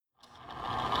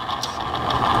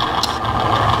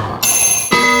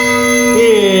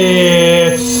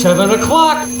7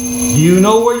 o'clock. You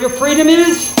know where your freedom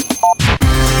is?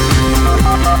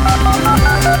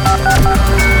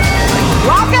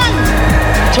 Welcome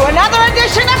to another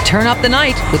edition of Turn Up the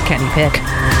Night with Kenny Pick.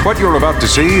 What you're about to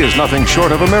see is nothing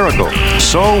short of a miracle.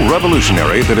 So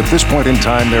revolutionary that at this point in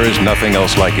time, there is nothing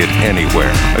else like it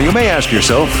anywhere. Now, you may ask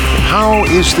yourself, how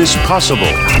is this possible?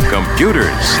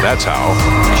 Computers, that's how.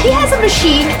 He has a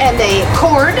machine and a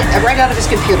cord right out of his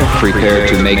computer. Prepare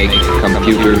to make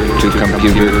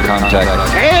computer-to-computer contact.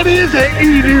 That is an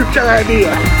Enu's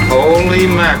idea. Holy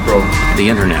mackerel.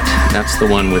 The internet, that's the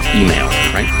one with email,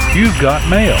 right? You've got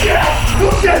mail. Yeah,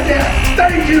 who said that?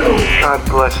 Thank you. God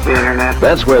bless the internet.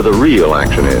 That's where the real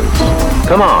action is.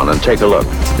 Come on and take a look.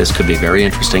 This could be very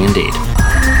interesting indeed.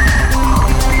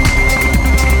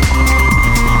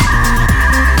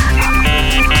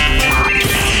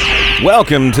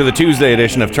 Welcome to the Tuesday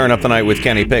edition of Turn Up the Night with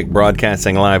Kenny Pick,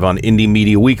 broadcasting live on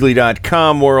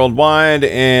IndieMediaWeekly.com worldwide.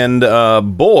 And there's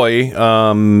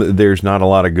not a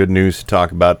lot of good news to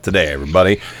talk about today,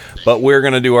 everybody. But we're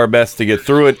going to do our best to get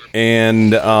through it and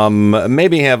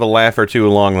maybe have a laugh or two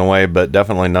along the way, but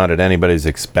definitely not at anybody's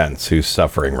expense who's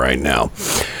suffering right now.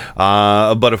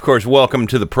 But, of course, welcome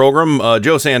to the program.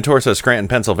 Joe Santorsa, Scranton,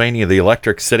 Pennsylvania, the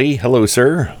Electric City. Hello,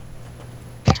 sir.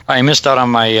 I missed out on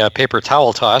my paper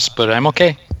towel toss, but I'm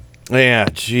okay. Yeah,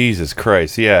 Jesus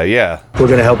Christ. Yeah. We're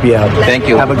going to help you out. Thank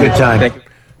you. Have a good time. Thank you.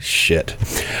 Shit.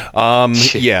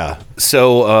 Yeah.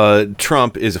 So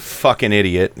Trump is a fucking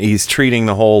idiot. He's treating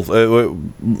the whole.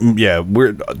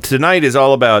 Tonight is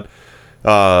all about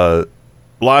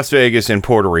Las Vegas and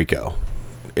Puerto Rico,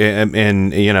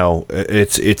 and you know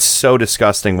it's so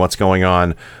disgusting what's going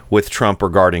on with Trump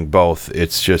regarding both.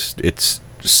 It's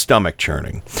stomach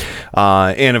churning,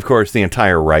 and of course the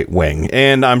entire right wing.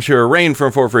 And I'm sure Rain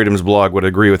from Four Freedoms blog would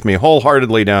agree with me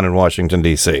wholeheartedly down in Washington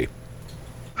D.C.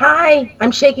 Hi,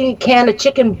 I'm shaking a can of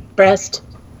chicken breast.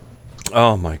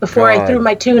 Oh my god! Before I threw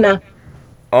my tuna.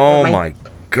 Oh my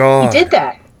god! You did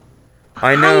that.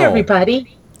 I know. Hi,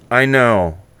 everybody. I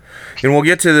know. And we'll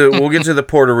get to the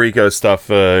Puerto Rico stuff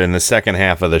in the second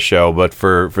half of the show. But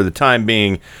for the time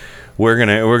being, we're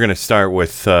gonna start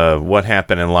with what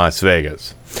happened in Las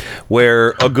Vegas,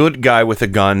 where a good guy with a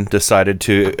gun decided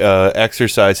to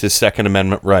exercise his Second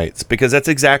Amendment rights, because that's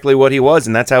exactly what he was,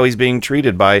 and that's how he's being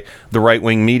treated by the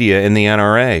right-wing media in the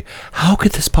NRA. How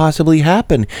could this possibly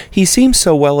happen? He seems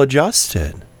so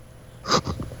well-adjusted.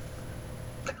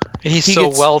 He gets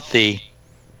wealthy.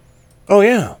 Oh,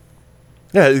 yeah.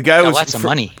 Yeah, the guy was lots of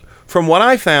money. From what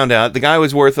I found out, the guy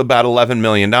was worth about $11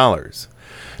 million.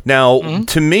 Now,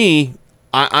 to me,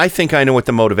 I think I know what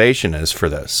the motivation is for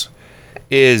this.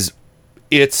 I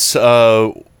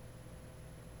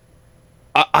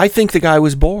think the guy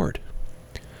was bored.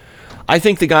 I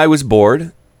think the guy was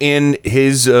bored, and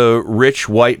his rich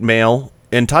white male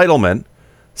entitlement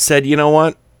said, you know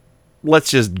what?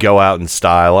 Let's just go out in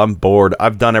style. I'm bored.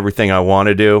 I've done everything I want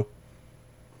to do.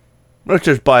 Let's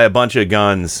just buy a bunch of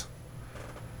guns.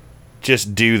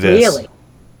 Just do this. Really?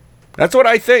 That's what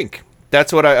I think.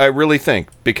 That's what I really think,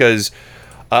 because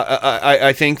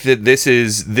I think that this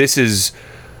is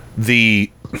the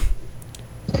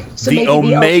omega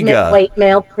ultimate white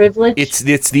male privilege.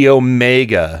 It's the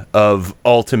omega of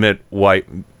ultimate white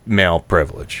male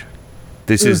privilege.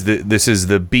 This is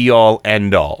the be all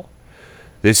end all.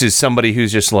 This is somebody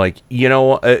who's just like, you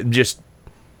know, I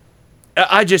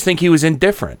just think he was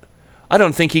indifferent. I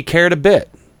don't think he cared a bit.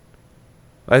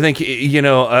 I think,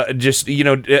 I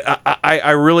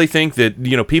really think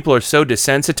that, people are so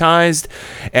desensitized,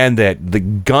 and that the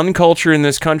gun culture in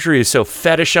this country is so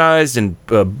fetishized and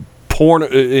porn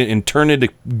and turned into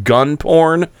gun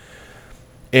porn.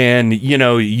 And,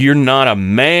 you're not a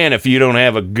man if you don't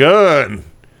have a gun.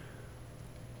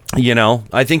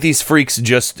 I think these freaks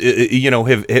just,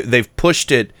 they've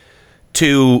pushed it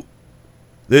to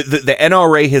the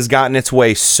NRA has gotten its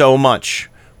way so much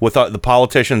with the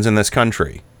politicians in this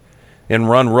country and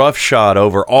run roughshod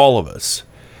over all of us,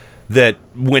 that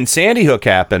when Sandy Hook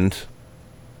happened,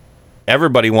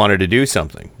 everybody wanted to do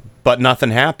something, but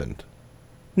nothing happened.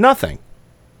 Nothing.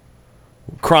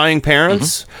 Crying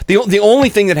parents. Mm-hmm. The only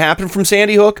thing that happened from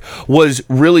Sandy Hook was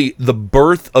really the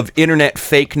birth of internet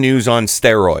fake news on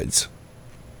steroids.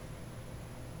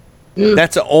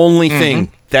 That's the only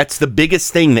thing. That's the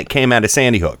biggest thing that came out of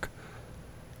Sandy Hook.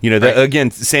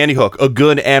 Again, Sandy Hook, a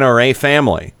good NRA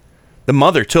family. The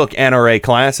mother took NRA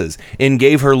classes and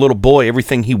gave her little boy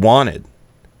everything he wanted.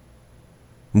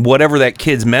 Whatever that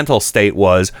kid's mental state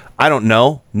was, I don't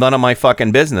know. None of my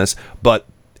fucking business. But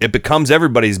it becomes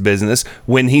everybody's business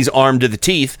when he's armed to the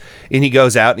teeth and he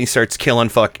goes out and he starts killing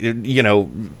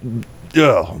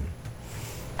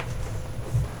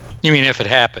You mean if it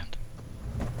happened?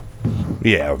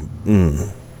 Yeah.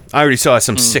 I already saw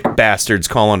some sick bastards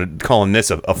calling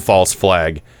this a false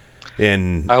flag.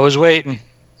 I was waiting.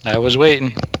 Oh,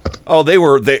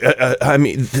 I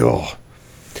mean, oh.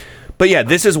 But yeah,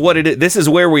 this is what it is. This is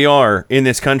where we are in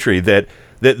this country. That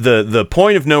the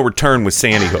point of no return was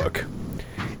Sandy Hook,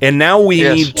 and now we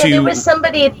need to. There was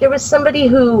somebody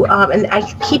who, and I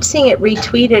keep seeing it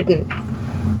retweeted, and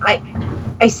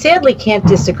I sadly can't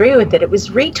disagree with it. It was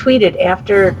retweeted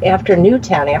after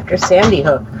Newtown, after Sandy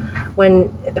Hook,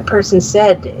 when the person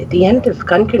said the end of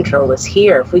gun control is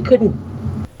here. If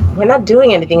we're not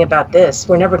doing anything about this,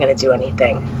 we're never going to do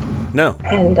anything. No.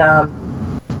 And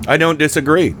I don't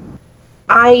disagree.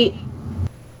 I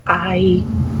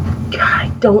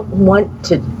don't want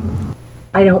to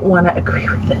agree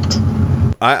with it.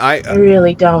 I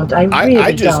really don't.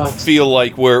 I just feel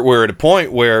like we're at a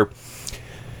point where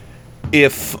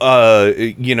if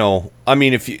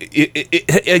if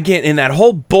again in that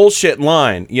whole bullshit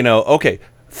line, okay,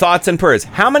 thoughts and prayers.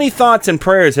 How many thoughts and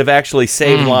prayers have actually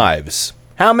saved lives?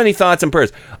 How many thoughts and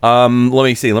prayers? Let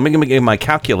me see. Let me get my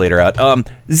calculator out.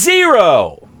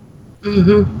 0.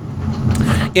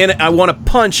 And I want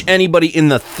to punch anybody in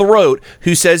the throat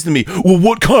who says to me, well,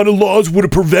 what kind of laws would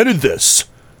have prevented this?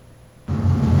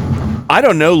 I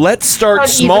don't know. Let's start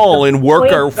small and work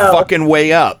our fucking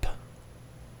way up.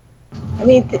 I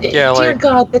mean, dear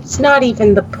God, that's not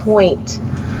even the point.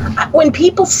 When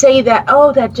people say that,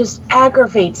 that just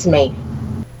aggravates me.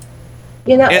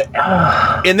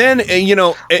 And then,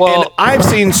 and I've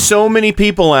seen so many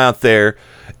people out there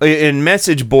in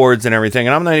message boards and everything,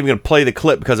 and I'm not even going to play the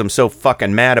clip because I'm so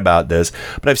fucking mad about this,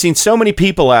 but I've seen so many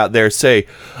people out there say,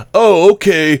 oh,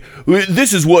 okay,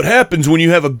 this is what happens when you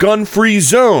have a gun-free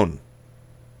zone.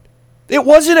 It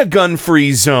wasn't a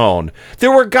gun-free zone.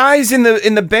 There were guys in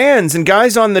the bands and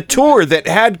guys on the tour that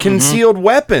had concealed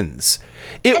weapons.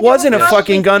 It wasn't a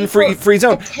fucking gun-free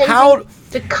zone. How...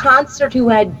 The concert who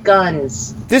had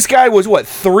guns. This guy was what,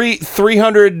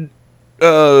 300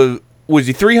 was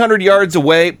he 300 yards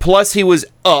away, plus he was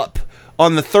up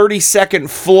on the 32nd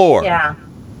floor. Yeah.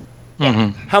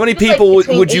 How many people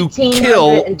would you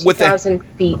kill with 2,000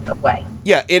 feet away?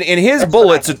 Yeah, and his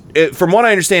bullets, from what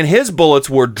I understand, his bullets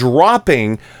were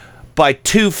dropping by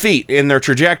 2 feet in their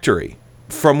trajectory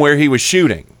from where he was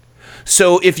shooting.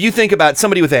 So if you think about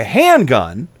somebody with a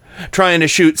handgun trying to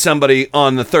shoot somebody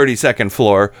on the 32nd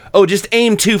floor, just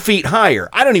aim 2 feet higher.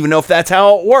 I don't even know if that's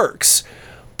how it works.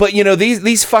 But,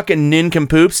 these fucking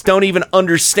nincompoops don't even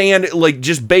understand,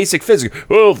 just basic physics.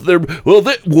 Well,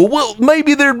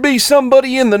 maybe there'd be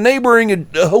somebody in the neighboring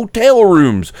hotel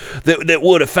rooms that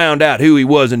would have found out who he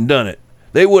was and done it.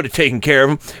 They would have taken care of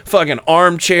him. Fucking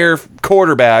armchair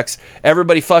quarterbacks.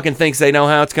 Everybody fucking thinks they know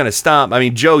how it's going to stop. I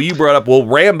mean, Joe, you brought up,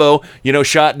 Rambo,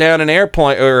 shot down an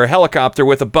airplane or a helicopter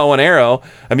with a bow and arrow.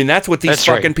 I mean, that's what these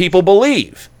fucking people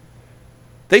believe.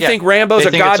 They think Rambo's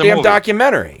a goddamn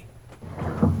documentary.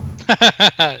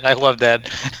 I love that.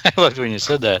 I loved when you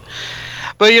said that.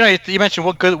 But, you mentioned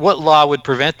what law would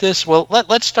prevent this. Well,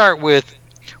 let's start with,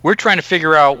 we're trying to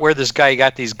figure out where this guy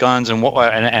got these guns and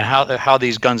how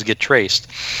these guns get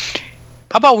traced.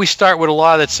 How about we start with a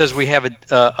law that says we have a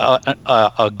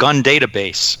gun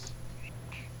database?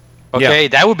 Okay,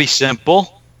 that would be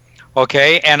simple.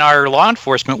 Okay, and our law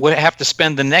enforcement would have to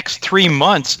spend the next 3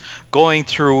 months going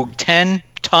through 10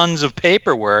 tons of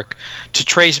paperwork to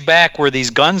trace back where these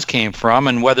guns came from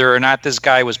and whether or not this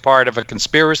guy was part of a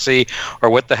conspiracy or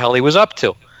what the hell he was up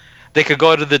to. They could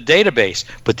go to the database,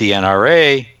 but the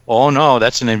NRA, oh no,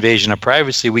 that's an invasion of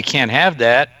privacy. We can't have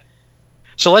that.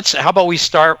 So how about we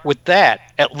start with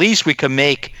that? At least we can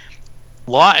make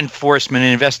law enforcement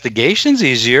and investigations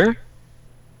easier.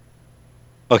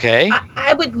 Okay?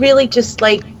 I would really just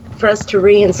like for us to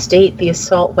reinstate the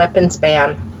assault weapons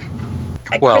ban.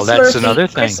 Well, that's another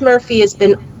thing. Chris Murphy has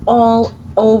been all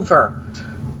over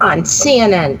on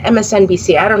CNN,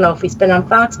 MSNBC. I don't know if he's been on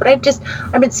Fox, but I've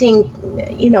been seeing,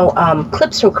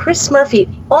 clips from Chris Murphy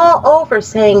all over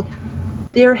saying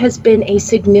there has been a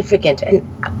significant, and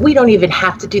we don't even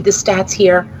have to do the stats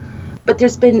here, but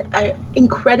there's been an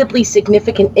incredibly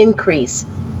significant increase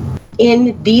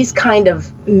in these kind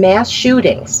of mass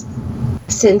shootings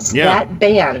since that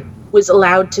ban was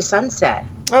allowed to sunset.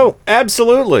 Oh,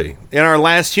 absolutely. And our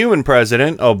last human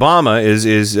president, Obama, is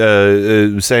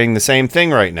saying the same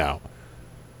thing right now.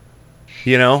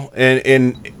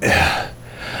 And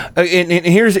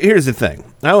here's the thing.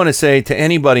 I want to say to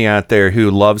anybody out there who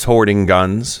loves hoarding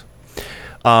guns,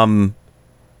 I'm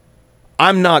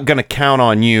not going to count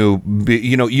on you.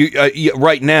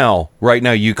 Right now,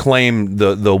 you claim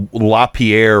the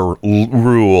LaPierre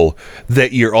rule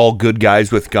that you're all good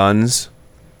guys with guns.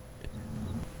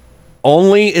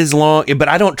 only as long, but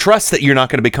I don't trust that you're not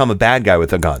going to become a bad guy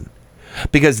with a gun.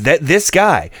 Because this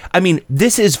guy, I mean,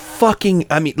 this is fucking,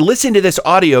 I mean, listen to this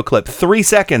audio clip, 3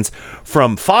 seconds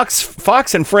from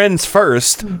Fox and Friends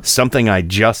First, something I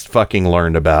just fucking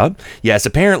learned about. Yes,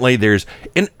 apparently there's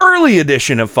an early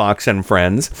edition of Fox and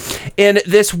Friends, and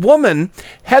this woman,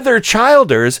 Heather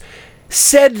Childers,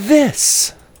 said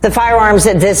this. The firearms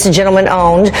that this gentleman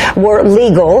owned were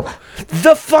legal.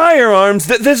 The firearms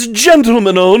that this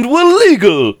gentleman owned were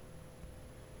legal.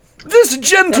 This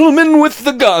gentleman with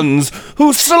the guns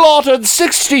who slaughtered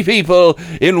 60 people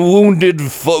and wounded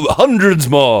hundreds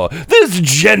more. This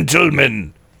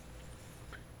gentleman.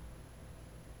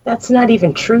 That's not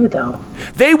even true, though.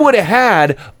 They would have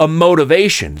had a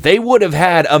motivation. They would have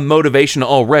had a motivation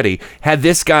already had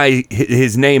this guy,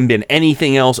 his name been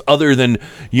anything else other than,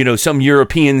 you know, some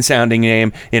European sounding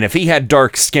name, and if he had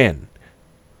dark skin.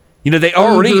 You know, they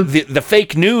already, the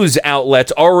fake news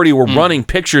outlets already were running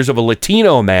pictures of a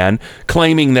Latino man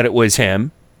claiming that it was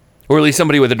him, or at least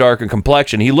somebody with a darker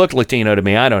complexion. He looked Latino to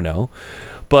me, I don't know.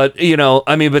 But, you know,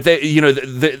 I mean, but they, you know,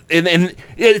 and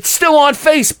it's still on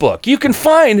Facebook. You can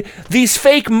find these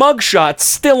fake mugshots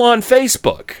still on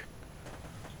Facebook.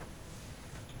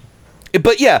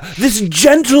 But yeah, this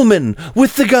gentleman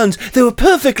with the guns, they were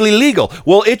perfectly legal.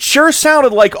 Well, it sure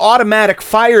sounded like automatic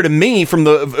fire to me from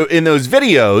in those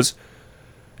videos.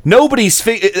 Nobody's,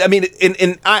 I mean,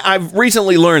 I've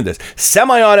recently learned this.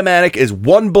 Semi-automatic is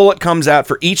one bullet comes out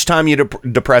for each time you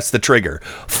depress the trigger.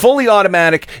 Fully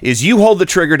automatic is you hold the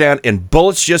trigger down and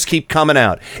bullets just keep coming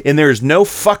out. And there's no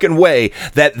fucking way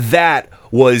that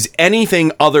was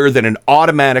anything other than an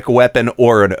automatic weapon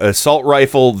or an assault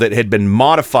rifle that had been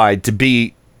modified to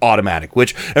be automatic,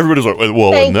 which everybody's like,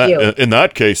 well, in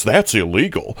that case, that's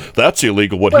illegal. That's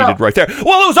illegal what he did right there.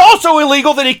 Well, it was also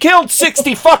illegal that he killed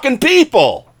 60 fucking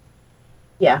people.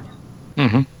 Yeah.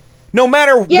 Mm-hmm. No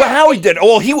matter how he did.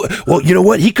 Well, you know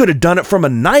what? He could have done it from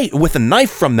with a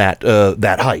knife from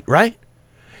that height, right?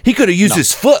 He could have used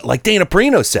his foot, like Dana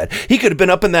Perino said. He could have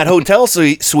been up in that hotel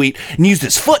suite and used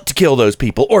his foot to kill those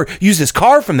people, or used his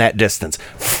car from that distance.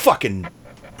 Fucking.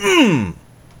 And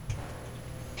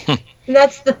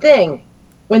that's the thing.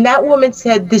 When that woman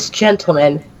said, "This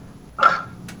gentleman,"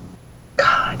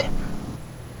 God,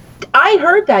 I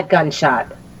heard that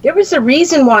gunshot. There was a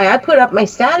reason why I put up my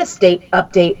status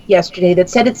update yesterday that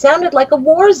said it sounded like a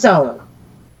war zone.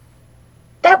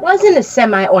 That wasn't a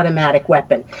semi-automatic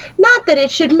weapon. Not that it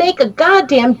should make a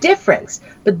goddamn difference,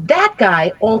 but that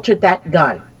guy altered that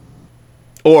gun.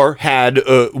 Or had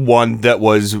one that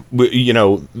was, you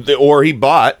know, or he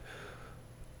bought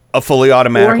a fully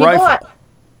automatic rifle.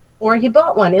 Or he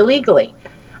bought one illegally.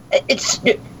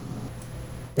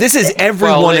 This is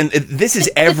everyone in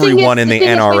the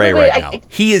NRA right now.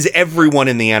 He is everyone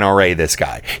in the NRA, this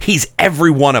guy. He's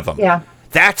every one of them. Yeah.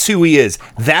 That's who he is.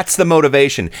 That's the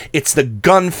motivation. It's the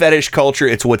gun fetish culture.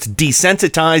 It's what's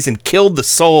desensitized and killed the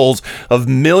souls of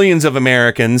millions of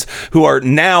Americans who are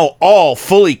now all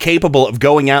fully capable of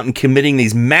going out and committing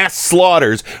these mass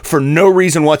slaughters for no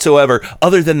reason whatsoever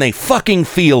other than they fucking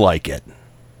feel like it.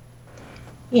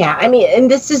 Yeah, I mean, and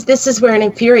this is where it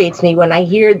infuriates me when I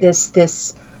hear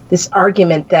this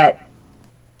argument that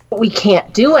we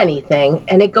can't do anything,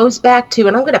 and it goes back to,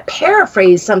 and I'm going to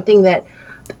paraphrase something that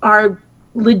our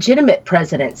legitimate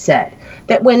president said,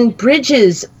 that when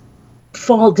bridges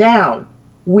fall down,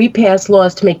 we pass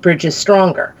laws to make bridges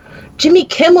stronger. Jimmy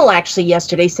Kimmel actually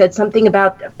yesterday said something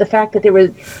about the fact that there were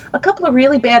a couple of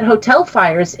really bad hotel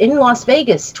fires in Las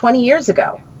Vegas 20 years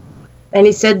ago. And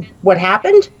he said, what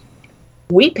happened?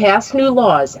 We passed new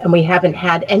laws, and we haven't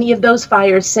had any of those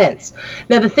fires since.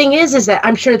 Now, the thing is that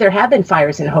I'm sure there have been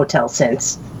fires in hotels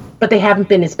since, but they haven't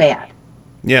been as bad.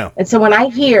 Yeah. And so when I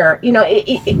hear,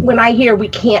 when I hear we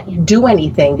can't do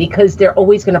anything because they're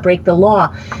always going to break the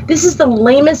law, this is the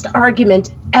lamest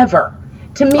argument ever.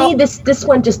 To me, this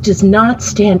one just does not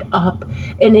stand up,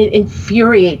 and it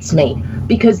infuriates me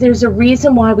because there's a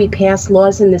reason why we pass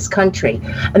laws in this country,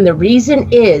 and the reason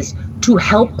is to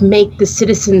help make the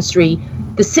citizens,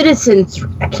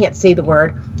 I can't say the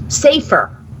word,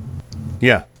 safer.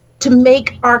 Yeah. To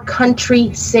make our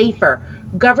country safer.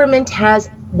 Government has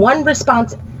one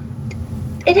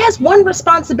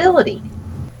responsibility,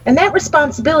 and that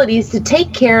responsibility is to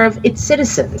take care of its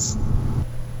citizens.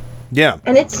 Yeah.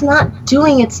 And it's not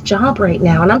doing its job right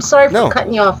now. And I'm sorry for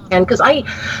cutting you off, Ken, because I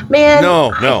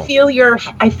feel your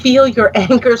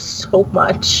anger so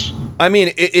much. I mean,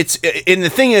 and the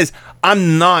thing is,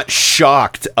 I'm not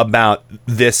shocked about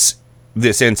this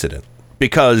incident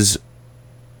because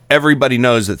everybody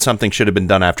knows that something should have been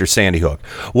done after Sandy Hook.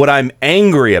 What I'm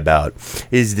angry about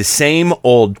is the same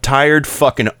old, tired,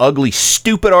 fucking, ugly,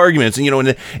 stupid arguments. And, you know,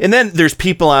 and then there's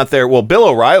people out there, well, Bill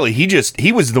O'Reilly,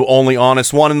 he was the only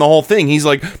honest one in the whole thing. He's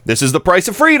like, this is the price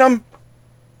of freedom.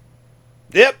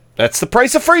 Yep, that's the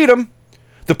price of freedom.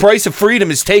 The price of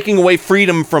freedom is taking away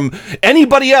freedom from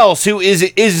anybody else who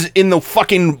is in the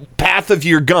fucking path of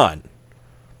your gun.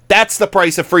 That's the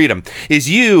price of freedom. Is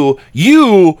you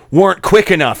weren't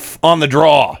quick enough on the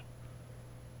draw.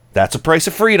 That's a price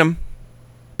of freedom.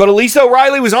 But at least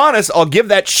O'Reilly was honest. I'll give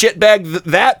that shitbag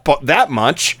that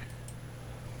much.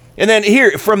 And then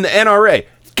here from the NRA.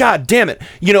 God damn it.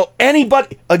 You know,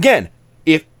 anybody, again,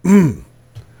 if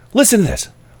listen to this.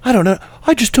 I don't know.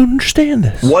 I just don't understand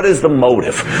this. What is the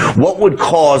motive? What would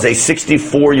cause a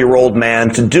 64-year-old man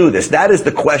to do this? That is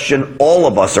the question all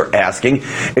of us are asking.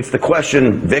 It's the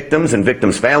question victims and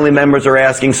victims' family members are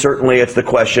asking. Certainly, it's the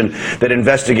question that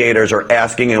investigators are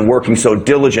asking and working so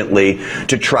diligently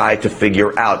to try to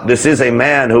figure out. This is a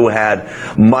man who had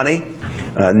money,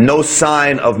 no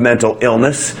sign of mental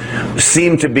illness,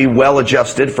 seemed to be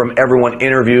well-adjusted from everyone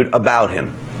interviewed about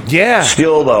him. Yeah.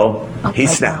 Still, though, he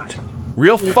snapped.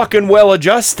 Real fucking well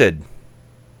adjusted.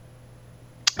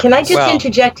 Can I just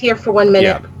interject here for 1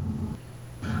 minute?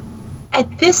 Yeah.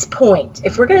 At this point,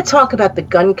 if we're going to talk about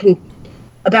gun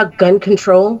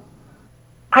control,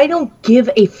 I don't give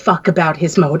a fuck about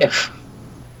his motive.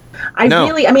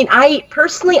 I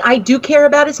personally do care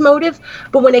about his motive,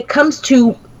 but when it comes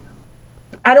to,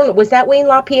 I don't know, was that Wayne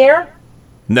LaPierre?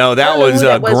 No, that was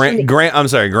Grant. I'm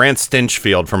sorry, Grant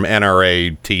Stinchfield from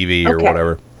NRA TV or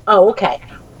whatever. Oh, okay.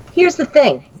 Here's the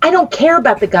thing. I don't care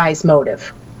about the guy's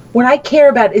motive. What I care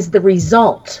about is the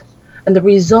result. And the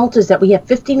result is that we have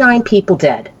 59 people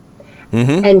dead.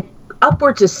 Mm-hmm. And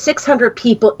upwards of 600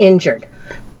 people injured.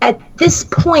 At this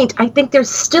point, I think there's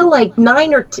still like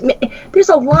there's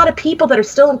a lot of people that are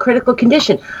still in critical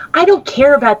condition. I don't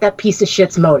care about that piece of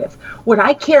shit's motive. What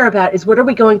I care about is what are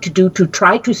we going to do to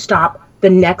try to stop the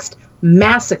next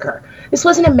massacre. This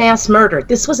wasn't a mass murder.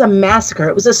 This was a massacre.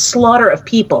 It was a slaughter of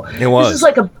people. It was. This is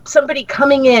like somebody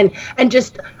coming in and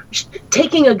just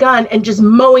taking a gun and just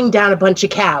mowing down a bunch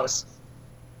of cows.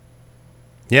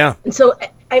 Yeah. And so,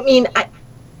 I mean,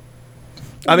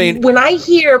 when I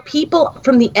hear people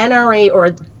from the NRA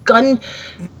or gun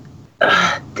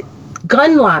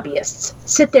lobbyists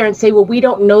sit there and say, well, we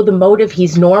don't know the motive,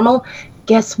 he's normal,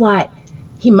 guess what?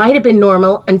 He might have been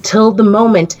normal until the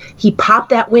moment he popped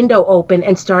that window open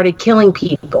and started killing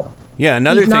people. Yeah,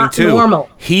 another thing too. Normal.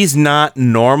 He's not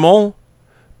normal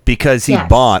because he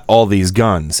bought all these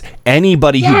guns.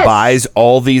 Anybody who buys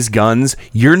all these guns,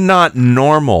 you're not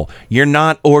normal. You're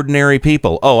not ordinary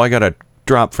people. Oh, I got a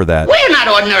drop for that. We're not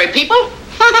ordinary people.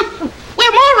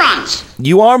 We're morons.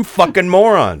 You are fucking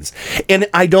morons. And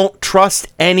I don't trust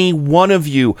any one of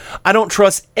you. I don't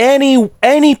trust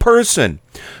any person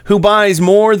who buys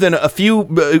more than a few,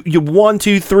 1,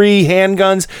 2, 3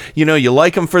 handguns. You know, you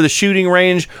like them for the shooting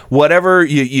range, whatever.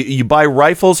 You buy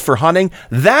rifles for hunting.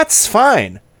 That's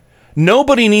fine.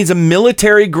 Nobody needs a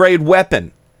military grade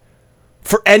weapon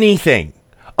for anything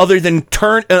other than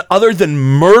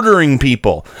murdering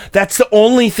people. That's the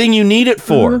only thing you need it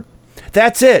for. Mm-hmm.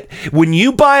 That's it. When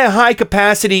you buy a high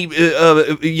capacity,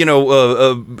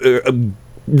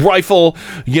 rifle,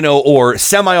 or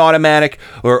semi-automatic,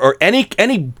 or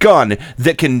any gun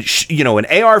that can, an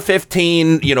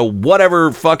AR-15,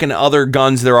 whatever fucking other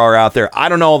guns there are out there. I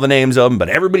don't know all the names of them, but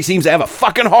everybody seems to have a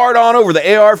fucking hard on over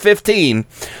the AR-15.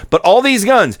 But all these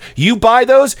guns, you buy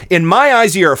those, in my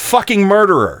eyes, you're a fucking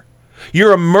murderer.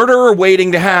 You're a murderer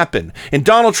waiting to happen. And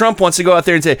Donald Trump wants to go out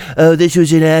there and say, oh, this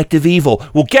was an act of evil.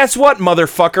 Well, guess what,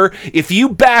 motherfucker? If you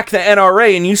back the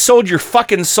NRA and you sold your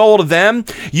fucking soul to them,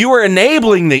 you are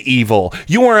enabling the evil.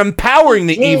 You are empowering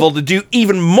the evil to do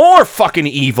even more fucking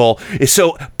evil.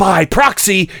 So, by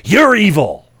proxy, you're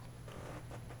evil.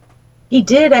 He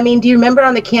did. I mean, do you remember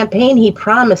on the campaign he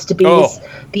promised to be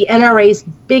the NRA's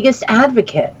biggest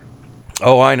advocate?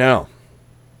 Oh, I know.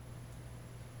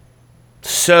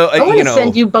 So I want to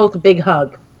send you both a big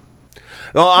hug.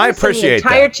 Well, I appreciate the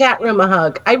entire chat room a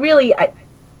hug. I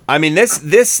mean,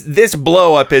 this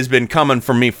blow up has been coming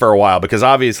from me for a while because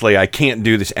obviously I can't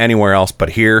do this anywhere else but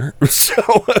here.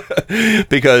 So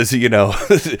because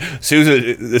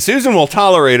Susan will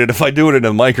tolerate it if I do it in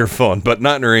a microphone, but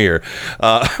not in her ear.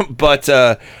 But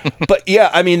yeah,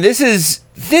 I mean, this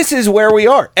is where we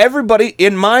are. Everybody,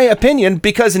 in my opinion,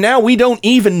 because now we don't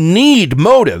even need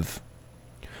motive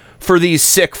for these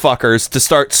sick fuckers to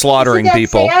start slaughtering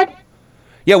people. Sad?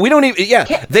 Yeah,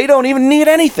 they don't even need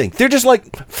anything. They're just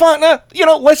like, fun,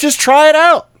 let's just try it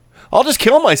out. I'll just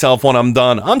kill myself when I'm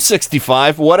done. I'm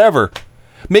 65, whatever.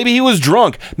 Maybe he was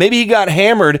drunk. Maybe he got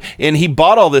hammered and he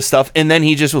bought all this stuff and then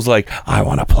he just was like, I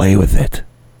want to play with it.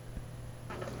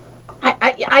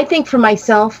 I think for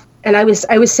myself, and I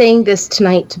was saying this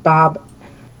tonight to Bob,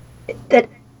 that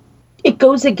it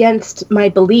goes against my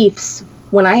beliefs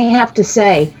when I have to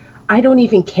say, I don't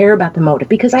even care about the motive,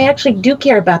 because I actually do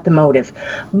care about the motive.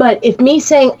 But if me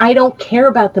saying I don't care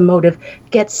about the motive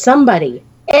gets somebody,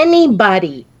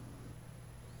 anybody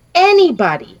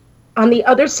on the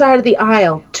other side of the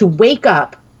aisle to wake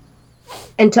up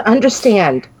and to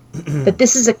understand that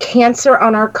this is a cancer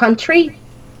on our country,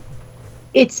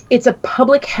 it's a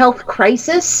public health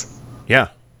crisis. Yeah.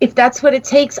 If that's what it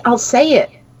takes, I'll say it.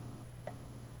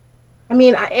 I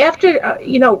mean, after,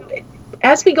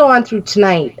 as we go on through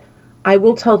tonight, I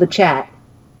will tell the chat,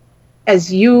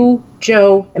 as you,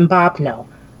 Joe, and Bob know,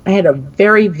 I had a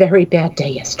very, very bad day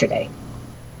yesterday.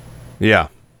 Yeah.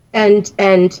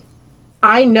 And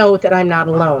I know that I'm not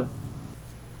alone.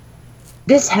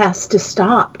 This has to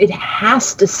stop. It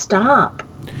has to stop.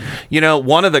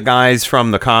 One of the guys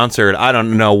from the concert, I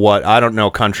don't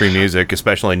know country music,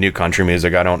 especially new country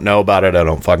music. I don't know about it. I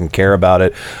don't fucking care about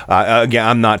it. Again,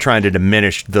 I'm not trying to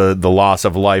diminish the loss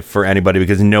of life for anybody,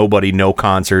 because no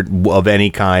concert of any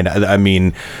kind,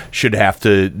 should have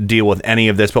to deal with any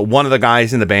of this. But one of the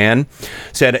guys in the band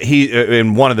said,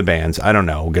 in one of the bands, I don't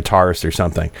know, guitarist or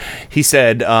something, he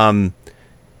said, I've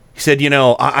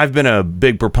been a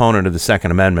big proponent of the Second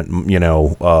Amendment,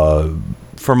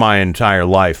 for my entire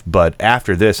life, but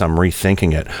after this, I'm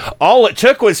rethinking it. All it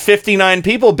took was 59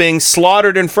 people being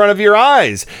slaughtered in front of your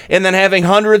eyes, and then having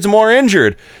hundreds more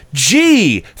injured.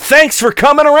 Gee, thanks for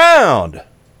coming around.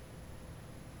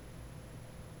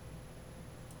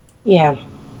 Yeah.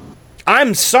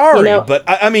 I'm sorry, but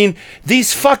I mean,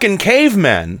 these fucking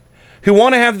cavemen who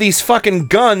want to have these fucking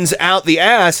guns out the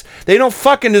ass, they don't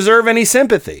fucking deserve any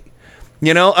sympathy.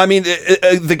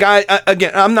 The guy,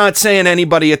 again, I'm not saying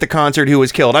anybody at the concert who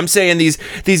was killed. I'm saying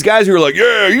these guys who are like,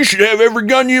 yeah, you should have every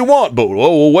gun you want. But,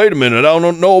 well, wait a minute. I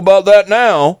don't know about that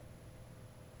now.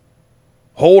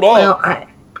 Hold on. Well,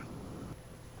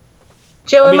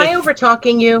 Joe, am I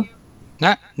over-talking you?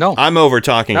 No. I'm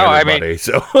over-talking everybody,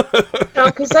 so. No,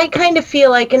 because I kind of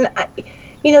feel like,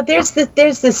 there's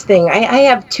this thing. I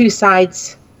have two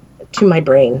sides to my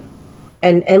brain.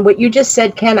 And what you just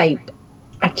said, Ken, I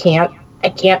can't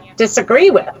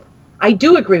disagree with. I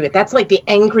do agree with. That's like the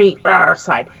angry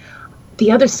side.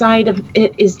 The other side of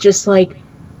it is just like,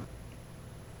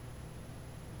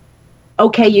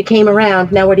 okay, you came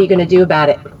around. Now what are you going to do about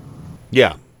it?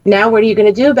 Yeah. Now what are you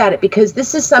going to do about it? Because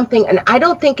this is something, and I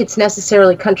don't think it's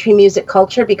necessarily country music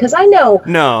culture, because I know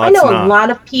a lot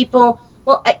of people.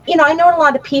 Well, I know a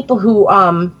lot of people who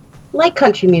like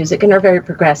country music and are very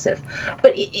progressive,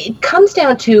 but it comes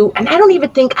down to, and I don't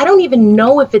even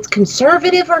know if it's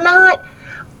conservative or not,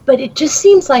 but it just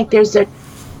seems like there's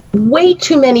way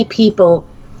too many people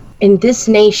in this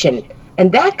nation,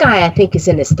 and that guy I think is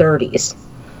in his 30s.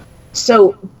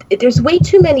 So there's way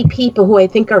too many people who I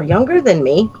think are younger than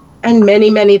me, and many,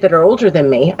 many that are older than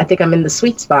me. I think I'm in the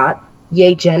sweet spot,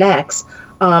 yay Gen X,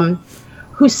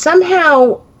 who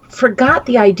somehow forgot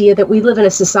the idea that we live in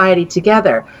a society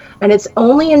together. And it's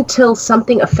only until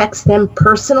something affects them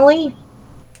personally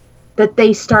that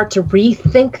they start to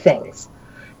rethink things.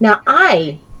 Now,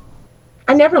 I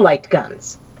never liked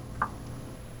guns.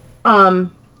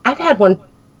 I've had one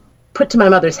put to my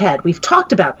mother's head. We've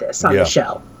talked about this on the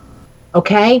show.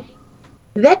 Okay?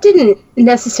 That didn't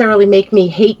necessarily make me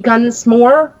hate guns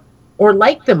more or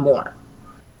like them more.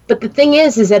 But the thing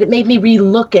is that it made me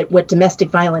relook at what domestic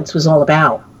violence was all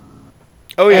about.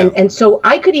 Oh, yeah. And so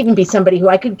I could even be somebody who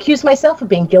I could accuse myself of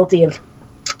being guilty of,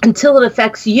 until it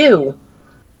affects you.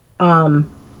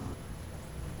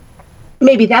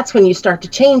 Maybe that's when you start to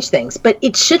change things, but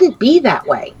it shouldn't be that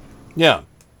way. Yeah.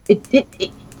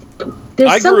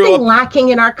 There's something lacking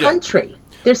in our country. Yeah.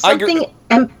 There's something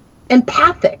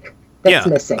empathic that's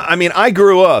missing. I mean, I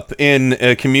grew up in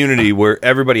a community where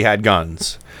everybody had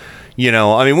guns. We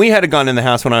had a gun in the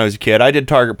house when I was a kid. I did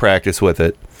target practice with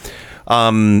it.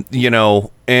 I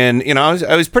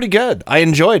was pretty good. I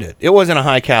enjoyed it. It wasn't a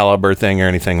high caliber thing or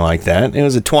anything like that. It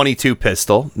was a .22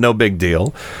 pistol, no big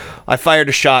deal. I fired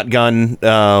a shotgun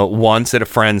once at a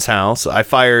friend's house. I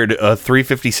fired a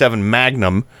 .357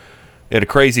 Magnum at a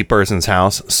crazy person's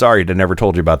house. Sorry to never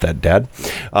told you about that, Dad.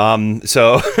 When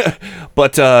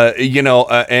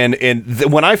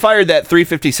I fired that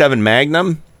 .357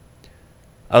 Magnum,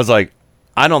 I was like,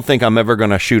 I don't think I'm ever going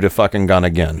to shoot a fucking gun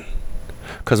again.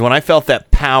 Because when I felt that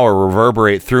power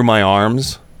reverberate through my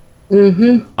arms,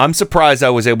 I'm surprised I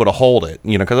was able to hold it,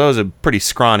 because I was a pretty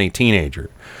scrawny teenager.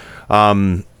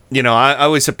 I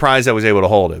was surprised I was able to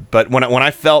hold it. But when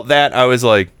I felt that, I was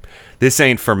like, this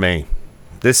ain't for me.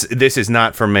 This is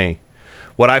not for me.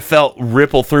 What I felt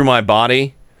ripple through my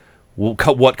body,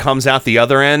 what comes out the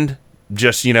other end,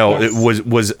 just, it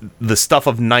was the stuff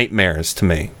of nightmares to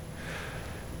me.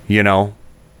 I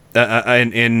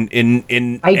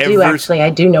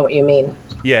do know what you mean.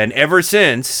 Yeah, and ever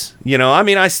since,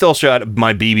 I still shot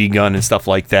my BB gun and stuff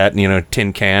like that, and,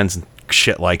 tin cans and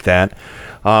shit like that.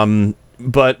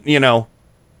 But,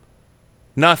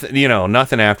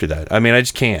 nothing after that. I mean, I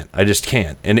just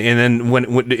can't. And then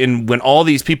when all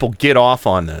these people get off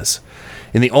on this,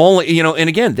 and the only, and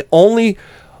again, the only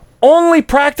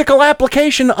practical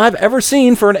application I've ever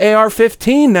seen for an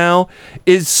AR-15 now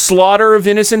is slaughter of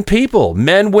innocent people,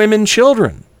 men, women,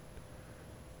 children.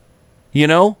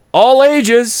 All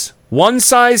ages, one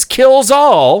size kills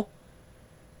all.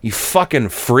 You fucking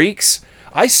freaks.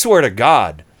 I swear to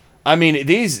God. I mean,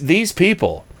 these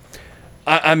people.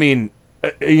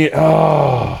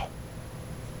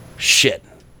 Shit.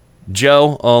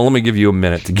 Joe, let me give you a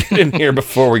minute to get in here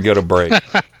before we go to break.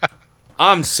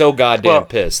 I'm so goddamn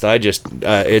pissed. I just,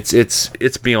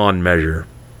 it's beyond measure.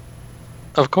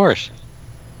 Of course.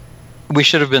 We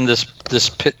should have been this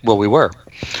pit. Well, we were.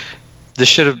 This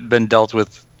should have been dealt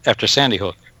with after Sandy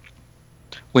Hook,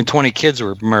 when 20 kids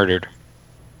were murdered.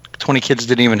 20 kids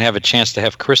didn't even have a chance to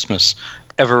have Christmas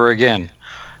ever again,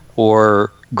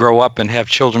 or grow up and have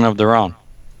children of their own.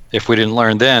 If we didn't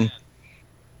learn then,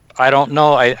 I don't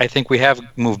know. I think we have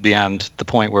moved beyond the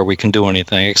point where we can do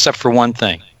anything, except for one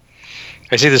thing.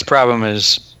 I see this problem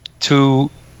as two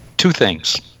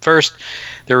things. First,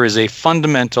 there is a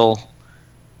fundamental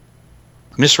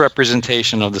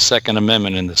misrepresentation of the Second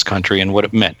Amendment in this country and what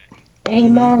it meant.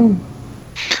 Amen.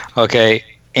 Okay,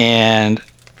 and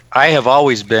I have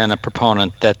always been a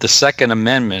proponent that the Second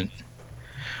Amendment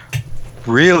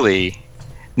really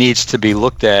needs to be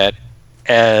looked at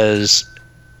as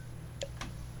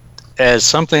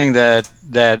something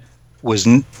that was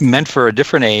meant for a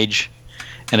different age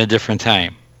and a different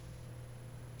time.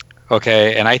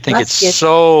 Okay, and I think it's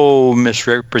so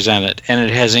misrepresented, and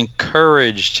it has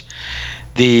encouraged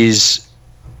these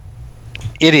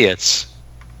idiots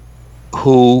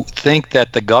who think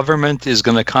that the government is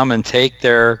going to come and take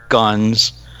their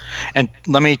guns. And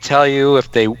let me tell you,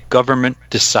 if the government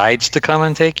decides to come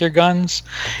and take your guns,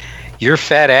 your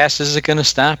fat ass isn't going to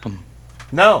stop them.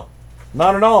 No,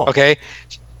 not at all. Okay,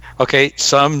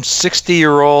 some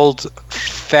 60-year-old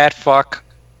fat fuck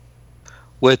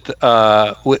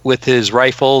with his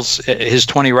rifles, his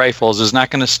 20 rifles, is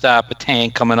not going to stop a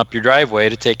tank coming up your driveway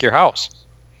to take your house.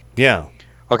 Yeah.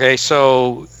 Okay,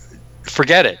 so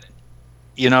forget it.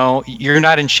 You're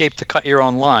not in shape to cut your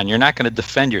own lawn. You're not going to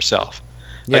defend yourself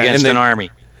against an army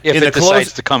if it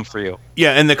decides to come for you.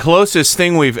 Yeah, and the closest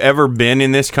thing we've ever been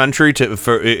in this country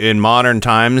in modern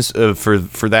times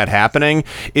for that happening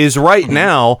is right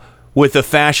now with a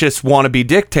fascist wannabe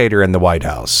dictator in the White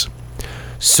House.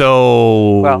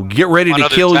 So get ready to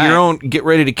kill your own. Get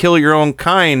ready to kill your own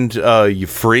kind, you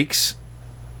freaks.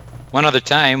 One other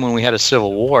time when we had a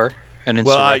civil war, an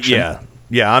insurrection.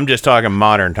 Yeah. I'm just talking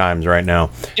modern times right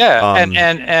now. Yeah,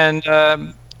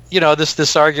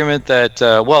 this argument that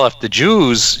if the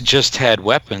Jews just had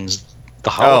weapons, the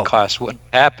Holocaust wouldn't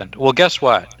have happened. Well, guess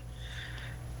what?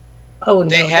 Oh no,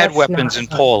 they had weapons in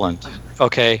Poland.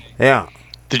 Okay. Yeah.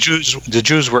 The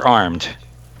Jews were armed.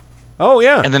 Oh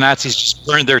yeah, and the Nazis just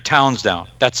burned their towns down.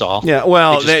 That's all. Yeah,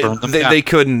 well, they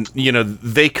couldn't,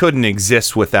 they couldn't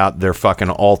exist without their fucking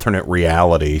alternate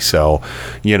reality. So,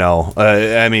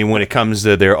 I mean, when it comes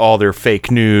to all their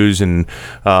fake news and,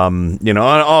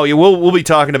 we'll be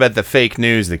talking about the fake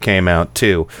news that came out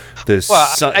too. I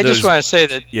just want to say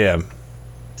that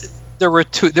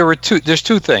there's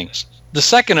two things. The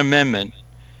Second Amendment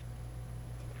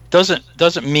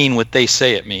doesn't mean what they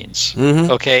say it means. Mm-hmm.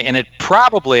 Okay, and it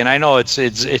probably, and I know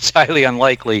it's highly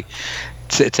unlikely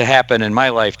to happen in my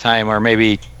lifetime or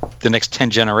maybe the next 10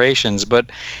 generations, but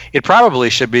it probably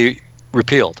should be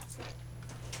repealed.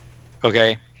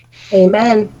 Okay.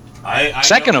 Amen.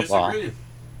 Second of all,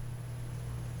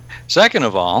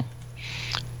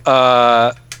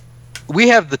 we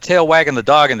have the tail wagging the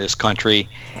dog in this country.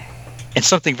 And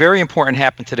something very important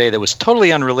happened today that was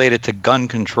totally unrelated to gun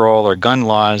control or gun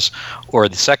laws or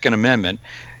the Second Amendment,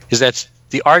 is that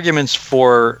the arguments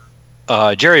for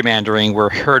gerrymandering were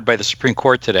heard by the Supreme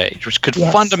Court today, which could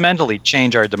fundamentally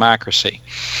change our democracy.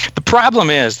 The problem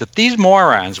is that these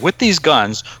morons with these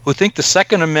guns who think the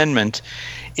Second Amendment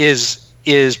is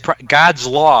God's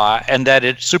law and that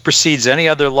it supersedes any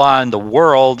other law in the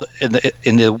world, in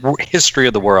the history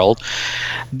of the world,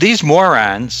 these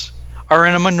morons are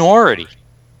in a minority.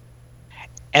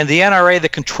 and the NRA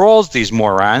that controls these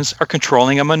morons are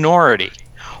controlling a minority.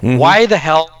 Mm-hmm. Why the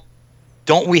hell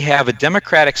don't we have a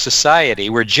democratic society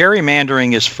where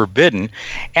gerrymandering is forbidden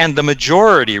and the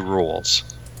majority rules?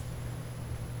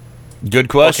 Good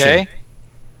question.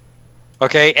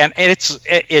 Okay, and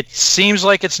it seems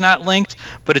like it's not linked,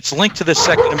 but it's linked to the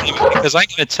Second Amendment, because I'm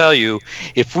going to tell you,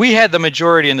 if we had the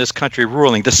majority in this country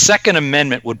ruling, the Second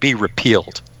Amendment would be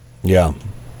repealed. Yeah.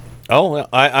 Oh,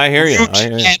 I hear you.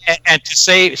 And to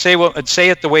say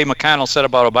it the way McConnell said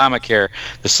about Obamacare,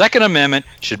 the Second Amendment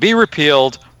should be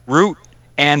repealed, root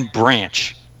and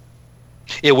branch.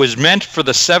 It was meant for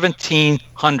the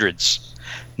 1700s,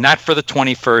 not for the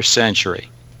 21st century.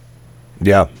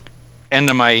 Yeah.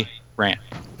 End of my rant.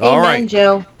 All Amen, right,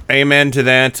 Joe. Amen to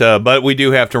that. But we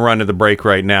do have to run to the break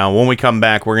right now. When we come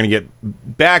back, we're going to get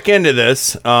back into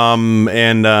this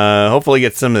and hopefully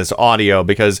get some of this audio,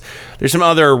 because there's some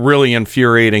other really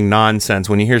infuriating nonsense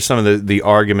when you hear some of the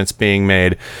arguments being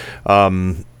made,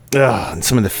 and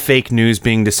some of the fake news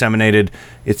being disseminated.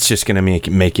 It's just going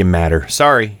to make you madder.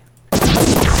 Sorry.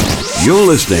 You're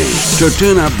listening to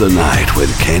Turn Up the Night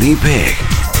with Kenny Pick.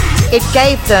 It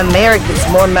gave the Americans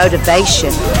more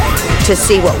motivation to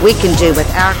see what we can do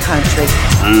with our country.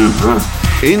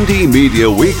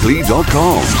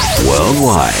 IndieMediaWeekly.com.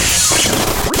 Worldwide.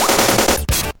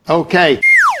 Okay.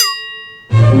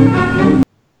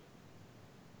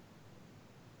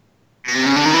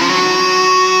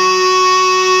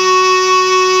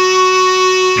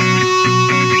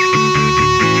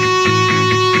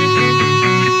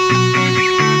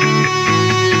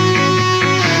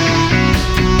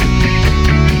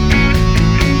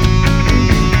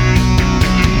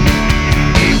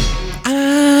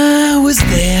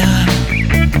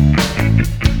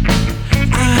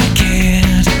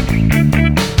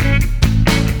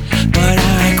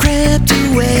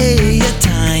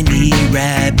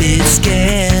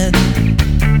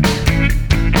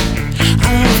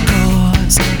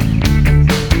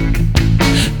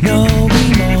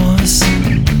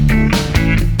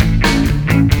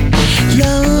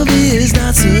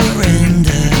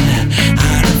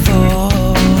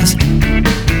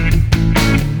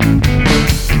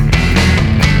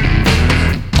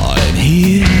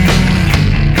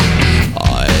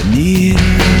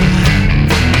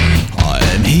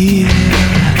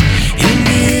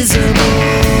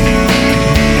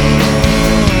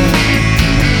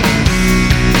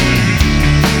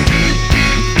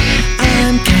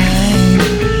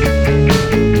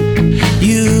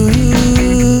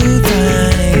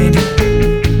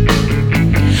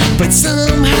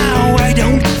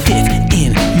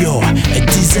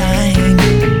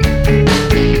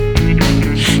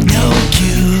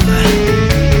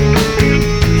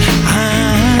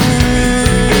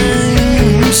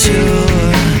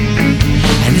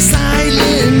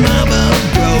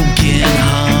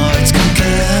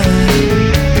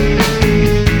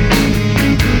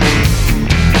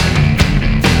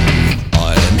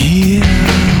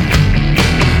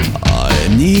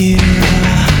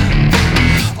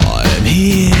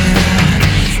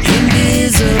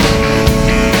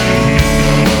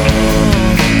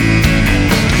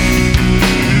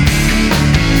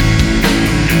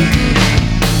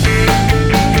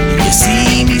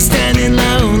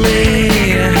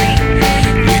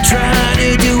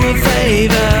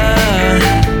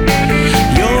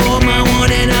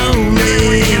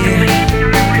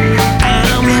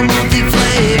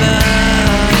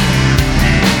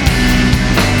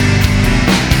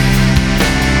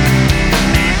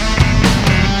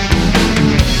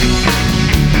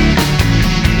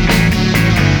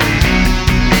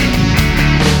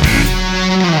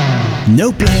 No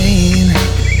plane.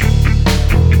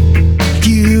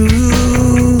 You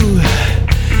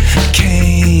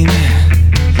came,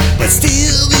 but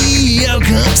still the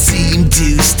outcome seemed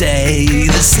to stay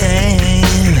the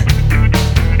same.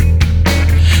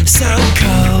 So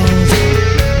cold,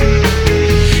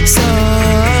 so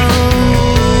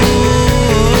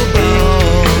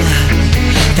bold.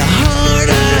 The heart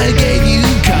I gave you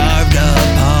carved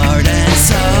apart and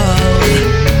sold.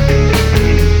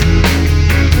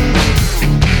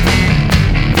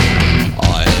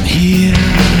 I'm here,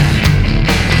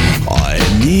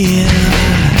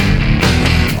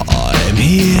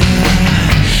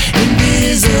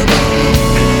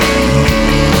 invisible.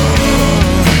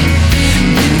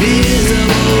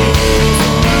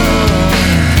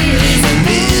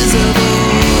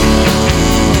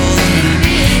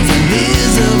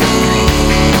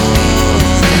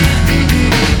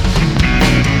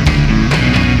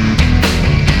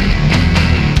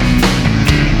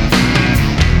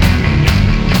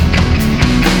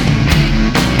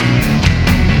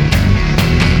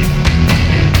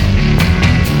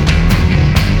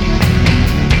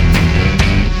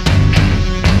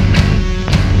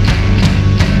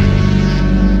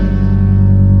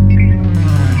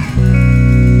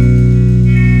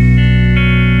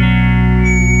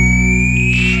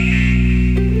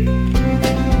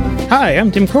 Hi,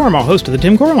 I'm Tim Corrimal, host of The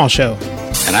Tim Corrimal Show.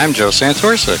 And I'm Joe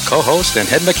Santorsa, co-host and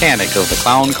head mechanic of the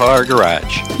Clown Car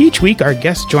Garage. Each week, our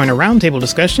guests join a roundtable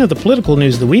discussion of the political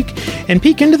news of the week and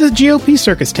peek into the GOP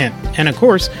circus tent. And of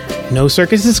course, no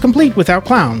circus is complete without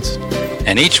clowns.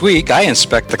 And each week, I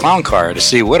inspect the clown car to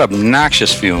see what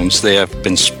obnoxious fumes they have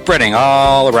been spreading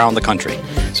all around the country.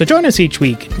 So join us each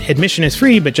week. Admission is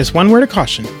free, but just one word of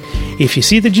caution. If you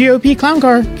see the GOP clown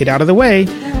car, get out of the way.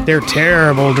 They're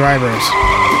terrible drivers.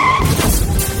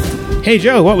 Hey,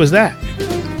 Joe, what was that?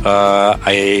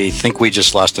 I think we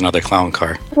just lost another clown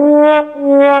car.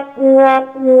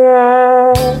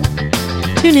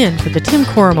 Tune in for the Tim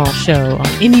Corrimal Show on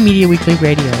Indie Media Weekly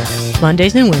Radio,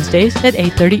 Mondays and Wednesdays at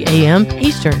 8:30 a.m.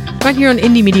 Eastern, right here on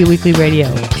Indie Media Weekly Radio.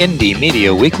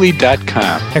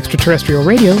 IndieMediaWeekly.com. Extraterrestrial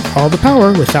radio, all the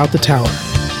power without the tower.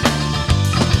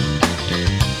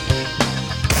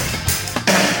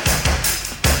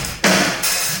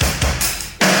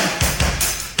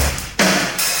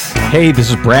 Hey, this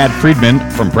is Brad Friedman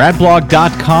from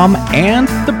BradBlog.com and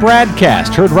the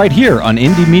Bradcast, heard right here on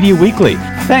Indie Media Weekly.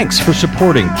 Thanks for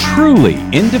supporting truly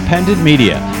independent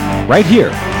media, right here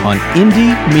on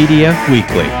Indie Media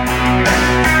Weekly.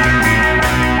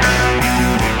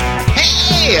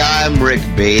 Hey, I'm Rick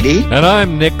Beatty. And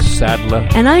I'm Nick Sadler.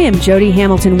 And I am Jody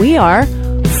Hamilton. We are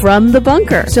From the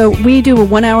Bunker. So we do a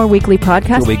 1-hour weekly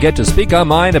podcast. So we get to speak our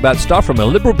mind about stuff from a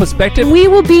liberal perspective. We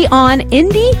will be on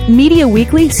Indie Media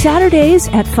Weekly Saturdays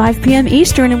at 5 p.m.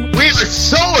 Eastern. And we are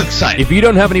so excited. If you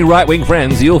don't have any right-wing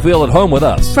friends, you'll feel at home with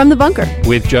us. From the Bunker.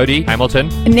 With Jody Hamilton.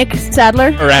 Nick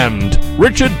Sadler. And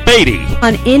Richard Beatty.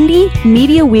 On Indie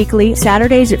Media Weekly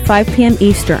Saturdays at 5 p.m.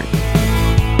 Eastern.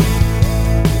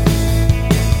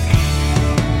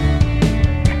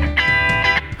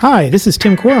 Hi, this is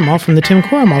Tim Corrimal from The Tim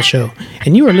Corrimal Show,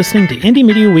 and you are listening to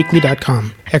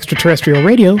IndieMediaWeekly.com. Extraterrestrial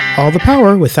radio, all the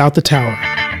power without the tower.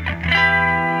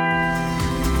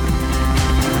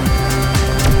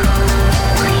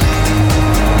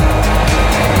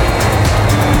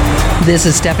 This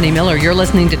is Stephanie Miller. You're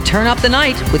listening to Turn Up the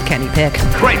Night with Kenny Pick.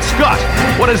 Great Scott!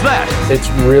 What is that? It's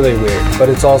really weird, but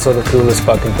it's also the coolest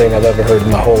fucking thing I've ever heard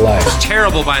in my whole life. It's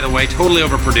terrible, by the way. Totally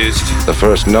overproduced. The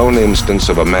first known instance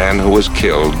of a man who was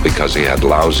killed because he had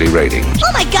lousy ratings.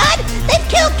 Oh my God! They've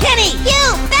killed Kenny!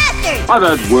 You bastards! I've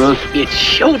had worse. It's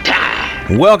showtime!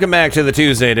 Welcome back to the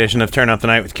Tuesday edition of Turn Up the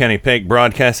Night with Kenny Pick,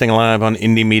 broadcasting live on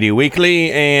Indie Media Weekly,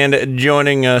 and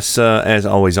joining us, as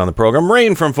always on the program,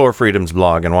 Rain from Four Freedoms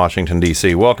blog in Washington,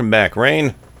 D.C. Welcome back,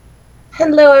 Rain.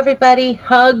 Hello, everybody.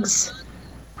 Hugs.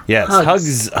 Yes,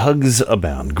 hugs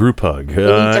abound. Group hug. We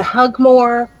need to hug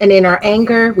more, and in our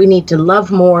anger, we need to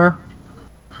love more,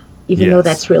 even though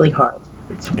that's really hard.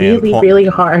 It's really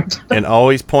hard. And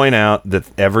always point out that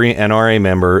every NRA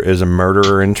member is a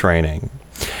murderer in training.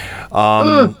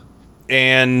 And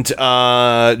Joe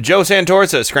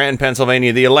Santorsa, Scranton,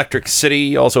 Pennsylvania, the Electric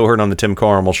City, also heard on the Tim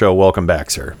Corrimal Show. Welcome back,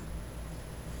 sir.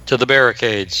 To the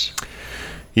barricades.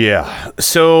 Yeah.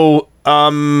 So,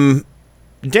 Dana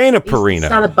Perino. It's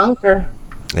not a bunker.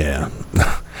 Yeah.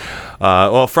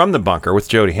 Well, From the Bunker with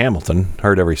Jody Hamilton,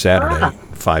 heard every Saturday,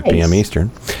 5 p.m.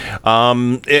 Eastern.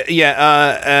 And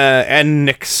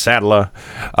Nick Sadler.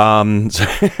 I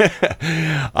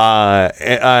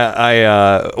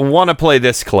want to play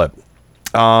this clip.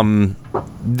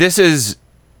 This is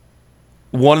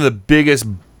one of the biggest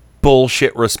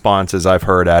bullshit responses I've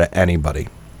heard out of anybody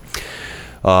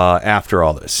after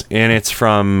all this. And it's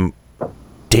from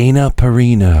Dana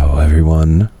Perino,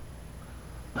 everyone.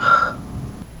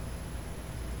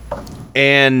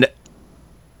 And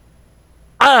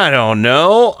I don't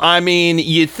know. I mean,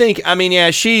 you'd think,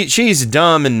 yeah, she's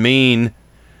dumb and mean,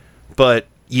 but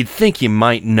you'd think you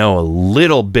might know a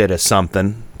little bit of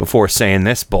something before saying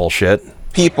this bullshit.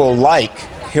 People like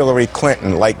Hillary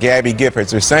Clinton, like Gabby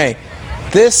Giffords are saying,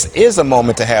 this is a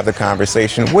moment to have the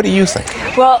conversation. What do you think?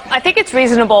 Well, I think it's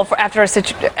reasonable for after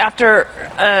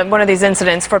one of these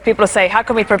incidents for people to say, how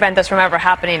can we prevent this from ever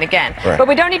happening again? Right. But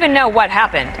we don't even know what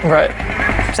happened. Right.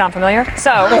 Sound familiar?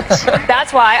 So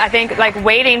that's why I think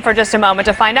waiting for just a moment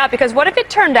to find out, because what if it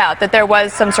turned out that there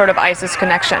was some sort of ISIS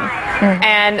connection?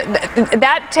 And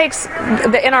that takes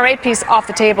the NRA piece off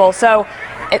the table. So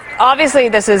obviously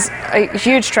this is a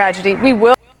huge tragedy. We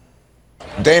will.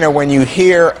 Dana, when you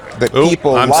hear that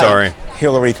people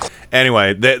Hillary Clinton.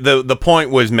 Anyway, the point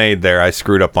was made there. I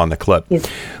screwed up on the clip. Yes.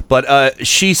 But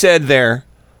she said there,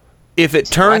 if it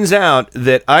turns out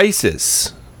that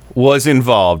ISIS was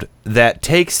involved, that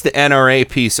takes the NRA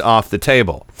piece off the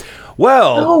table.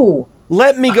 Well,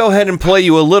 let me go ahead and play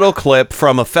you a little clip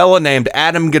from a fella named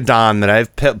Adam Gadon that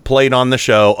I've played on the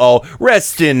show. Oh,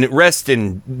 rest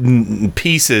in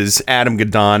pieces, Adam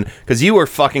Gadon, because you were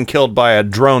fucking killed by a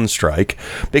drone strike,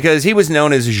 because he was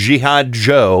known as Jihad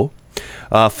Joe,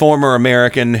 former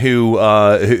American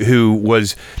who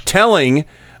was telling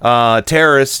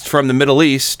terrorists from the Middle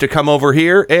East to come over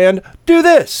here and do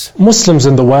this. Muslims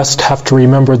in the West have to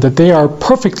remember that they are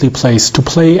perfectly placed to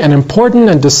play an important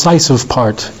and decisive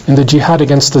part in the jihad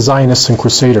against the Zionists and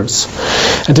Crusaders,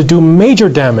 and to do major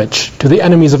damage to the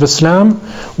enemies of Islam,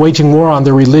 waging war on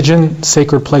their religion,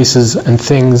 sacred places, and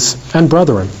things, and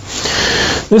brethren.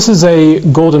 This is a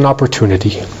golden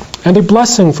opportunity and a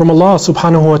blessing from Allah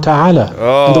subhanahu wa ta'ala.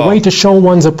 And the way to show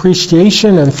one's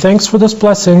appreciation and thanks for this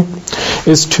blessing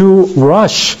is to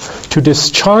rush to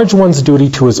discharge one's duty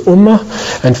to his ummah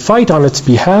and fight on its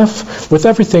behalf with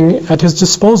everything at his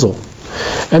disposal.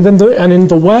 And in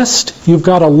the West, you've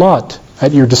got a lot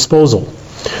at your disposal.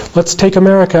 Let's take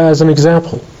America as an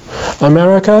example.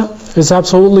 America is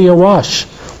absolutely awash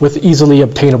with easily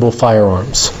obtainable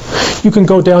firearms. You can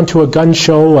go down to a gun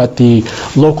show at the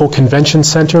local convention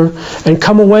center and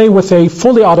come away with a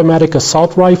fully automatic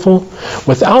assault rifle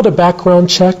without a background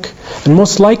check, and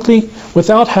most likely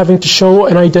without having to show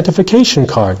an identification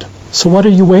card. So what are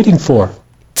you waiting for?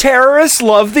 Terrorists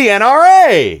love the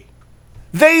NRA.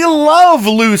 They love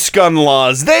loose gun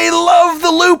laws. They love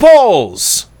the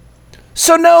loopholes.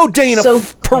 So no, Dana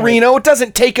Perino, it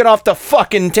doesn't take it off the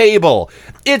fucking table.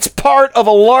 It's part of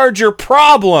a larger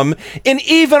problem, and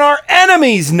even our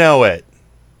enemies know it.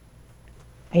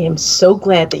 I am so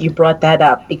glad that you brought that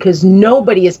up, because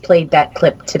nobody has played that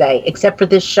clip today except for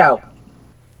this show.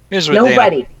 Here's what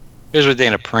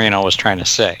Dana Perino was trying to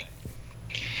say.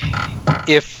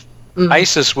 If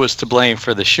ISIS was to blame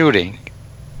for the shooting,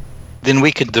 then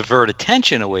we could divert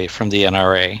attention away from the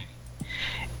NRA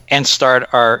and start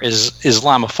our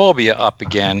Islamophobia up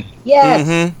again. Yes.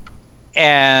 Mm-hmm.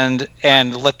 And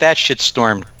let that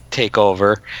shitstorm take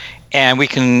over, and we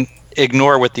can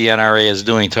ignore what the NRA is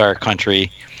doing to our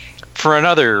country for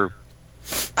another,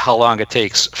 how long it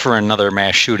takes for another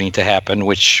mass shooting to happen,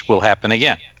 which will happen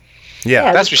again.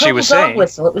 Yeah, that's what she was saying.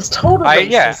 Whistle. It was total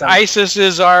racism. ISIS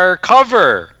is our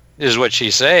cover, is what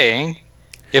she's saying.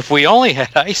 If we only had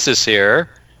ISIS here,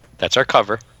 that's our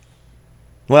cover.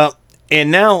 Well,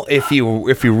 and now if you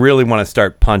really want to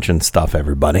start punching stuff,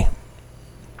 everybody.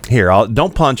 Here,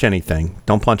 don't punch anything.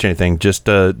 Don't punch anything. Just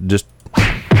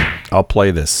I'll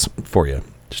play this for you.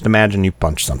 Just imagine you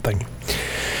punch something.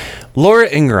 Laura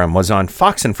Ingraham was on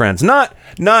Fox and Friends. Not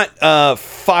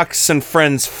Fox and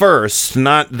Friends first,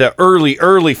 not the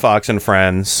early Fox and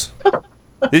Friends.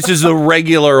 This is the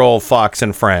regular old Fox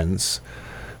and Friends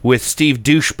with Steve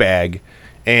Douchebag.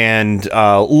 And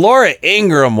Laura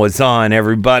Ingraham was on,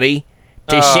 everybody,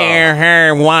 to share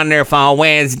her wonderful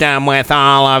wisdom with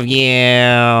all of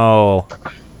you.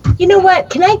 You know what?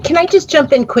 Can I just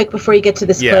jump in quick before you get to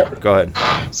this clip? Yeah, go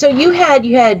ahead. So you had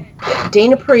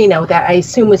Dana Perino, that I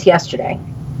assume was yesterday.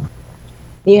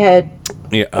 You had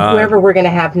whoever we're going to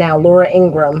have now, Laura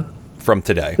Ingraham. From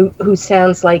today. Who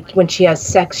sounds like when she has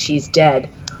sex, she's dead.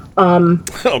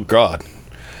 Oh, God.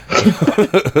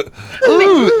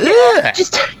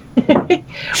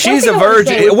 She's a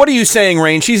virgin. What are you saying,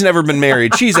 Rain? She's never been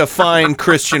married. She's a fine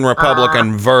Christian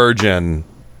Republican virgin.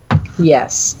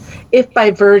 Yes. If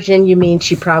by virgin you mean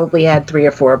she probably had 3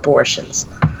 or 4 abortions.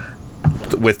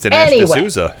 With Dinesh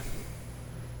D'Souza.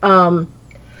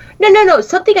 No.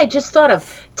 Something I just thought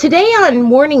of. Today on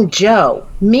Morning Joe,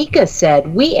 Mika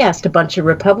said, we asked a bunch of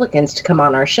Republicans to come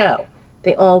on our show.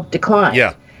 They all declined.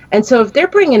 Yeah. And so if they're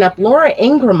bringing up Laura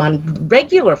Ingraham on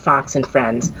regular Fox and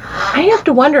Friends, I have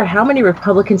to wonder how many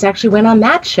Republicans actually went on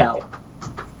that show.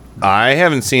 I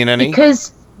haven't seen any.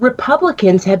 Because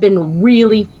Republicans have been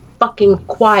really fucking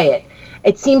quiet.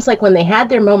 It seems like when they had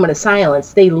their moment of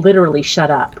silence, they literally shut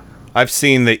up. I've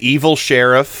seen the evil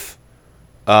sheriff.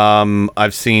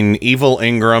 I've seen evil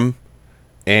Ingram,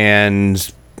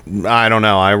 and I don't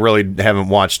know. I really haven't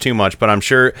watched too much, but I'm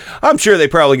sure they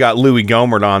probably got Louis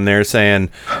Gohmert on there saying,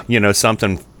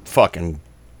 something fucking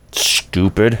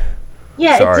stupid.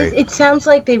 Yeah, it sounds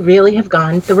like they really have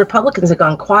the Republicans have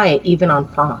gone quiet even on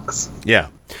Fox. Yeah.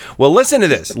 Well, listen to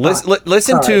this.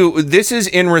 Listen to this is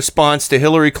in response to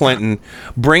Hillary Clinton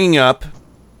bringing up,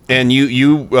 and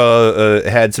you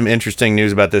had some interesting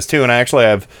news about this too, and I actually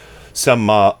have some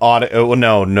audio.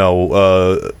 No,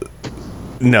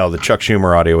 the Chuck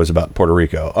Schumer audio was about Puerto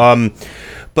Rico.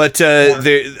 But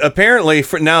apparently,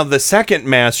 for now, the second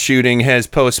mass shooting has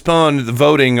postponed the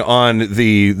voting on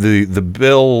the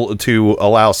bill to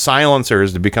allow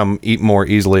silencers to become more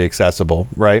easily accessible,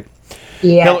 right?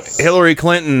 Yes. Hillary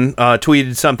Clinton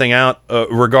tweeted something out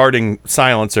regarding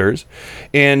silencers,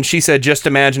 and she said, "Just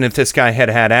imagine if this guy had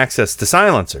had access to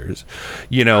silencers,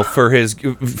 for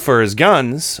his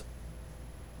guns,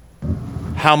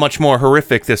 how much more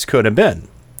horrific this could have been."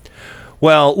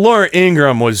 Well, Laura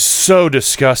Ingraham was so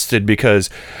disgusted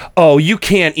because, you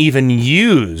can't even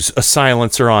use a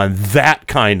silencer on that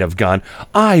kind of gun.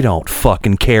 I don't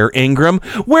fucking care, Ingraham.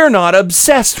 We're not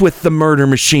obsessed with the murder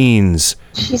machines.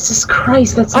 Jesus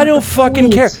Christ, that's I don't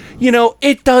fucking care.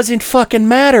 It doesn't fucking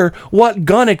matter what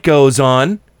gun it goes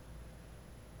on.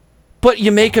 But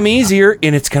you make them easier,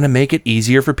 and it's going to make it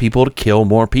easier for people to kill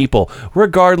more people,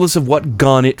 regardless of what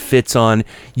gun it fits on,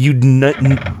 you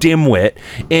dimwit.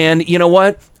 And you know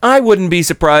what? I wouldn't be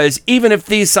surprised, even if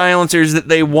these silencers that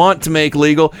they want to make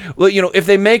legal, if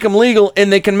they make them legal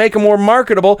and they can make them more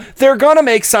marketable, they're going to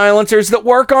make silencers that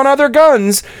work on other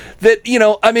guns. That,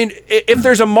 if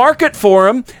there's a market for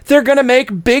them, they're going to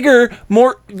make bigger,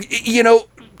 more,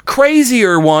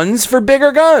 crazier ones for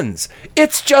bigger guns.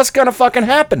 It's just gonna fucking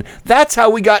happen. That's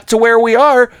how we got to where we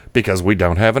are, because we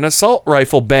don't have an assault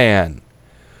rifle ban.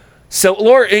 So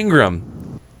Laura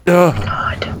Ingraham,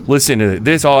 listen to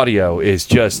this audio is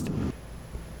just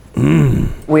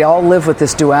We all live with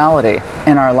this duality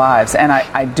in our lives, and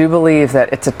I do believe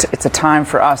that it's a time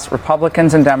for us,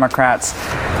 Republicans and Democrats,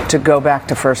 to go back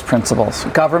to first principles.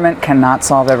 Government cannot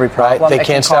solve every problem. Right. They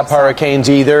can't stop hurricanes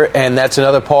either, and that's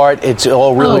another part. It's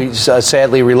all really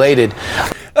sadly related.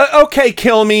 Okay,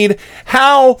 Kilmeade,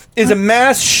 how is a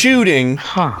mass shooting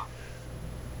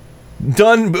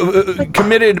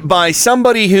committed by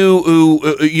somebody who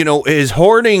is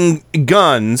hoarding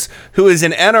guns, who is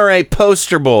an NRA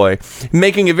poster boy,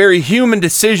 making a very human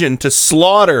decision to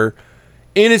slaughter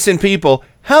innocent people?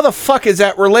 How the fuck is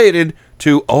that related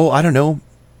to, I don't know,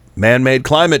 man-made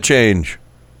climate change?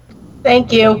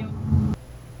 Thank you.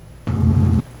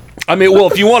 I mean,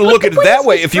 well, if you want to look at it that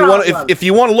way, if you want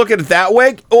to look at it that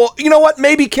way, well, you know what?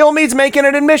 Maybe Kilmeade's making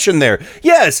an admission there.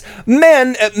 Yes,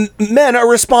 men are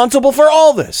responsible for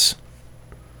all this.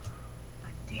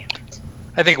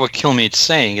 I think what Kilmeade's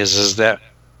saying is that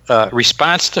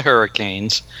response to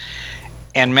hurricanes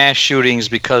and mass shootings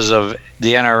because of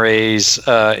the NRA's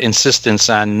insistence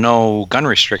on no gun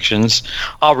restrictions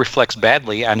all reflects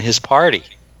badly on his party.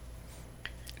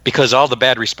 Because all the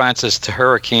bad responses to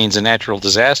hurricanes and natural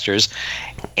disasters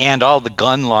and all the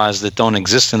gun laws that don't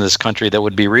exist in this country that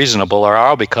would be reasonable are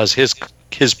all because his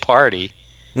party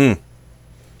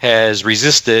has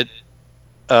resisted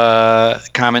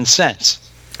common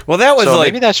sense. Well, that was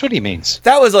maybe that's what he means.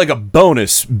 That was like a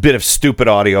bonus bit of stupid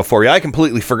audio for you. I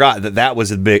completely forgot that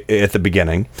was at the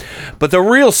beginning. But the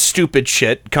real stupid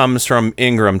shit comes from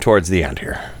Ingraham towards the end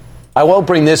here. I won't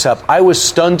bring this up. I was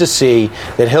stunned to see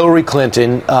that Hillary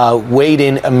Clinton weighed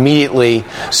in immediately,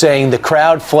 saying the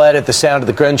crowd fled at the sound of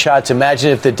the gunshots.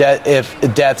 Imagine if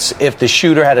the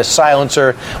shooter had a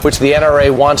silencer, which the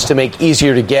NRA wants to make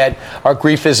easier to get. Our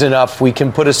grief is enough. We can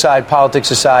put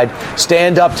politics aside,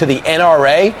 stand up to the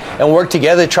NRA and work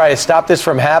together to try to stop this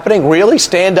from happening. Really,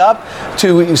 stand up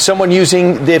to someone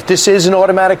using, if this is an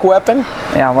automatic weapon.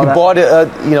 Yeah, well, he bought it.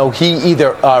 He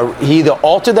either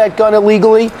altered that gun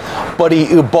illegally. But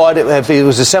he bought it, if it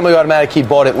was a semi-automatic, he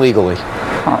bought it legally.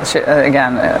 Well,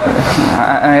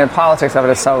 the politics of it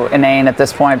is so inane at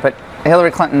this point, but Hillary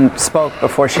Clinton spoke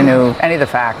before she knew any of the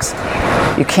facts.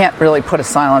 You can't really put a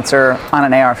silencer on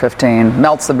an AR-15,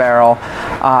 melts the barrel.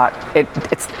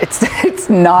 It's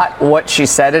not what she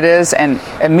said it is. And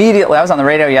immediately, I was on the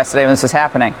radio yesterday when this was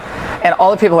happening, and all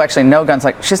the people who actually know guns,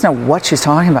 she doesn't know what she's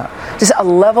talking about. Just a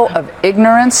level of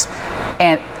ignorance,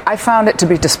 and I found it to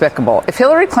be despicable. If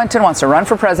Hillary Clinton wants to run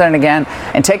for president again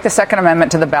and take the Second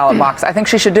Amendment to the ballot box, I think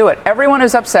she should do it. Everyone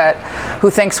who's upset, who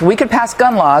thinks we could pass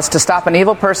gun laws to stop an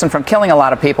evil person from killing a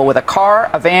lot of people with a car,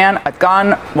 a van, a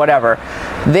gun, whatever,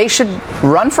 they should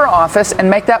run for office and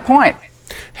make that point.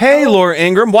 Hey, Laura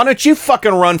Ingraham, why don't you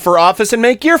fucking run for office and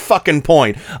make your fucking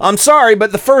point? I'm sorry,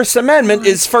 but the First Amendment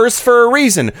is first for a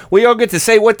reason. We all get to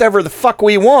say whatever the fuck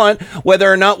we want,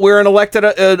 whether or not we're an elected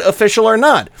official or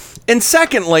not. And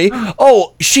secondly,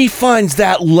 she finds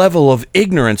that level of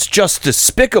ignorance just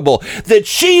despicable that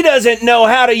she doesn't know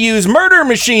how to use murder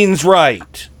machines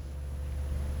right.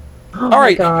 All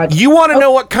right, God. You want to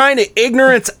know what kind of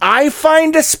ignorance I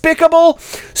find despicable?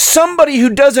 Somebody who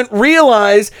doesn't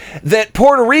realize that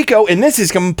Puerto Rico, and this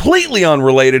is completely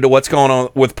unrelated to what's going on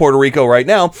with Puerto Rico right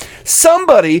now,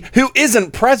 somebody who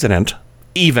isn't president,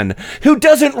 even, who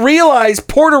doesn't realize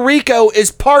Puerto Rico is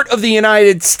part of the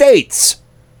United States.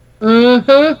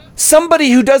 Mm-hmm.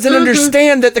 Somebody who doesn't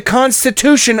understand that the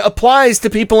Constitution applies to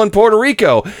people in Puerto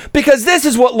Rico. Because this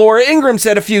is what Laura Ingraham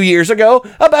said a few years ago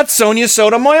about Sonia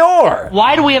Sotomayor.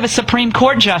 Why do we have a Supreme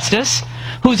Court justice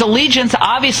whose allegiance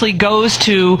obviously goes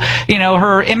to,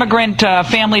 her immigrant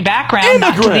family background,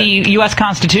 not to the U.S.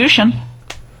 Constitution?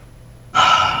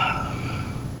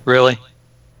 Really?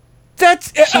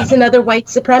 She's another white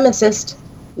supremacist.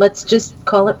 Let's just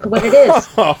call it for what it is.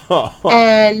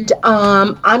 And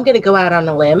I'm going to go out on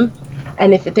a limb.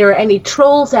 And if there are any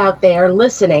trolls out there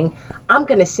listening, I'm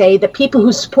going to say that people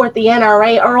who support the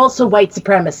NRA are also white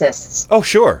supremacists. Oh,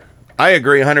 sure. I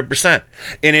agree 100%.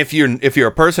 And if you're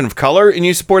a person of color and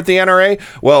you support the NRA,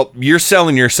 well, you're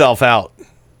selling yourself out.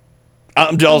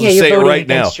 I'll just say it right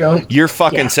now. You're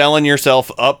fucking selling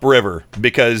yourself upriver,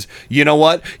 because you know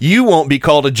what? You won't be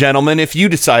called a gentleman if you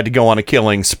decide to go on a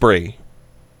killing spree.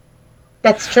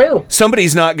 That's true.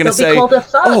 Somebody's not going to say, called a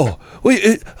thug.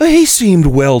 He seemed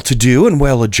well-to-do and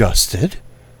well-adjusted.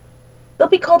 They'll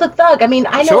be called a thug. I mean,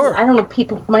 I don't know,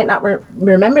 people might not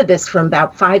remember this from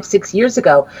about 5-6 years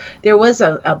ago. There was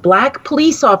a black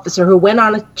police officer who went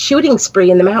on a shooting spree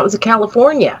in the mountains of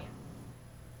California.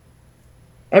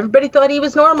 Everybody thought he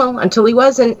was normal until he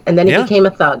wasn't, and then he became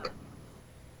a thug.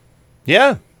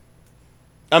 Yeah.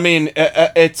 I mean,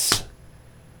 it's...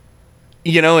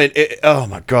 oh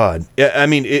my God. I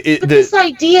mean, this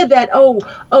idea that,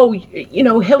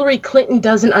 Hillary Clinton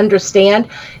doesn't understand.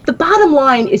 The bottom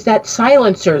line is that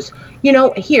silencers,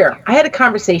 here, I had a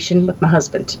conversation with my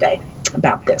husband today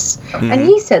about this. Mm-hmm. And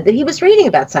he said that he was reading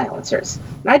about silencers.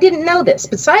 I didn't know this,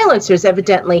 but silencers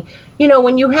evidently,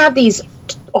 when you have these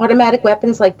automatic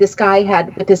weapons like this guy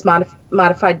had with his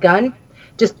modified gun,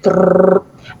 just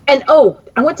and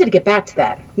I wanted to get back to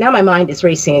that. Now my mind is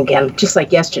racing again, just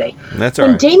like yesterday. That's all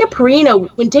right. When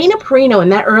Dana Perino in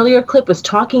that earlier clip was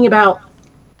talking about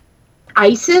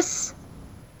ISIS,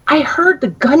 I heard the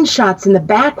gunshots in the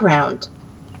background.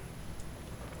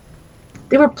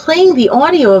 They were playing the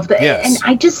audio of and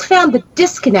I just found the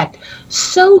disconnect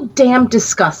so damn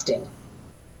disgusting.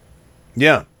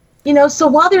 Yeah. So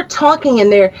while they're talking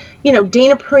and they're,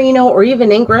 Dana Perino or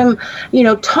even Ingraham,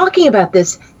 talking about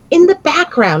this, in the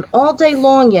background all day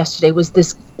long yesterday was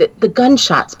the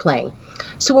gunshots playing.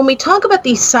 So when we talk about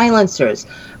these silencers,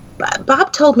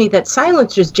 Bob told me that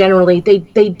silencers generally,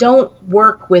 they don't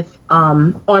work with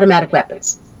automatic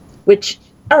weapons, which,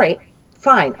 all right,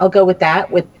 fine, I'll go with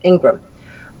that with Ingram.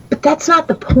 But that's not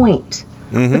the point.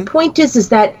 Mm-hmm. The point is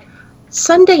that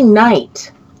Sunday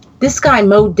night, this guy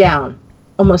mowed down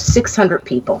almost 600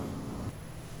 people.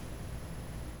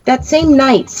 That same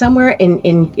night, somewhere in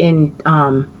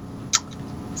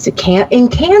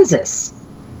Kansas,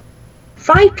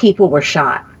 5 people were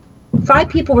shot. 5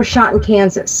 people were shot in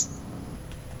Kansas.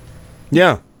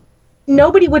 Yeah.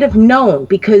 Nobody would have known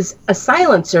because a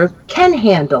silencer can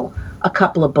handle a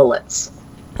couple of bullets.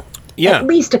 Yeah. At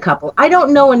least a couple. I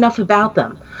don't know enough about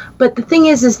them. But the thing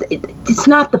is it's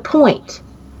not the point.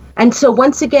 And so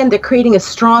once again, they're creating a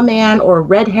straw man or a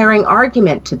red herring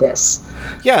argument to this.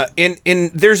 Yeah, and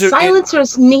there's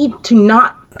silencers need to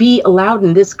not be allowed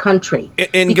in this country.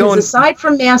 Because aside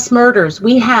from mass murders,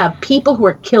 we have people who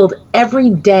are killed every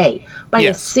day by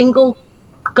a single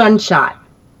gunshot.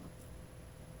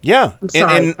 Yeah, I'm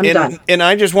sorry, I'm done. And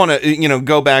I just want to,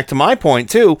 go back to my point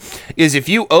too. Is if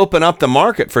you open up the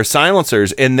market for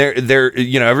silencers, and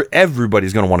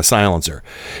everybody's going to want a silencer.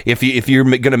 If you're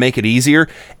going to make it easier,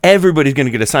 everybody's going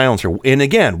to get a silencer. And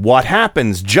again, what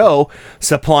happens, Joe?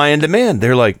 Supply and demand.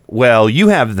 They're like, well, you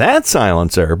have that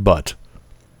silencer, but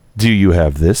do you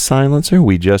have this silencer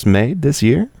we just made this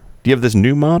year? Do you have this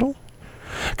new model?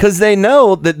 Because they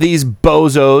know that these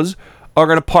bozos are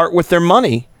going to part with their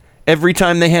money every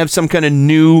time they have some kind of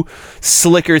new,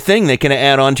 slicker thing they can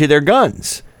add on to their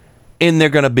guns. And they're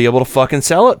going to be able to fucking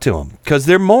sell it to them because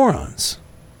they're morons.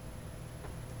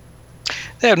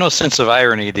 They have no sense of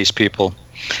irony, these people.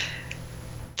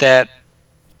 That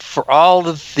for all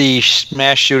of the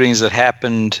mass shootings that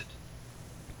happened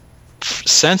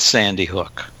since Sandy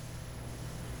Hook,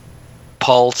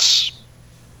 Pulse,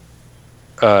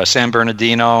 San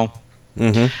Bernardino,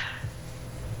 the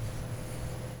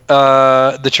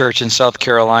church in South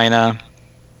Carolina.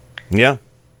 Yeah.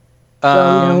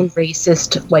 Well-known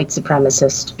racist white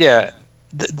supremacist. Yeah.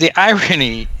 The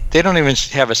irony, they don't even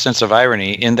have a sense of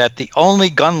irony in that the only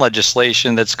gun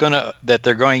legislation that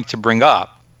they're going to bring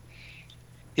up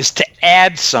is to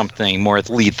add something more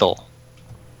lethal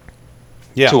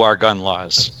to our gun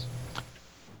laws,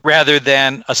 rather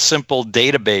than a simple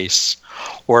database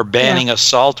or banning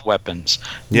assault weapons.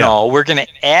 Yeah. No, we're going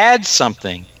to add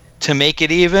something to make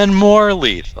it even more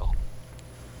lethal.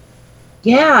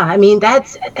 Yeah, I mean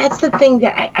that's the thing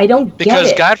that I don't get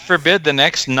Because it. God forbid the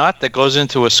next nut that goes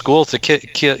into a school to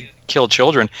kill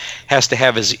children has to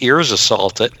have his ears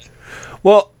assaulted.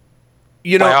 Well,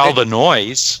 you know, by all the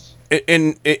noise.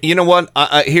 And you know what?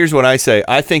 Here's what I say.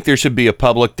 I think there should be a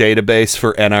public database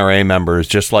for NRA members,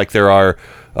 just like there are,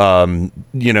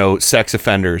 sex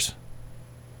offenders.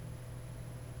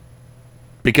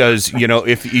 Because,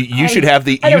 if you should have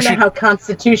the... I don't know how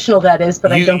constitutional that is,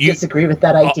 but I don't disagree with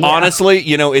that idea.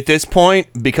 Honestly, at this point,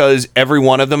 because every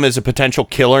one of them is a potential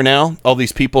killer now, all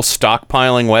these people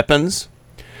stockpiling weapons,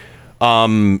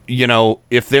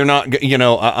 if they're not,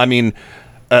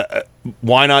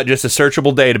 why not just a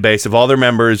searchable database of all their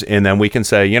members, and then we can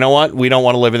say, you know what, we don't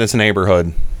want to live in this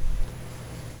neighborhood.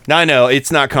 Now, I know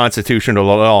it's not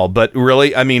constitutional at all, but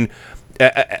really,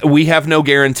 we have no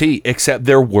guarantee except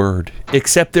their word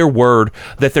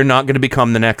that they're not going to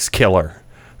become the next killer,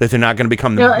 that they're not going to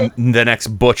become the next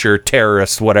butcher,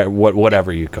 terrorist,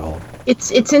 whatever you call it.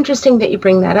 It's interesting that you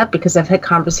bring that up, because I've had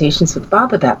conversations with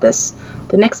Bob about this.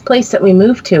 The next place that we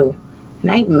moved to,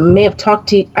 and I may have talked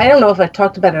to you, I don't know if I've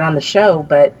talked about it on the show,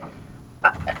 but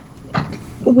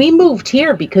we moved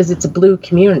here because it's a blue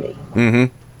community. Mm-hmm.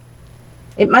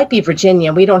 It might be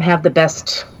Virginia. We don't have the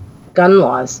best gun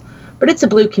laws, but it's a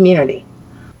blue community.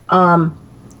 The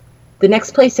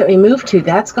next place that we move to,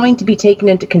 that's going to be taken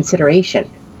into consideration.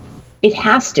 It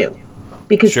has to,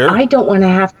 because I don't want to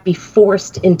have to be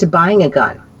forced into buying a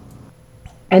gun.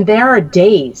 And there are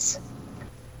days.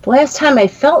 The last time I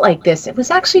felt like this, it was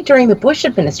actually during the Bush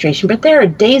administration, but there are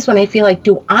days when I feel like,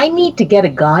 do I need to get a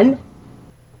gun?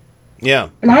 Yeah.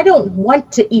 And I don't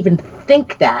want to even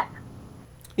think that.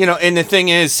 And the thing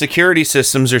is, security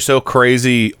systems are so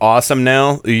crazy awesome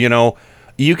now.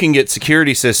 You can get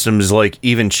security systems like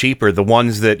even cheaper. The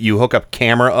ones that you hook up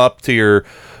camera up to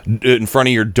in front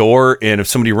of your door, and if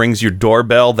somebody rings your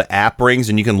doorbell, the app rings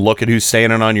and you can look at who's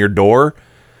standing on your door.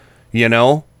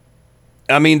 There's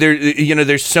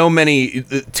so many.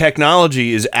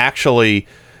 Technology is actually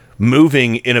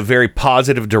moving in a very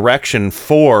positive direction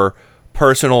for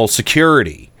personal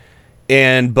security.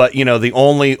 But the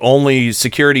only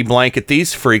security blanket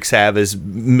these freaks have is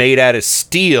made out of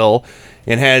steel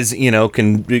and has,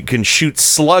 can shoot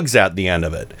slugs out the end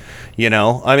of it.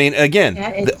 Again,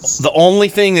 the only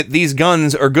thing that these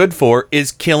guns are good for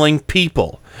is killing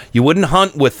people. You wouldn't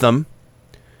hunt with them.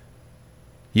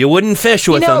 You wouldn't fish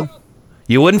with them.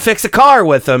 You wouldn't fix a car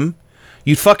with them.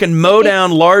 You'd fucking mow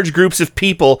down large groups of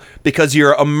people because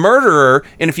you're a murderer,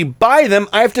 and if you buy them,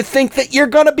 I have to think that you're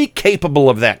going to be capable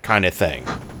of that kind of thing.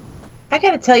 I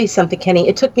got to tell you something, Kenny.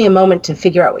 It took me a moment to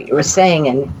figure out what you were saying,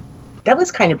 and that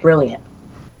was kind of brilliant.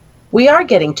 We are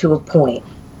getting to a point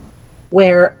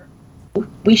where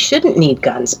we shouldn't need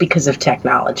guns because of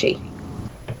technology.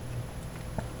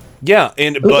 Yeah,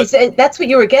 but that's what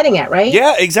you were getting at, right?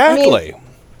 Yeah, exactly.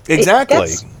 Exactly.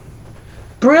 That's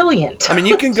brilliant.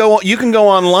 You can go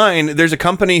online. There's a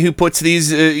company who puts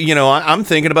these. I'm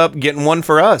thinking about getting one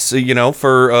for us.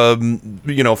 For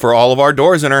all of our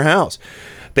doors in our house.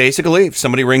 Basically, if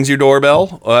somebody rings your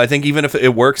doorbell, I think even if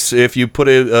it works, if you put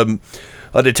a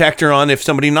detector on, if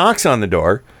somebody knocks on the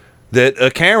door, that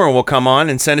a camera will come on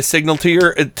and send a signal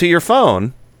to your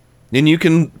phone, and you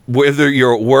can, whether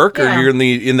you're at work or you're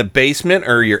in the basement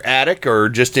or your attic or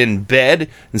just in bed,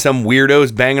 and some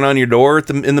weirdo's banging on your door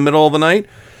in the middle of the night,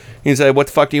 you say, "What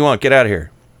the fuck do you want? Get out of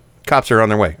here! Cops are on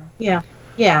their way." Yeah.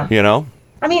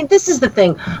 This is the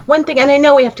thing. One thing, and I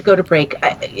know we have to go to break.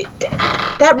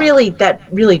 That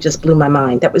really just blew my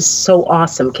mind. That was so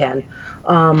awesome, Ken.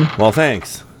 Well,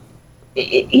 thanks.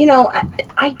 I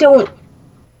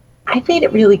made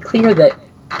it really clear that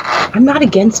I'm not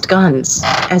against guns,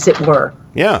 as it were.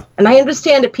 Yeah. And I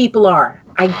understand that people are.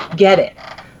 I get it.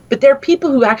 But there are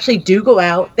people who actually do go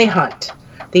out, they hunt.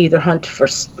 They either hunt for...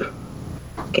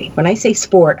 Okay, when I say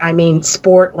sport, I mean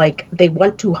sport like they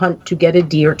want to hunt to get a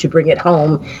deer to bring it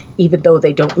home, even though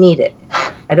they don't need it.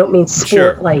 I don't mean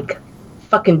sport like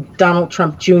fucking Donald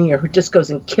Trump Jr., who just goes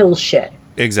and kills shit.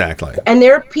 Exactly. And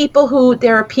there are people who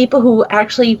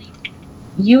actually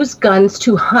use guns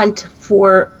to hunt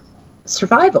for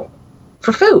survival,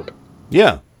 for food.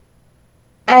 Yeah.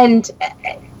 And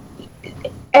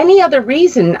any other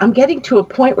reason, I'm getting to a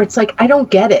point where it's like, I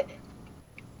don't get it.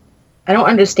 I don't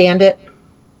understand it.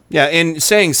 Yeah, and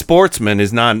saying sportsman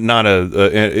is not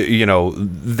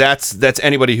that's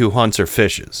anybody who hunts or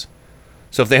fishes.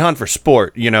 So if they hunt for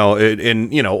sport,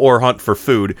 or hunt for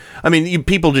food,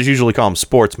 people just usually call them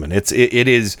sportsmen. It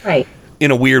is right.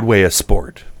 In a weird way a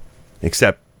sport,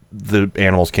 except the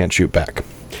animals can't shoot back.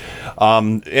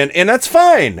 And that's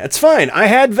fine. That's fine. I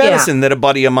had venison that a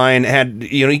buddy of mine had.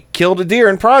 He killed a deer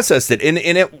and processed it, and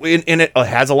it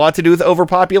has a lot to do with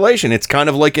overpopulation. It's kind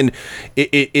of like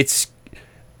it's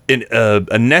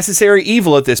a necessary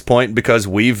evil at this point because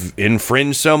we've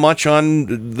infringed so much on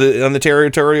the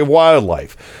territory of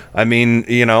wildlife. I mean,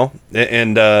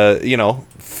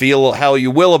 feel how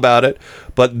you will about it,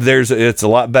 but it's a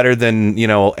lot better than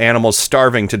animals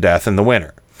starving to death in the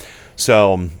winter.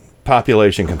 So.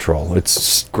 Population control.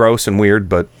 It's gross and weird,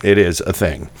 but it is a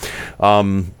thing.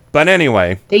 But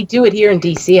anyway. They do it here in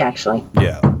D.C., actually.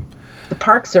 Yeah. The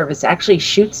Park Service actually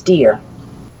shoots deer.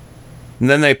 And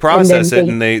then they process it,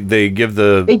 and they give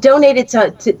the... They donate it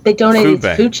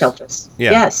to food shelters. Yeah.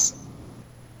 Yes.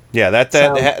 Yeah,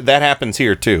 that happens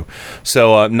here, too.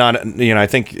 So, I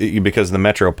think because of the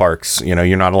metro parks,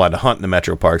 you're not allowed to hunt in the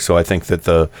metro parks, so I think that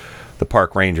the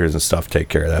park rangers and stuff take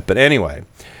care of that. But anyway...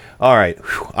 All right,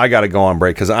 I got to go on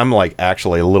break because I'm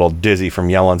actually a little dizzy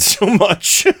from yelling so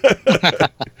much. But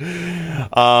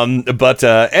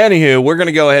anywho, we're going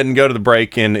to go ahead and go to the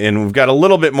break, and we've got a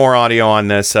little bit more audio on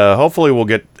this. Hopefully we'll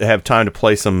have time to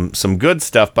play some good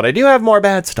stuff, but I do have more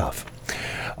bad stuff.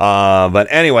 But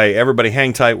anyway, everybody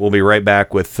hang tight. We'll be right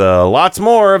back with lots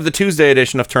more of the Tuesday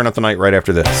edition of Turn Up the Night right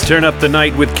after this. Turn Up the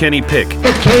Night with Kenny Pick.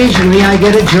 Occasionally I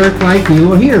get a jerk like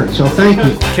you here, so thank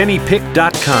you.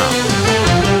 KennyPick.com.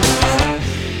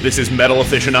 This is metal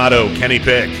aficionado Kenny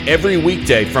Pick. Every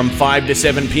weekday from 5 to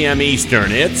 7 p.m.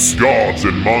 Eastern, it's Gods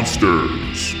and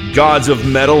Monsters. Gods of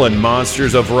Metal and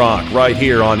Monsters of Rock, right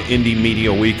here on Indie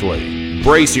Media Weekly.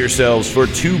 Brace yourselves for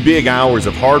 2 big hours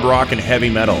of hard rock and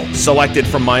heavy metal, selected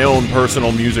from my own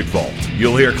personal music vault.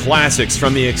 You'll hear classics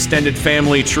from the extended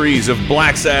family trees of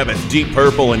Black Sabbath, Deep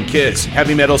Purple, and Kiss,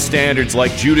 heavy metal standards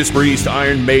like Judas Priest,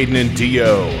 Iron Maiden, and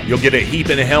Dio. You'll get a heap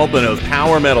and a helping of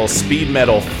power metal, speed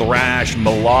metal, thrash,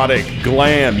 melodic,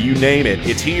 glam, you name it,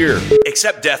 it's here.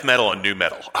 Except death metal and nu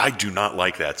metal. I do not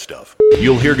like that stuff.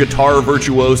 You'll hear guitar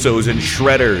virtuosos and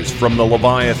shredders from the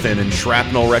Leviathan and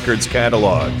Shrapnel Records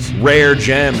catalogs. Rare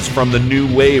gems from the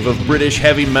new wave of British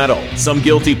heavy metal. Some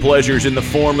guilty pleasures in the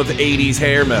form of 80s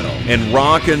hair metal. And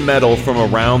rock and metal from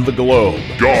around the globe.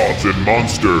 Gods and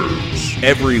Monsters.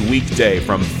 Every weekday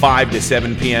from 5 to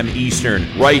 7 p.m. Eastern,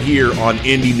 right here on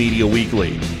Indie Media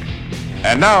Weekly.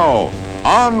 And now,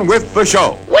 on with the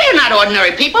show. We're not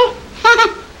ordinary people.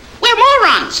 We're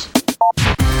morons.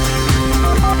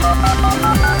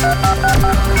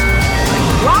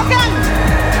 Welcome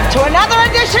to another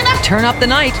edition of Turn Up the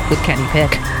Night with Kenny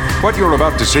Pick. What you're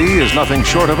about to see is nothing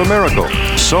short of a miracle.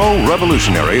 So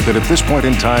revolutionary that at this point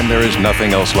in time there is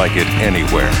nothing else like it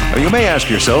anywhere. Now, you may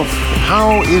ask yourself,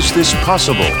 how is this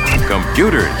possible?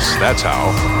 Computers, that's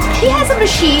how. He has a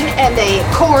machine and a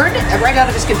cord right out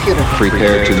of his computer.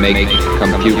 Prepare to make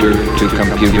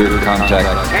computer-to-computer contact.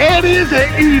 That is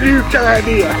an idiot's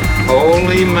idea.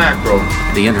 Holy mackerel.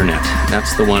 The internet,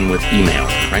 that's the one with email,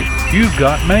 right? You've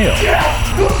got mail. Yeah,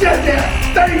 who said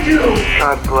that? Thank you.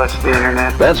 God bless the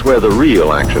internet. That's where the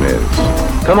real action is.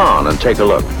 Come on and take a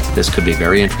look. This could be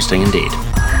very interesting indeed.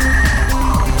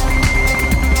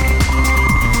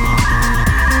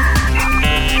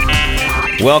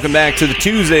 Welcome back to the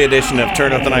Tuesday edition of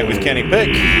Turn Up the Night with Kenny Pick,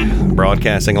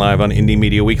 broadcasting live on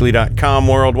IndieMediaWeekly.com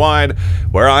worldwide,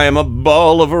 where I am a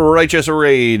ball of righteous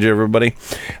rage, everybody.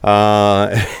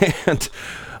 And,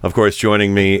 of course,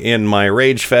 joining me in my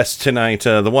Rage Fest tonight,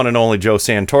 the one and only Joe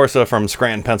Santorsa from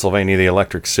Scranton, Pennsylvania, the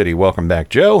Electric City. Welcome back,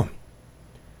 Joe.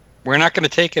 We're not going to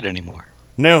take it anymore.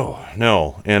 No.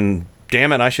 And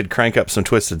damn it, I should crank up some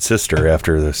Twisted Sister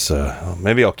after this.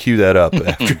 Maybe I'll cue that up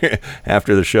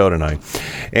after the show tonight.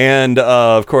 And,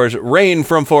 of course, Rain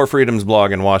from Four Freedoms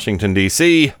blog in Washington,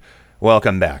 D.C.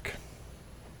 Welcome back.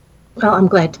 Well, I'm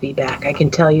glad to be back. I can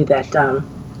tell you that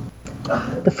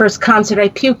the first concert I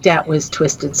puked at was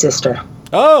Twisted Sister.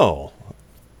 Oh,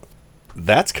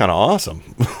 that's kind of awesome.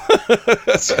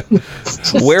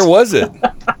 Where was it?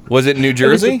 Was it New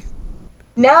Jersey?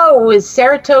 No, it was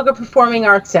Saratoga Performing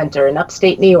Arts Center in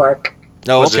upstate New York.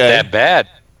 Oh, Was it that bad?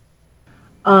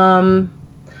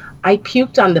 I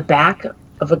puked on the back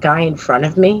of a guy in front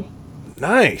of me.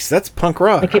 Nice. That's punk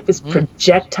rock. Like it was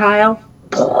projectile.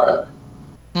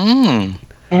 And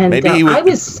Maybe I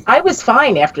was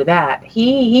fine after that.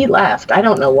 He left. I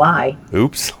don't know why.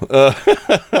 Oops.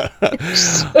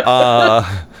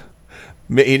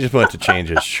 He just went to change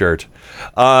his shirt.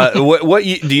 What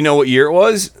do you know what year it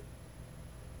was?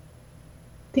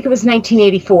 I think it was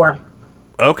 1984.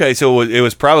 Okay, so it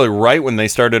was probably right when they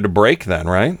started to break then,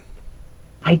 right?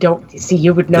 I don't see.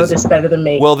 You would know this better than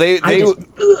me. Well, they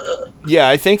Yeah,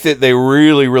 I think that they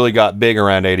really got big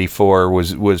around '84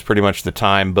 was pretty much the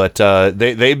time, but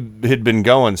they had been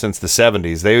going since the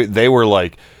 '70s. They were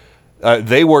like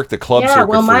they worked the club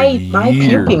circuit for years. My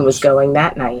puking was going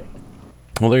that night.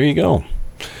 Well, there you go.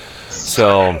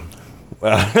 So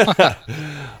I'll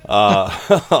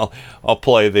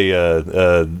play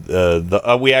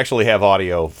the we actually have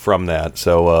audio from that.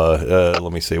 So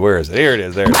let me see, where is it? Here it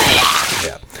is. There it is.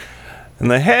 Yeah.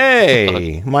 And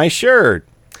hey, my shirt.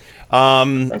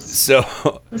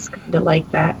 So it's kind of like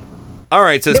that. All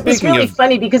right. So it was really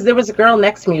funny because there was a girl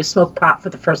next to me who smoked pot for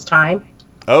the first time.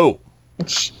 Oh.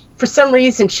 And for some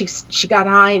reason, she got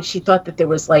high and she thought that there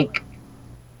was like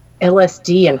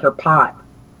LSD in her pot.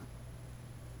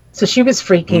 So she was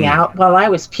freaking out while I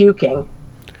was puking.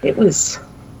 It was.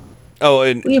 Oh,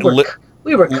 and we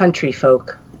were country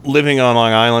folk. Living on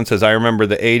Long Island says, I remember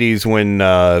the 80s when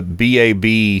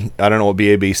BAB, I don't know what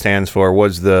BAB stands for,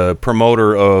 was the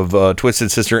promoter of Twisted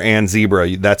Sister and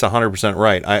Zebra. That's 100%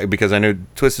 right. Because I knew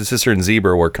Twisted Sister and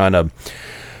Zebra were kind of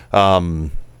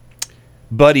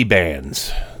buddy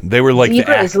bands. They were like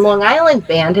Zebra is a Long Island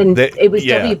band, and it was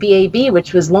WBAB,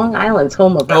 which was Long Island's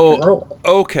home of rock and roll.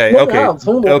 Okay. Long Island's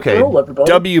home of rock and roll,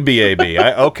 everybody.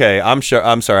 WBAB. Okay, I'm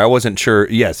sorry. I wasn't sure.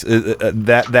 Yes,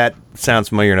 that sounds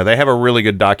familiar. Now they have a really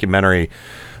good documentary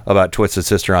about Twisted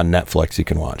Sister on Netflix you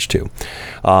can watch too.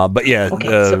 But yeah. Okay.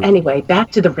 So anyway,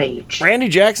 back to the rage. Randy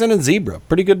Jackson and Zebra,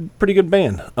 pretty good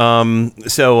band.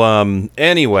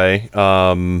 Anyway,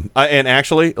 and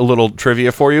actually a little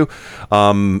trivia for you.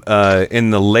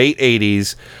 In the late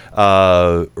 '80s,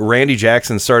 Randy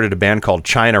Jackson started a band called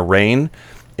China Rain.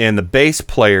 And the bass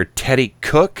player, Teddy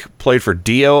Cook, played for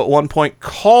Dio at one point,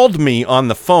 called me on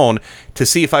the phone to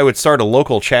see if I would start a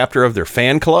local chapter of their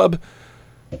fan club.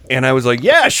 And I was like,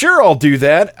 yeah, sure, I'll do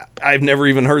that. I've never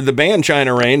even heard the band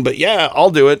China Rain, but yeah, I'll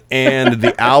do it. And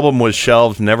the album was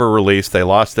shelved, never released. They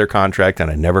lost their contract, and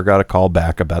I never got a call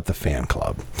back about the fan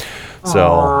club.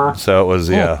 So it was,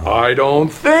 yeah. I don't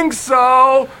think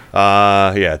so.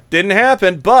 Yeah, didn't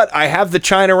happen, but I have the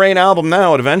China Rain album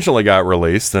now. It eventually got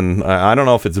released, and I don't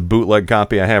know if it's a bootleg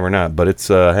copy I have or not, but it's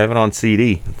I have it on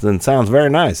CD. It sounds very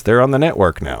nice. They're on the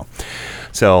network now.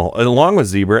 So, along with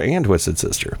Zebra and Twisted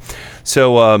Sister.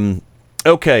 So,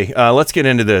 okay, let's get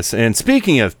into this. And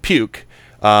speaking of puke,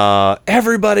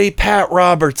 everybody, Pat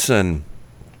Robertson.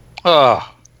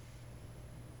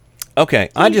 Okay,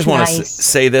 I just want to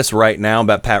say this right now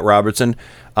about Pat Robertson.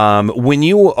 When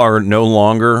you are no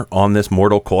longer on this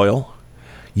mortal coil,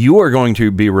 you are going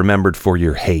to be remembered for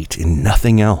your hate and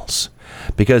nothing else.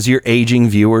 Because your aging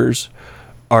viewers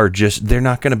are they're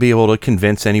not going to be able to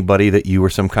convince anybody that you were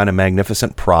some kind of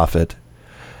magnificent prophet.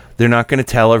 They're not going to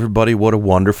tell everybody what a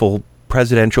wonderful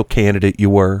presidential candidate you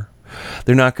were.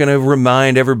 They're not going to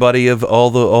remind everybody of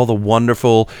all the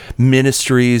wonderful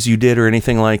ministries you did or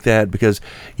anything like that, because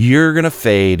you're going to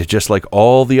fade just like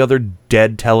all the other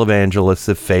dead televangelists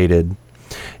have faded,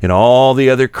 and all the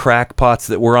other crackpots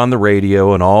that were on the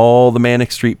radio, and all the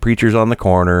Manic Street preachers on the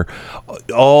corner.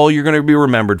 All you're going to be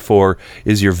remembered for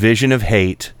is your vision of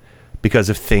hate because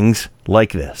of things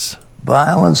like this.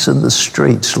 Violence in the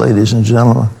streets, ladies and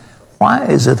gentlemen. Why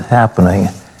is it happening?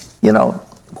 You know,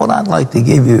 what I'd like to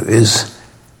give you is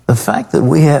the fact that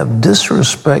we have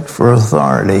disrespect for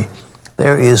authority.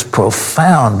 There is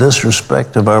profound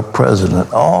disrespect of our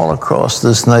president all across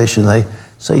this nation. They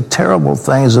say terrible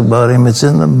things about him. It's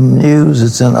in the news.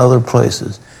 It's in other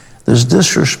places. There's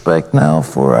disrespect now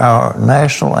for our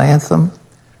national anthem,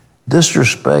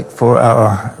 disrespect for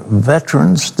our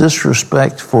veterans,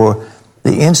 disrespect for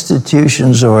the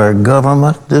institutions of our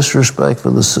government, disrespect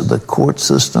for the court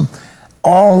system,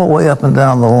 all the way up and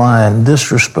down the line,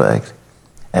 disrespect.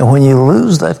 And when you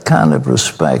lose that kind of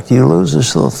respect, you lose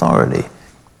this authority.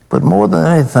 But more than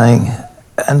anything,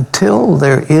 until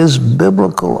there is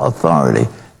biblical authority,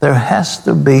 there has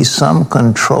to be some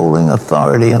controlling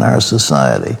authority in our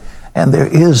society, and there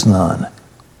is none.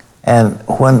 And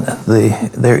when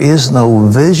there is no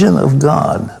vision of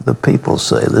God, the people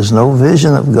say, there's no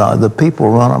vision of God, the people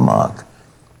run amok.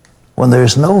 When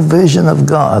there's no vision of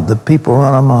God, the people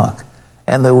run amok.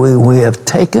 And that we have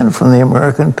taken from the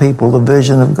American people the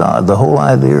vision of God, the whole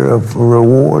idea of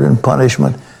reward and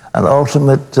punishment, an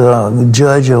ultimate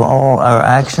judge of all our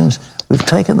actions. We've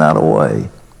taken that away.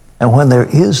 And when there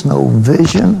is no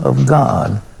vision of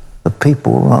God, the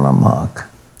people run amok.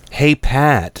 Hey,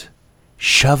 Pat,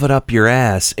 shove it up your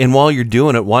ass. And while you're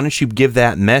doing it, why don't you give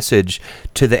that message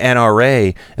to the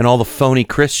NRA and all the phony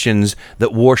Christians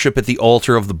that worship at the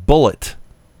altar of the bullet?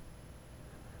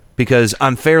 Because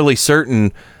I'm fairly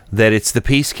certain that it's the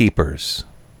peacekeepers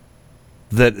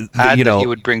that you know, you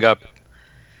would bring up,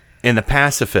 and the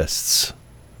pacifists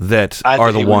that Odd are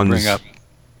that the he would ones. bring up-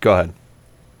 Go ahead.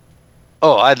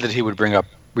 Oh, odd that he would bring up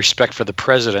respect for the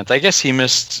president. I guess he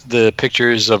missed the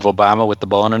pictures of Obama with the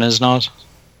bone in his nose.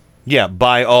 Yeah,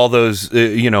 by all those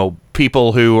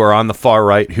people who are on the far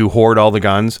right who hoard all the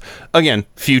guns. Again,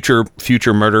 future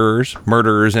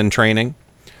murderers in training,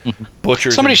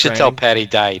 butchers. Somebody in should training. tell Pat he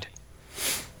died.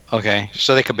 Okay,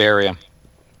 so they could bury him.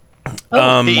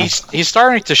 He's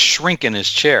starting to shrink in his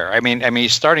chair. I mean,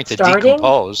 he's starting to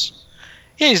decompose.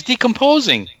 Yeah, he's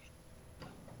decomposing.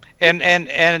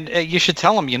 And you should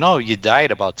tell him, you died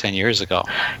about 10 years ago.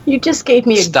 You just gave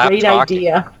me a Stop great talking.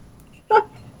 idea.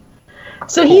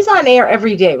 So he's on air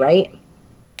every day, right?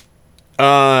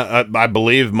 I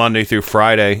believe Monday through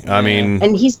Friday. I mean,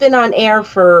 And he's been on air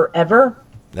forever?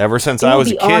 ever since It I would was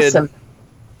a be kid. awesome.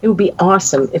 It would be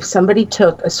awesome if somebody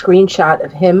took a screenshot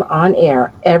of him on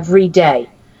air every day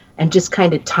and just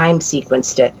kind of time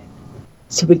sequenced it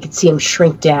so we could see him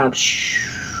shrink down.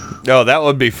 Oh, that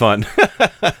would be fun.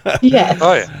 Yes.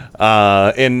 Oh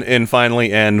yeah. And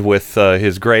finally end with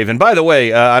his grave. And by the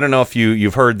way, I don't know if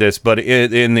you've heard this, but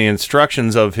in the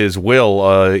instructions of his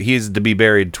will, he's to be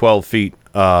buried 12 feet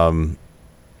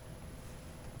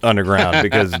underground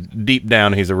because deep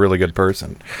down he's a really good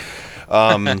person.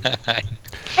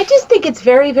 I just think it's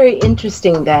very, very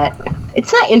interesting that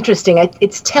it's not interesting.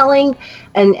 It's telling,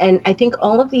 and I think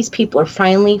all of these people are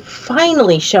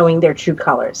finally showing their true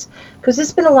colors. Because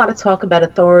there's been a lot of talk about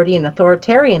authority and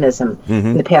authoritarianism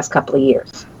in the past couple of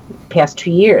years, past 2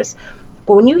 years.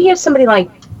 But when you hear somebody like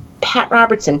Pat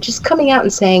Robertson just coming out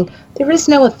and saying there is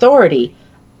no authority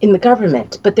in the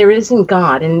government, but there is in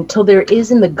God, and until there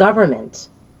is in the government,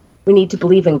 we need to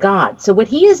believe in God. So what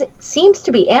he seems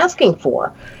to be asking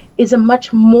for is a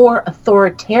much more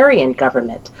authoritarian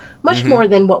government, much more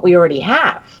than what we already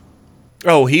have.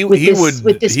 Oh, he with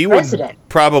this he president. would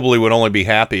probably would only be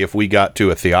happy if we got to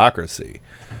a theocracy,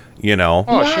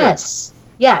 Oh, Yes.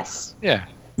 Yes. Yeah.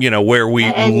 Where we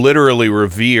And- literally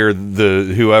revere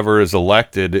the whoever is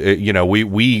elected.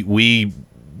 We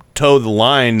toe the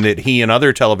line that he and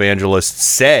other televangelists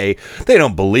say. They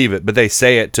don't believe it, but they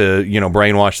say it to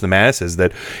brainwash the masses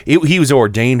that he was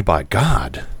ordained by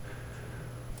God.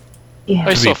 Yeah.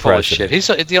 He's To be so full of shit.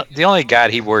 president. He's the only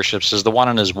God he worships is the one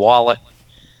in his wallet.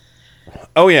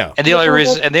 Oh yeah. And the only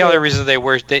reason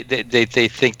they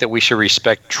think that we should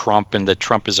respect Trump and that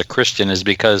Trump is a Christian is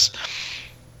because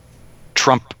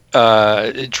Trump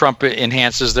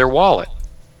enhances their wallet.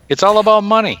 It's all about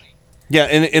money. Yeah,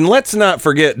 and let's not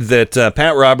forget that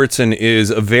Pat Robertson is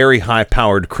a very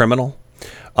high-powered criminal,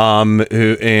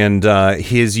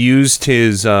 he's used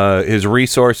his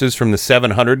resources from the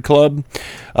 700 Club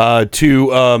to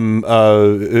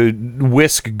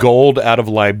whisk gold out of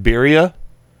Liberia.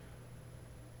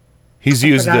 He's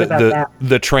used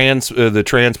the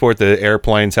transport, the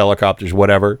airplanes, helicopters,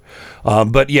 whatever.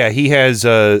 But yeah, he has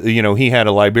he had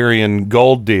a Liberian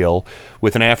gold deal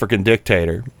with an African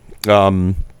dictator.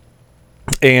 The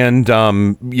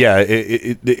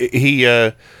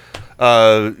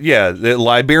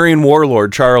Liberian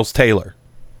warlord Charles Taylor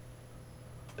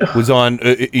was on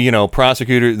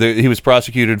prosecutor. He was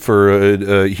prosecuted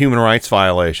for human rights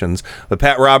violations. But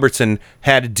Pat Robertson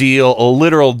had a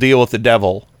literal deal with the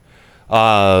devil. Or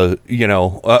I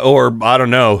don't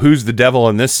know who's the devil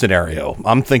in this scenario.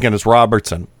 I'm thinking it's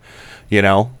Robertson.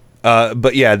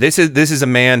 But yeah, this is a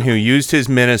man who used his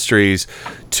ministries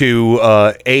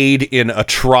to aid in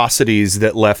atrocities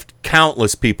that left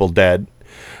countless people dead,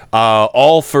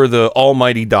 all for the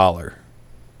almighty dollar.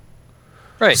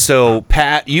 Right. So,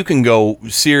 Pat, you can go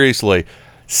seriously,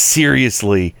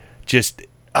 just,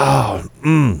 no,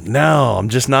 I'm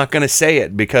just not going to say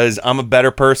it because I'm a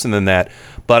better person than that.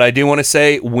 But I do want to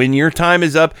say, when your time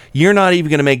is up, you're not even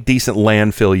going to make decent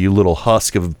landfill, you little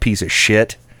husk of a piece of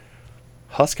shit.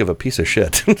 Husk of a piece of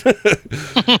shit.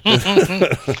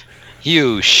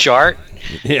 You shart.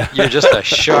 Yeah. You're just a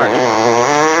shart.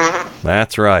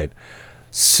 That's right.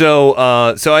 So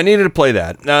I needed to play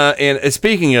that. And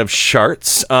speaking of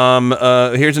sharts,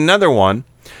 here's another one.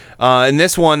 And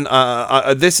this one,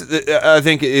 I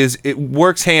think it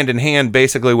works hand in hand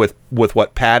basically with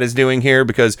what Pat is doing here,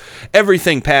 because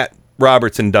everything Pat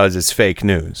Robertson does is fake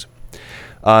news.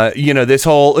 This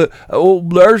whole,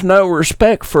 there's no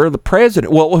respect for the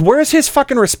president. Well, where's his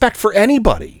fucking respect for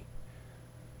anybody?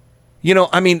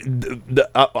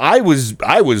 I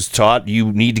was taught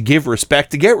you need to give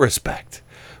respect to get respect.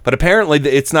 But apparently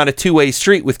it's not a two-way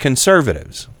street with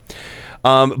conservatives.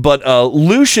 But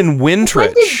Lucian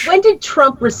Wintrich. When did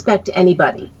Trump respect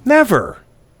anybody? Never.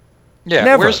 Yeah,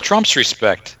 Never. Where's Trump's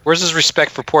respect? Where's his respect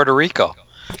for Puerto Rico?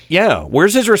 Yeah,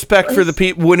 where's his respect for the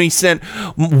people when he sent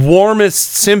warmest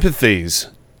sympathies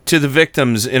to the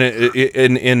victims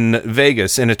in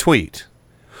Vegas in a tweet.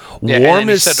 Yeah,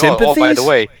 Warmest said, sympathies. by the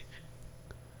way,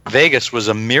 Vegas was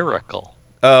a miracle.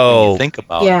 Oh, think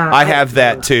about Yeah, it. I have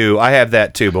that too.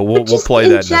 But we'll play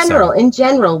that in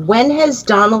general, when has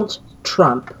Donald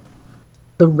Trump,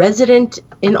 the resident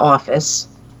in office,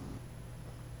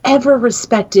 ever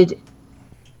respected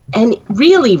and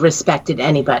really respected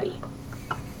anybody?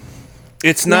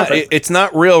 It's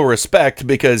not real respect,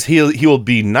 because he will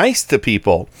be nice to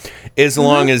people as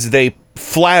long as they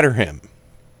flatter him.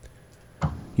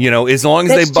 As long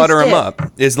as they butter him up.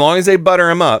 As long as they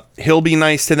butter him up, he'll be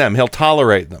nice to them. He'll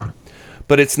tolerate them.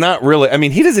 But it's not really. I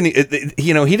mean, he doesn't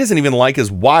even like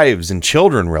his wives and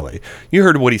children, really. You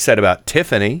heard what he said about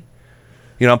Tiffany.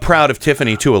 I'm proud of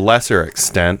Tiffany to a lesser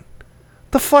extent.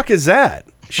 The fuck is that?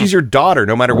 She's your daughter,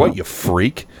 no matter what, you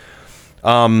freak.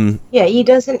 Yeah, he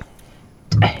doesn't.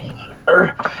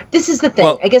 This is the thing.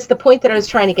 Well, I guess the point that I was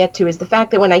trying to get to is the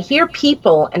fact that when I hear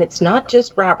people, and it's not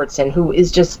just Robertson, who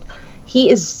is just,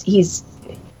 he's,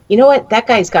 you know what? That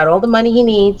guy's got all the money he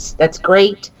needs. That's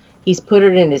great. He's put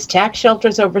it in his tax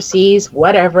shelters overseas,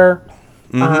 whatever.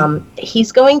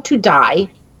 He's going to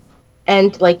die.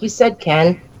 And like you said,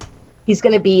 Ken, he's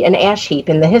going to be an ash heap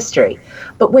in the history.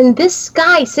 But when this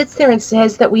guy sits there and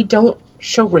says that we don't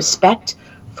show respect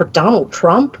for Donald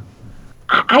Trump,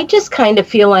 I just kind of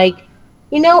feel like,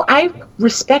 I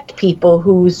respect people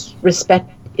whose respect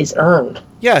is earned.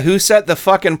 Yeah, who set the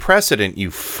fucking precedent,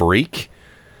 you freak?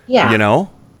 Yeah.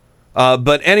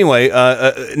 But anyway,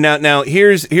 now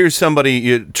here's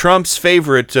somebody, Trump's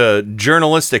favorite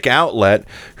journalistic outlet,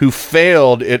 who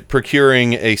failed at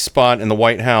procuring a spot in the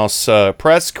White House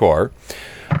press corps.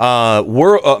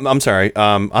 I'm sorry,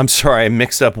 I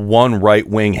mixed up one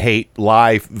right-wing hate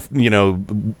lie,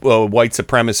 white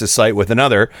supremacist site with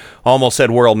another. Almost said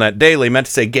WorldNet Daily, meant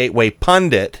to say Gateway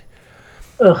Pundit.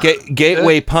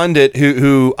 Gateway Pundit,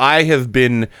 who I have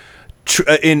been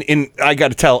I got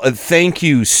to tell, thank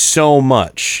you so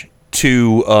much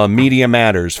to Media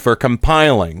Matters for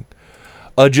compiling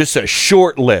just a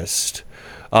short list.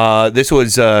 This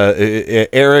was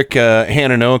Eric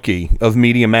Hananoki of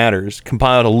Media Matters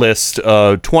compiled a list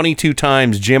 22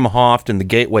 times Jim Hoft and the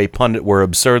Gateway Pundit were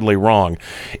absurdly wrong.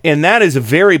 And that is a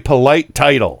very polite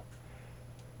title,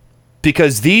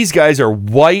 because these guys are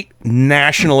white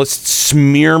nationalist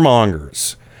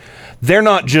smearmongers. They're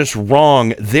not just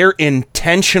wrong, they're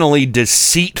intentionally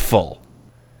deceitful.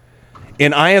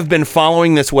 And I have been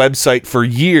following this website for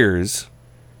years,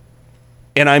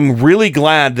 and I'm really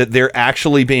glad that they're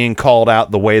actually being called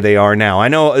out the way they are now. I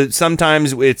know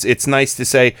sometimes it's nice to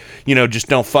say, just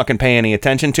don't fucking pay any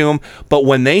attention to them. But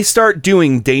when they start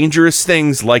doing dangerous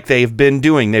things like they've been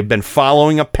doing, they've been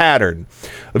following a pattern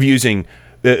of accusing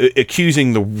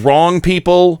the wrong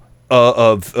people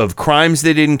of crimes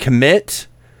they didn't commit.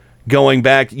 Going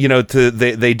back, to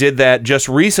they did that just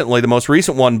recently. The most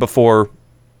recent one before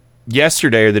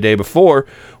yesterday or the day before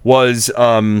was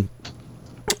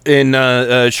in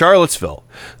Charlottesville.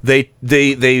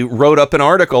 They wrote up an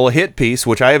article, a hit piece,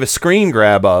 which I have a screen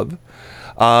grab of,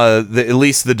 at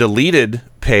least the deleted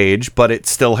page, but it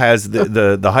still has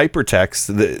the hypertext,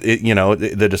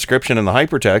 the description and the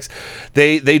hypertext.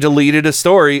 They deleted a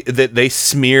story that they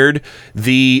smeared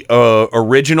the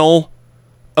original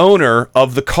owner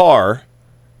of the car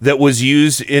that was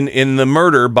used in the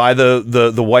murder by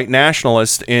the white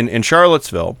nationalist in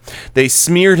Charlottesville. They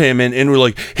smeared him and were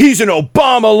like, he's an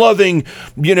Obama-loving,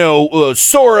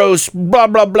 Soros, blah,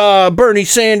 blah, blah, Bernie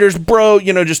Sanders, bro,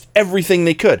 just everything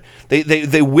they could.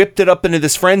 They whipped it up into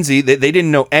this frenzy. They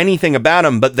didn't know anything about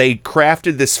him, but they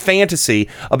crafted this fantasy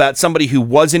about somebody who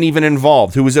wasn't even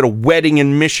involved, who was at a wedding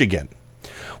in Michigan.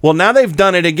 Well, now they've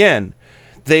done it again.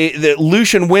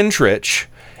 Lucian Wintrich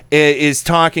is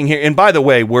talking here, and by the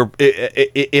way,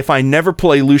 if I never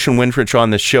play Lucian Wintrich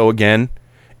on this show again,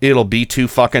 it'll be too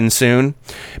fucking soon.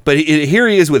 But here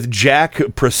he is with Jack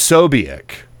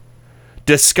Posobiec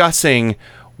discussing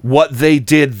what they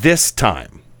did this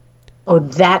time. Oh,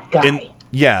 that guy.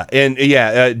 Jack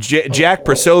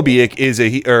Posobiec is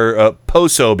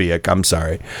Posobiec. I'm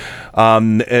sorry.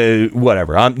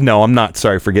 Whatever. I'm not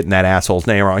sorry for getting that asshole's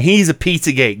name wrong. He's a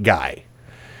Pizzagate guy.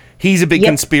 He's a big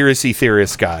conspiracy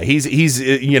theorist guy. He's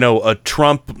a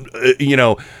Trump,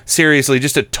 seriously,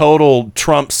 just a total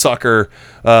Trump sucker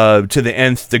to the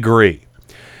nth degree.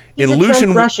 He's a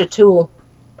Trump Russia tool.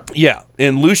 Yeah,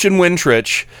 and Lucian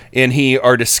Wintrich and he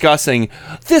are discussing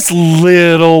this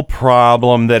little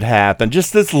problem that happened.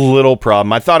 Just this little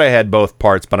problem. I thought I had both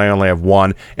parts, but I only have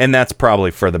one, and that's probably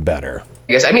for the better.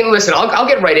 I mean, listen, I'll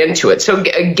get right into it. So,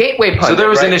 Gateway Pundit. So there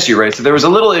was an issue, right? So there was a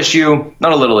little issue,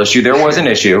 not a little issue. There was an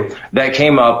issue that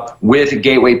came up with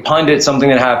Gateway Pundit. Something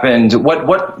that happened.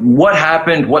 What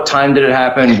happened? What time did it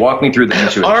happen? Walk me through the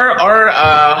situation. Our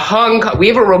Hong Kong. We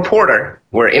have a reporter.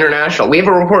 We're international. We have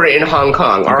a reporter in Hong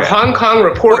Kong. Our Hong Kong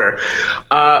reporter.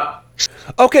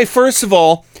 Okay, first of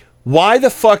all, why the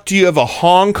fuck do you have a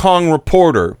Hong Kong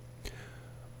reporter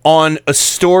on a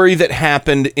story that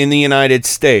happened in the United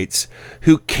States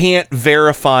who can't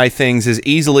verify things as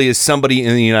easily as somebody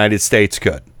in the United States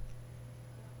could?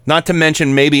 Not to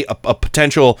mention maybe a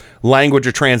potential language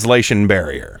or translation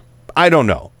barrier. I don't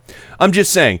know. I'm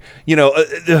just saying,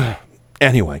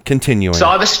 anyway, continuing.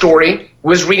 Saw the story,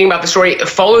 was reading about the story,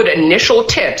 followed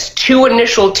two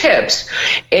initial tips,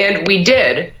 and we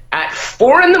did, at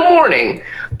 4 a.m,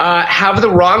 have the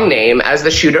wrong name as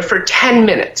the shooter for 10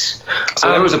 minutes.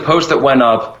 So there was a post that went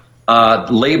up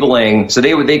labeling. So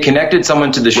they connected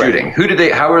someone to the shooting.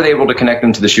 Right. How were they able to connect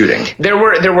them to the shooting? There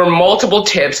were multiple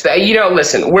tips. That,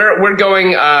 listen, we're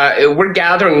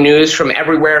gathering news from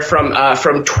everywhere,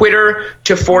 from Twitter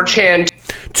to 4chan.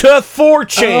 To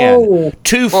 4chan.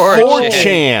 To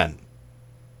 4chan.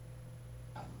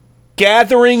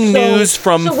 Gathering news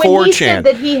from 4chan. He said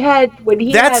that he had,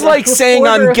 that's like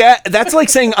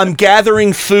saying I'm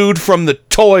gathering food from the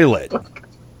toilet.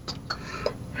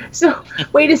 So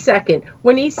wait a second.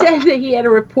 When he said that he had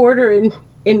a reporter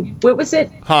in what was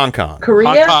it? Hong Kong.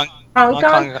 Korea? Hong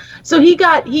Kong. So he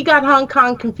got Hong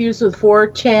Kong confused with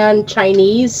 4chan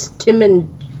Chinese, Tim and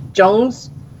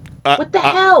Jones. What the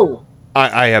hell?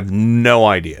 I have no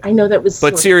idea. I know that was.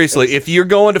 But seriously, if you're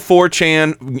going to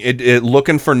 4chan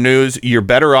looking for news, you're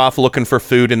better off looking for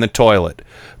food in the toilet,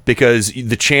 because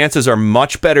the chances are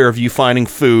much better of you finding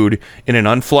food in an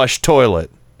unflushed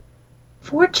toilet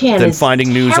 4chan than is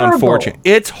finding news on terrible. 4chan.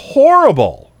 It's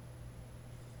horrible.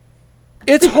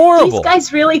 It's horrible. These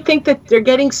guys really think that they're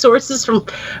getting sources from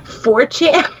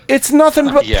 4chan? It's nothing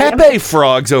but Pepe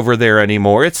frogs over there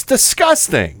anymore. It's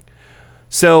disgusting.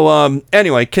 So,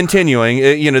 anyway, continuing,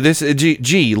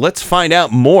 let's find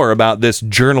out more about this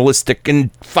journalistic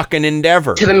and fucking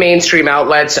endeavor. To the mainstream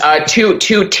outlets, two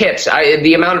tips.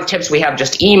 The amount of tips we have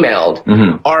just emailed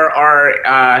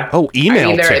are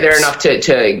email tips. They're enough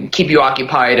to keep you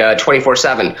occupied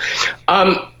 24/7.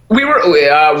 We were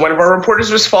one of our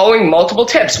reporters was following multiple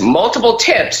tips. Multiple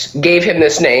tips gave him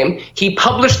this name. He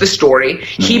published the story.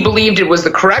 He believed it was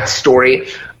the correct story.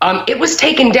 It was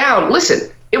taken down. Listen.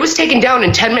 It was taken down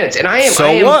in 10 minutes, and I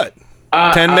am. What?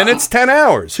 10 minutes, 10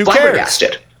 hours. Who cares?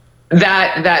 Flabbergasted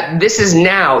that this is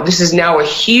now a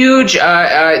huge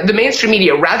the mainstream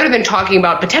media, rather than talking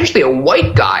about potentially a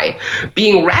white guy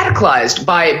being radicalized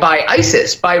by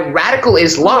ISIS, by radical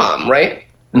Islam, right?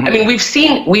 Mm-hmm. I mean, we've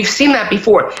seen that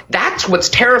before. That's what's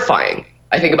terrifying,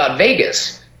 I think, about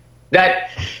Vegas. That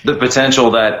the potential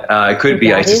that could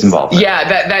be ISIS involved. Yeah,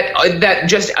 that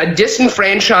just a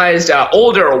disenfranchised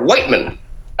older white man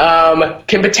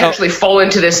can potentially fall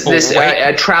into this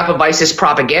trap of ISIS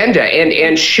propaganda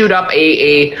and shoot up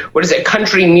a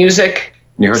country music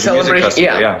celebration.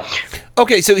 Yeah.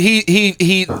 Okay, so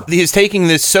he is taking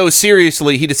this so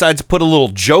seriously, he decides to put a little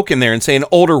joke in there and say an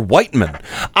older white man.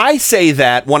 I say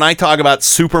that when I talk about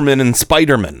Superman and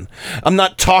Spider-Man. I'm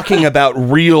not talking about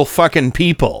real fucking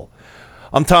people.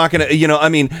 I'm talking,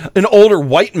 an older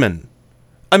white man.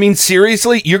 I mean,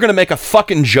 seriously? You're going to make a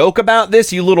fucking joke about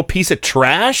this, you little piece of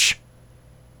trash?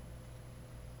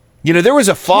 There was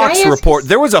a Fox report.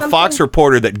 There was a Fox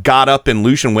reporter that got up in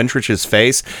Lucian Wintrich's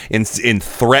face and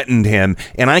threatened him,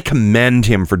 and I commend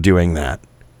him for doing that.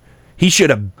 He should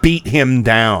have beat him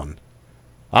down.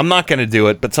 I'm not going to do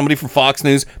it, but somebody from Fox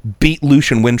News, beat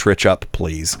Lucian Wintrich up,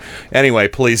 please. Anyway,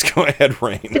 please go ahead,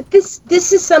 Rain. But this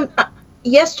is some...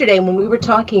 yesterday, when we were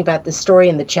talking about this story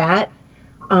in the chat,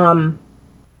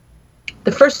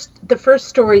 the first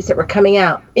stories that were coming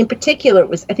out, in particular,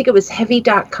 I think it was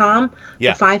Heavy.com,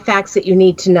 the 5 facts that you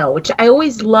need to know, which I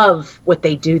always love what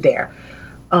they do there.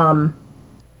 Heavy.com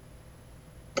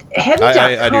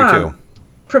I do too.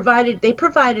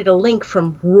 provided a link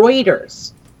from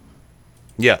Reuters.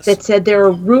 Yes. That said there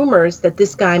are rumors that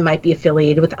this guy might be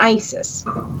affiliated with ISIS.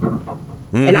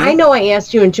 Mm-hmm. And I know I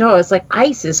asked you and Joe, I was like,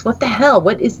 ISIS, what the hell?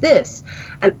 What is this?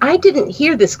 And I didn't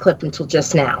hear this clip until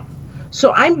just now.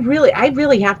 So I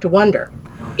really have to wonder,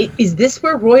 Is this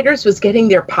where Reuters was getting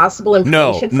their possible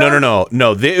information from?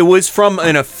 No. It was from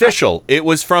an official. It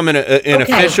was from an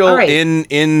official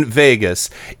in Vegas,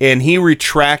 and he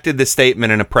retracted the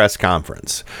statement in a press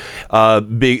conference.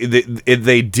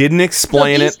 They didn't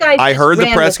explain it. I heard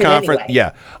the press conference.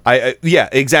 Anyway. Yeah,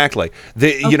 exactly.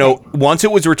 Once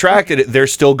it was retracted, they're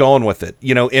still going with it.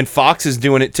 And Fox is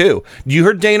doing it too. You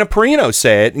heard Dana Perino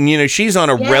say it, and she's on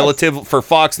a relative for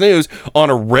Fox News on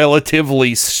a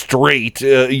relatively straight,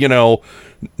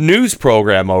 news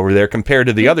program over there compared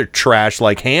to the other trash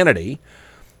like Hannity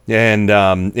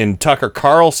and Tucker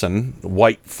Carlson,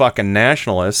 white fucking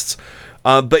nationalists.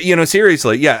 But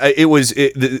seriously, it was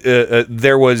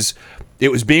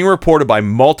being reported by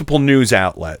multiple news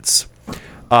outlets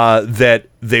that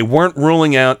they weren't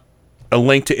ruling out a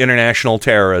link to international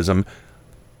terrorism.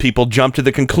 People jumped to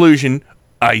the conclusion,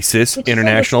 ISIS,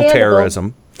 international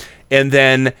terrorism. And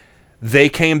then they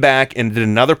came back and did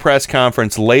another press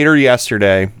conference later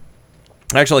yesterday,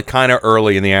 actually kind of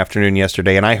early in the afternoon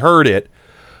yesterday, and I heard it.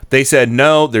 They said,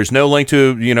 no, there's no link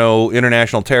to,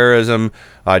 international terrorism.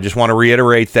 I just want to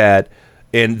reiterate that.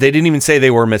 And they didn't even say they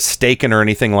were mistaken or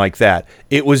anything like that.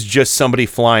 It was just somebody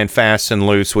flying fast and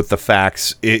loose with the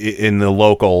facts in the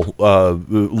local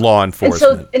law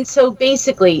enforcement. And so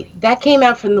basically, that came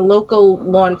out from the local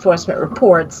law enforcement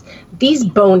reports. These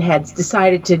boneheads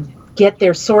decided to get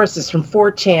their sources from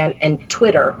 4chan and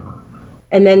Twitter,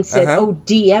 and then said,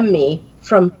 DM me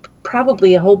from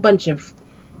probably a whole bunch of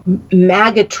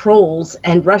MAGA trolls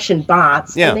and Russian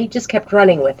bots, and they just kept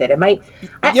running with it.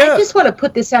 I just want to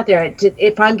put this out there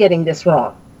if I'm getting this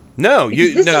wrong.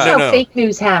 This is how fake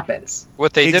news happens.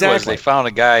 What they did was they found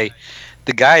a guy,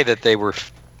 the guy that they were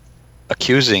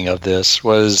accusing of this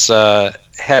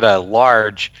had a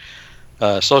large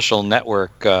social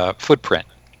network footprint.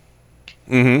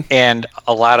 Mm-hmm. And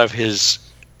a lot of his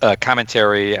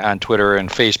commentary on Twitter and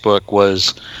Facebook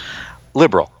was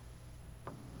liberal.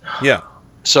 Yeah.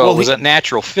 So it was a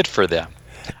natural fit for them.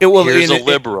 Here's a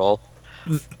liberal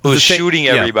who's shooting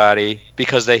everybody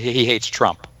because he hates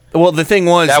Trump. Well, the thing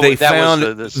was, they found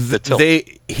the tilt.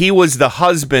 He was the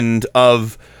husband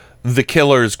of the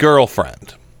killer's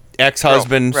girlfriend,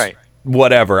 ex-husband, right?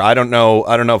 Whatever. I don't know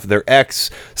if they're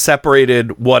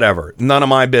separated, whatever. None of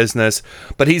my business.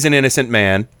 But he's an innocent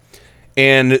man.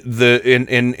 And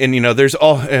there's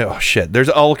there's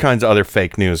all kinds of other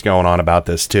fake news going on about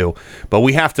this too. But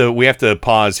we have to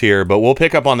pause here. But we'll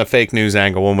pick up on the fake news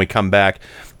angle when we come back.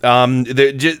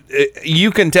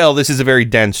 You can tell this is a very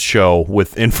dense show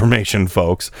with information,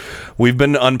 folks. We've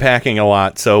been unpacking a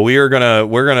lot, so we're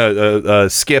gonna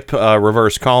skip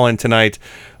reverse call-in tonight.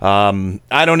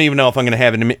 I don't even know if I'm going to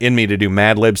have it in me to do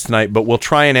Mad Libs tonight, but we'll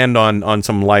try and end on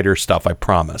some lighter stuff, I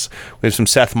promise. We have some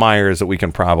Seth Meyers that we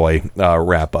can probably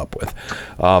wrap up with.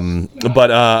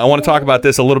 But I want to talk about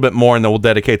this a little bit more, and then we'll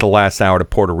dedicate the last hour to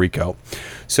Puerto Rico.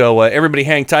 So everybody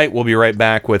hang tight. We'll be right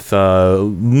back with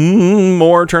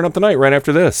more Turn Up the Night right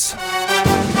after this.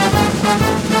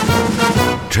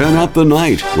 Turn Up the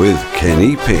Night with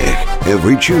Kenny Pick.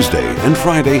 Every Tuesday and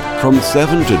Friday from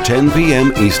 7 to 10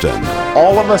 p.m. Eastern.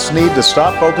 All of us need to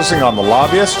stop focusing on the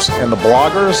lobbyists and the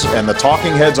bloggers and the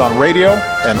talking heads on radio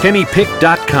and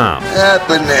KennyPick.com.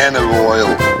 Banana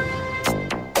oil.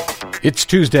 It's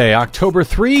Tuesday, October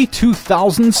 3,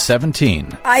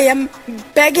 2017. I am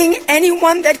begging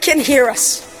anyone that can hear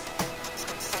us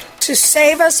to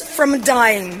save us from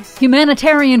dying.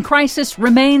 Humanitarian crisis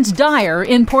remains dire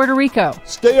in Puerto Rico.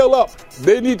 Scale up.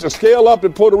 They need to scale up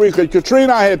in Puerto Rico.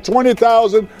 Katrina had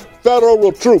 20,000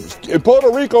 federal troops. And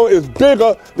Puerto Rico is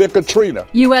bigger than Katrina.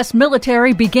 U.S.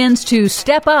 military begins to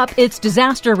step up its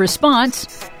disaster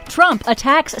response. Trump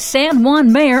attacks San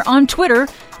Juan mayor on Twitter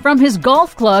from his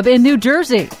golf club in New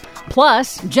Jersey.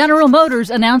 Plus, General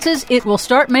Motors announces it will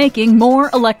start making more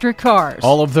electric cars.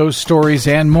 All of those stories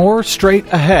and more straight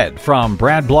ahead. From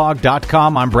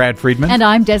BradBlog.com, I'm Brad Friedman. And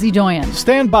I'm Desi Doyen.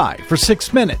 Stand by for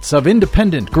 6 minutes of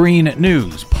independent green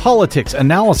news, politics,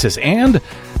 analysis, and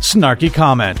snarky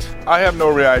comment. I have no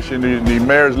reaction. The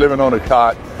mayor's living on a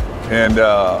cot, and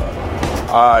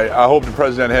I hope the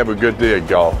president have a good day at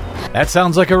golf. That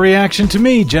sounds like a reaction to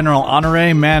me, General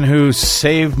Honoré, man who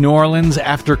saved New Orleans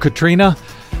after Katrina.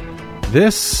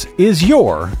 This is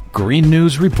your Green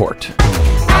News Report.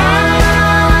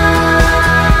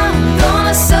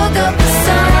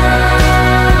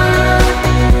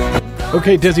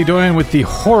 Okay, Desi Doyen, with the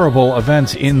horrible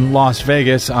events in Las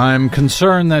Vegas, I'm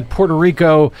concerned that Puerto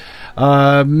Rico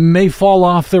may fall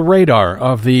off the radar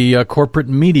of the corporate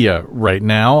media right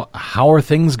now. How are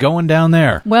things going down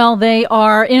there? Well, they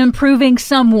are improving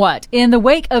somewhat in the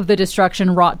wake of the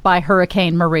destruction wrought by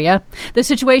Hurricane Maria. The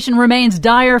situation remains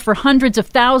dire for hundreds of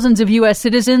thousands of U.S.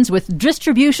 citizens, with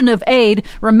distribution of aid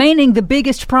remaining the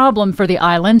biggest problem for the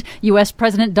island. U.S.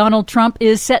 President Donald Trump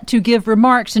is set to give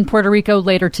remarks in Puerto Rico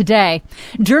later today.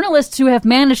 Journalists who have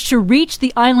managed to reach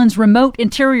the island's remote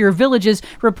interior villages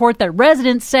report that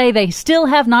residents say they still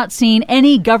have not seen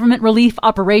any government relief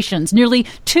operations nearly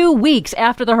 2 weeks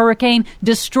after the hurricane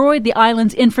destroyed the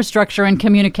island's infrastructure and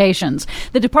communications.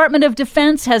 The Department of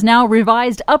Defense has now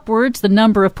revised upwards the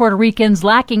number of Puerto Ricans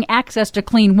lacking access to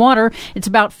clean water. It's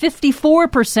about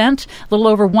 54%, a little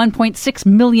over 1.6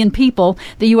 million people.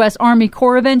 The U.S. Army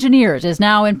Corps of Engineers is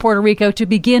now in Puerto Rico to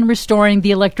begin restoring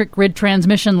the electric grid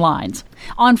transmission lines.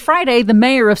 On Friday, the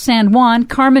mayor of San Juan,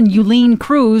 Carmen Yulín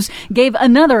Cruz, gave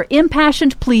another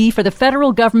impassioned plea for the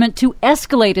federal government to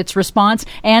escalate its response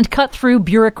and cut through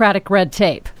bureaucratic red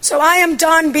tape. So I am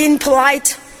done being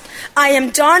polite. I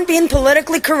am done being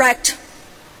politically correct.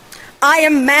 I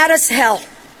am mad as hell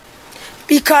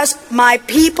because my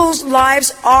people's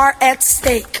lives are at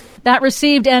stake. That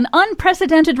received an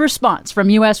unprecedented response from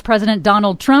U.S. President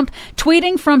Donald Trump.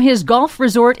 Tweeting from his golf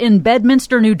resort in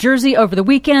Bedminster, New Jersey over the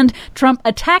weekend, Trump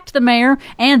attacked the mayor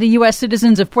and the U.S.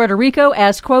 citizens of Puerto Rico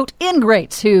as, quote,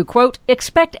 ingrates who, quote,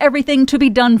 expect everything to be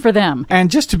done for them.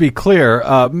 And just to be clear,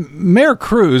 Mayor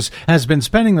Cruz has been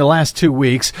spending the last 2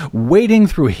 weeks wading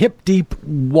through hip-deep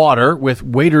water with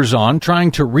waders on,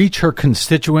 trying to reach her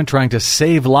constituent, trying to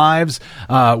save lives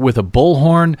with a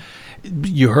bullhorn.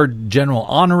 You heard General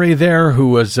Honore there, who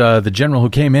was the general who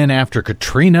came in after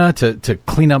Katrina to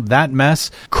clean up that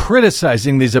mess,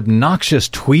 criticizing these obnoxious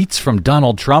tweets from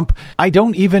Donald Trump. I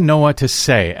don't even know what to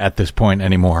say at this point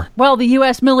anymore. Well, the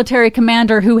U.S. military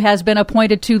commander who has been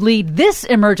appointed to lead this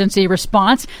emergency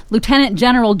response, Lieutenant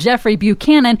General Jeffrey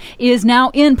Buchanan, is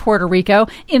now in Puerto Rico.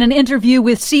 In an interview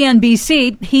with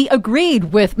CNBC, he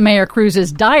agreed with Mayor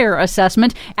Cruz's dire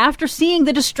assessment after seeing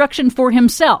the destruction for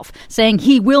himself, saying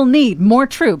he will need more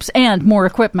troops and more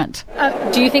equipment.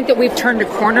 Do you think that we've turned a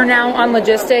corner now on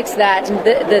logistics, that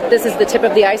this is the tip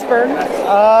of the iceberg?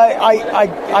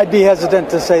 I'd be hesitant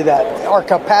to say that. Our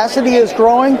capacity is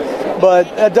growing, but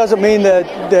that doesn't mean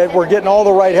that we're getting all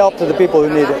the right help to the people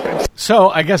who need it. So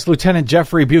I guess Lieutenant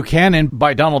Jeffrey Buchanan,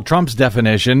 by Donald Trump's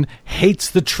definition,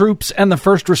 hates the troops and the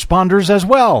first responders as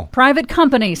well. Private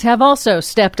companies have also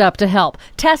stepped up to help.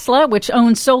 Tesla, which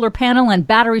owns solar panel and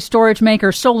battery storage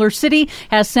maker Solar City,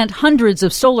 has sent hundreds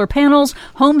of solar panels,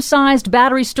 home-sized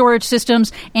battery storage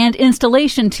systems, and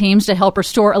installation teams to help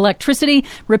restore electricity,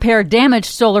 repair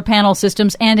damaged solar panel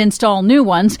systems, and install new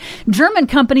ones. German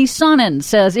company Sonnen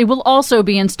says it will also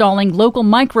be installing local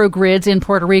microgrids in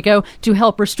Puerto Rico to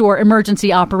help restore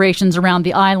emergency operations around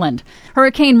the island.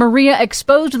 Hurricane Maria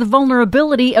exposed the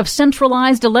vulnerability of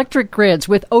centralized electric grids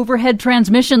with overhead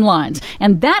transmission lines,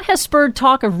 and that has spurred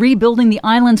talk of rebuilding the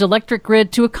island's electric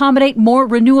grid to accommodate more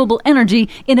renewable energy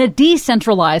in a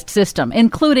decentralized system,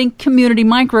 including community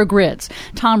microgrids.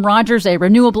 Tom Rogers, a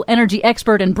renewable energy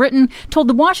expert in Britain, told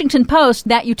the Washington Post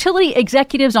that utility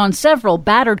executives on several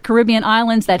battered Caribbean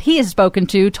islands that he has spoken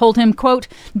to told him, quote,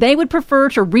 they would prefer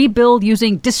to rebuild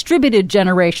using distributed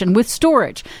generation with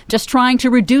storage, just trying to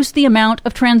reduce the amount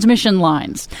of transmission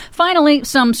lines. Finally,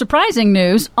 some surprising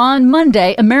news. On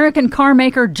Monday, American car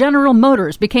maker General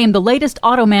Motors became the latest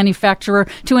auto manufacturer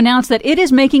to announce that it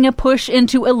is making a push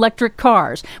into electric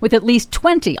cars, with at least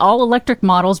 20 all-electric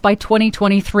models by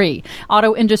 2023.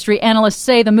 Auto industry analysts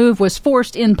say the move was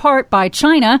forced in part by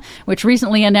China, which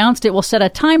recently announced it will set a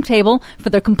timetable for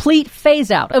the complete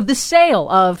phase-out of the sale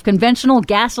of conventional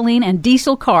gasoline and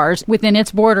diesel cars within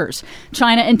its borders.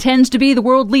 China intends to be the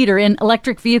world leader in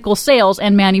electric vehicle sales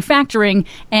and manufacturing,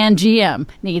 and GM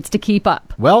needs to keep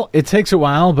up. Well, it takes a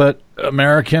while, but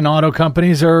American auto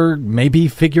companies are maybe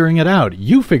figuring it out.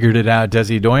 You figured it out,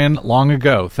 Desi Doyen, long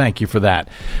ago. Thank you for that.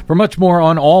 For much more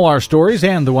on all our stories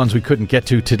and the ones we couldn't get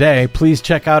to today, please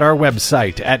check out our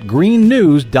website at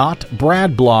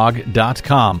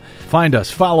greennews.bradblog.com. Find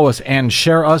us, follow us, and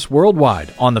share us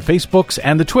worldwide on the Facebooks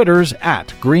and the Twitters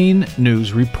at Green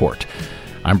News Report.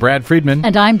 I'm Brad Friedman.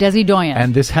 And I'm Desi Doyen.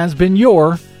 And this has been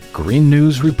your Green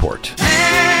News Report.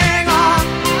 Hang on,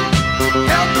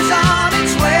 help is on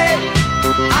its way.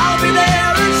 I'll be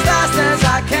there as fast as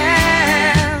I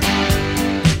can.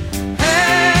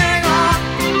 Hang on,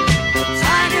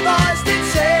 tiny voice did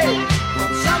say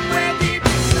from somewhere deep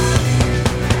inside.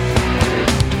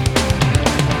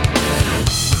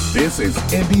 This is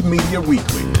Indie Media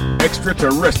Weekly,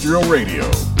 extraterrestrial radio.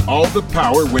 All the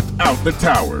power without the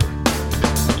tower.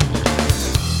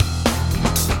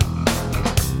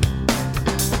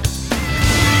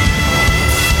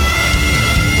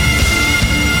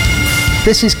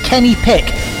 This is Kenny Pick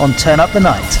on Turn Up the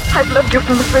Night. I've loved you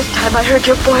from the first time I heard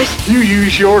your voice. You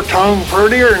use your tongue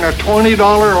prettier than a $20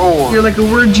 whore. You're like a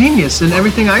word genius, and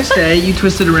everything I say, you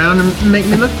twist it around and make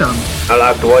me look dumb. I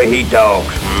like the way he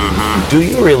talks. Do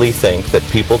you really think that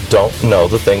people don't know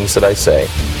the things that I say?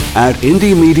 At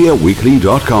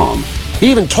IndieMediaWeekly.com.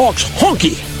 He even talks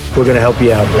honky. We're going to help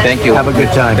you out. Thank you. Have a good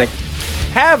time.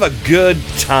 Have a good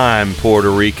time, Puerto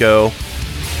Rico.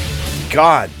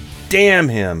 God damn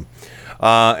him.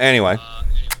 Anyway,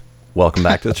 welcome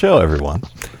back to the show, everyone.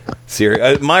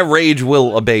 My rage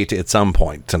will abate at some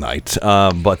point tonight,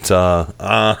 but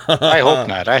I hope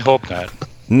not. I hope not.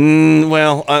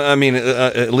 Well, I mean,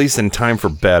 at least in time for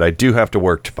bed. I do have to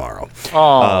work tomorrow.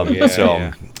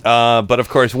 But of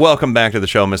course, welcome back to the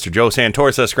show, Mr. Joe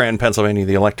Santorsa, Scranton, Pennsylvania,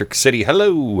 the Electric City.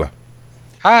 Hello.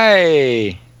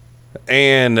 Hi.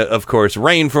 And of course,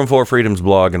 Rain from Four Freedoms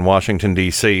blog in Washington,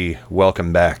 D.C.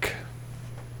 Welcome back.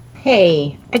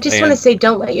 Hey, I just want to say,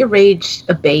 don't let your rage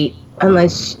abate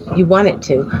unless you want it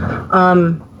to.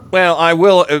 Well, I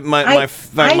will. I my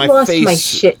lost face. my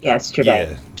shit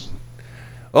yesterday. Yeah.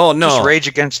 Oh no! Just rage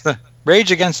against the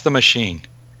machine.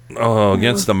 Oh,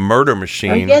 against the murder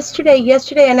machine.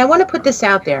 Yesterday, and I want to put this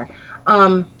out there.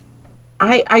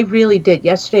 I really did.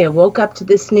 Yesterday, I woke up to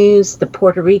this news, the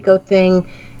Puerto Rico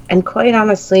thing, and quite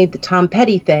honestly, the Tom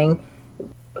Petty thing.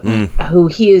 Who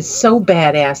he is so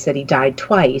badass that he died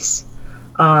twice.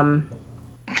 Yeah.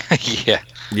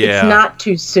 It's not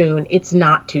too soon. It's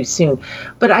not too soon.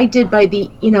 But I did by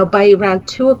around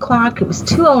 2:00. It was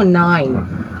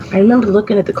 2:09. I remember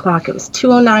looking at the clock. It was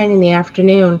 2:09 in the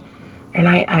afternoon, and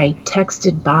I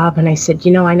texted Bob and I said,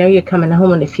 I know you're coming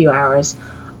home in a few hours.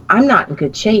 I'm not in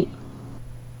good shape.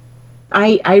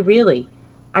 I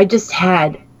just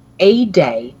had a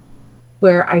day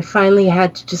where I finally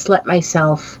had to just let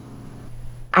myself,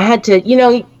 I had to,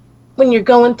 when you're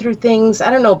going through things, I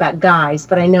don't know about guys,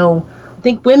 but I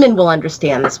think women will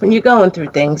understand this. When you're going through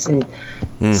things and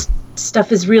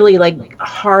stuff is really like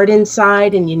hard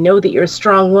inside, and you know that you're a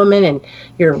strong woman and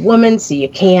you're a woman, so you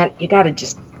got to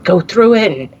just go through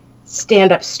it and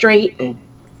stand up straight and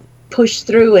push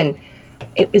through. And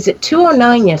it was at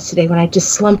 2:09 yesterday when I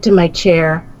just slumped in my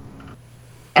chair,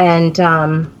 and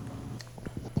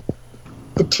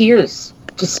the tears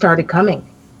just started coming.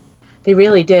 They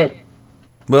really did.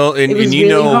 Well, and really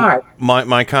hard.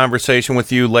 My conversation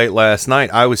with you late last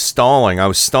night, I was stalling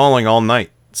all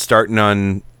night, starting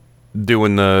on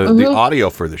doing the audio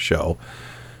for the show.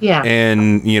 Yeah.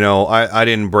 And, I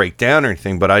didn't break down or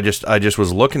anything, but I just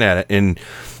was looking at it, and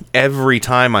every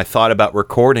time I thought about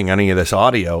recording any of this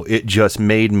audio, it just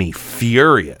made me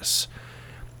furious.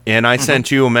 And I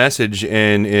sent you a message,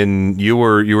 and you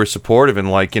were supportive and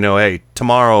like, hey,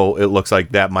 tomorrow it looks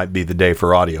like that might be the day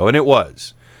for audio. And it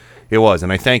was.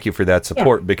 And I thank you for that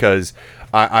support, because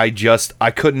I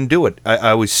couldn't do it.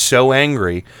 I was so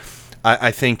angry.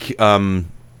 I think I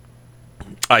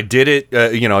did it.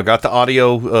 I got the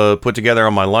audio put together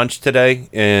on my lunch today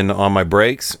and on my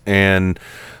breaks, and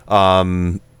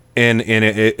it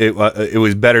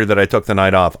was better that I took the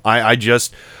night off. I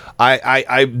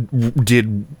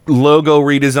did logo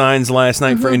redesigns last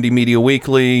night for Indie Media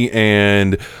Weekly,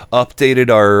 and updated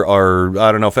our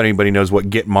I don't know if anybody knows what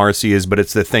Get Marcy is, but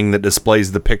it's the thing that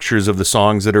displays the pictures of the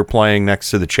songs that are playing next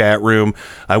to the chat room.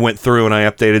 I went through and I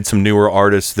updated some newer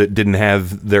artists that didn't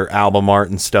have their album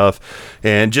art and stuff,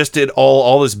 and just did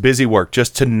all this busy work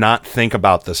just to not think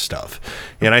about this stuff.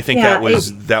 And I think that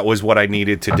was what I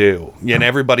needed to do. And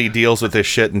everybody deals with this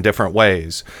shit in different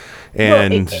ways.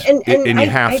 And you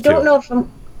have to. I don't know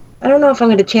if I'm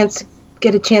going to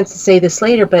get a chance to say this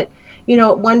later, but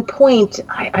at one point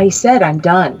I said I'm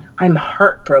done. I'm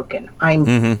heartbroken.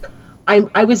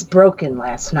 I was broken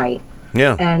last night.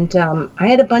 Yeah. And I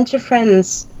had a bunch of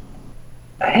friends.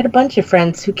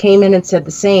 Who came in and said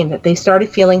the same, that they started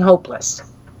feeling hopeless.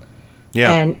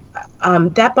 Yeah. And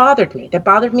that bothered me. That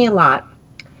bothered me a lot.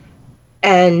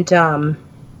 And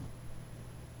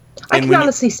I can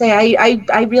honestly say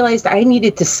I realized I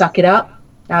needed to suck it up.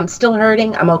 I'm still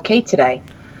hurting. I'm okay today.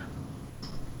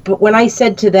 But when I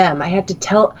said to them, I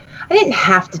didn't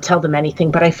have to tell them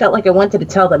anything, but I felt like I wanted to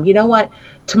tell them, you know what?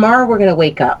 Tomorrow we're going to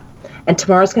wake up, and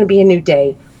tomorrow's going to be a new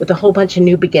day with a whole bunch of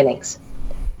new beginnings.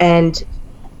 And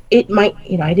it might,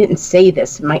 I didn't say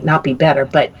this, it might not be better,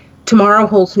 but tomorrow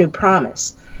holds new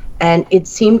promise. And it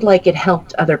seemed like it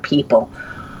helped other people.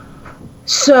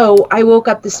 So I woke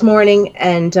up this morning,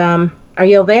 and Are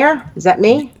you there? Is that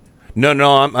me?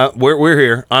 No, we're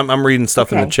here. I'm reading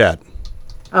stuff in the chat.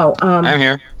 Oh, I'm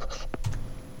here.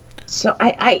 So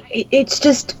it's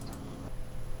just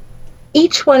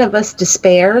each one of us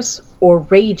despairs or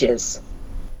rages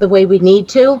the way we need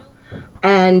to,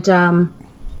 and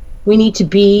we need to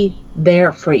be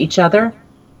there for each other,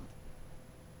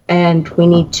 and we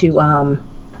need to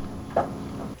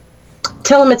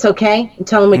tell them it's okay and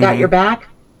tell them we got your back,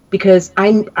 because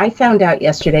I found out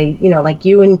yesterday, like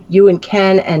you and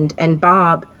Ken and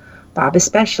Bob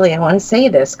especially. I want to say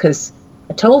this because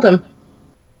I told him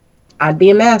I'd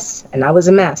be a mess, and I was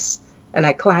a mess, and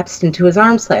I collapsed into his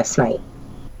arms last night.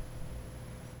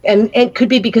 And it could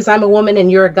be because I'm a woman and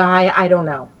you're a guy. I don't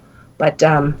know, but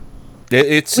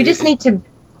we just need to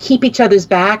keep each other's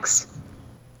backs,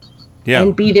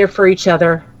 and be there for each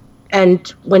other. And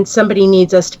when somebody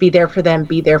needs us to be there for them,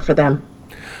 be there for them.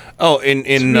 Oh,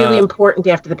 it's really important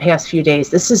after the past few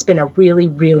days. This has been a really,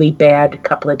 really bad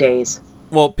couple of days.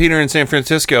 Well, Peter in San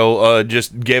Francisco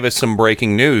just gave us some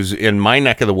breaking news. In my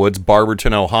neck of the woods,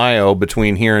 Barberton, Ohio,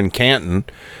 between here and Canton,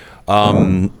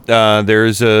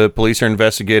 there's police are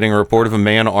investigating a report of a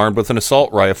man armed with an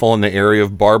assault rifle in the area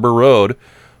of Barber Road.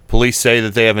 Police say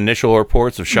that they have initial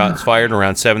reports of shots fired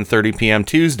around 7:30 p.m.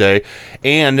 Tuesday,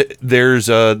 and there was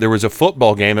a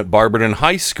football game at Barberton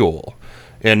High School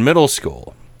and middle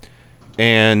school,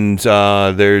 and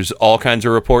there's all kinds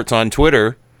of reports on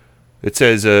Twitter. It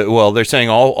says, they're saying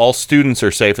all students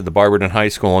are safe at the Barberton High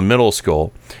School and middle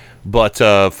school, but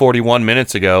 41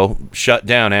 minutes ago, shut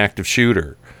down, active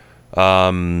shooter.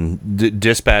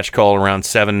 Dispatch call around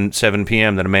 7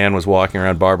 p.m. that a man was walking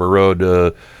around Barber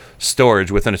Road storage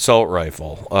with an assault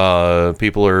rifle.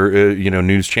 People are,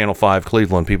 News Channel 5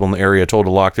 Cleveland, people in the area told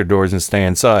to lock their doors and stay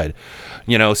inside.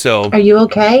 So... Are you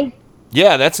okay?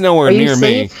 Yeah, that's nowhere near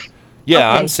me.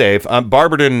 Yeah, Okay. I'm safe.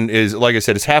 Barberton is, like I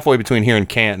said, it's halfway between here and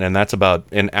Canton, and that's about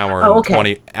an hour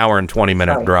and 20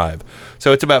 minute drive.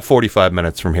 So it's about 45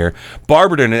 minutes from here.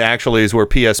 Barberton actually is where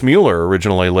P.S. Mueller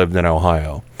originally lived in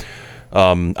Ohio.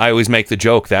 I always make the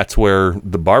joke that's where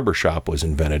the barber shop was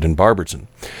invented, in Barberton.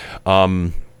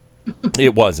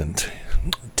 It wasn't.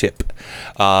 Tip.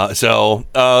 So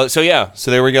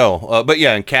there we go. But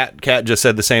yeah, and Kat just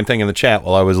said the same thing in the chat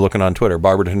while I was looking on Twitter.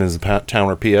 Barberton is the town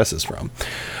where PS is from.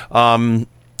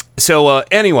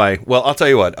 Anyway, well, I'll tell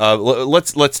you what.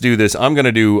 Let's do this. I'm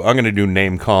gonna do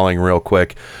name calling real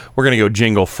quick. We're gonna go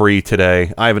jingle free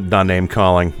today. I haven't done name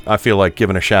calling. I feel like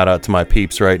giving a shout out to my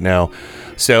peeps right now.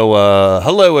 So,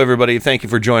 hello everybody. Thank you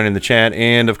for joining the chat,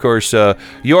 and of course,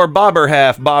 your Bobber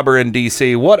half, Bobber in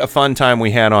DC. What a fun time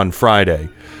we had on Friday.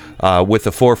 With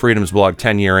the Four Freedoms blog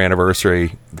 10-year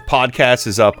anniversary. The podcast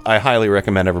is up. I highly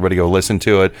recommend everybody go listen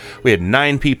to it. We had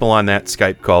 9 people on that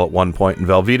Skype call at one point, and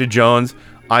Velveeta Jones,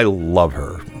 I love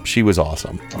her. She was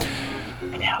awesome.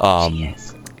 She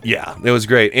is. Yeah, it was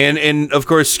great. And of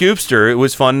course, Scoopster, it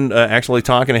was fun actually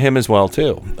talking to him as well,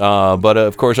 too. But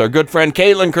of course, our good friend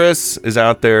Caitlin Chris is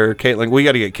out there. Caitlin, we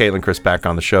got to get Caitlin Chris back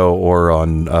on the show or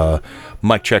on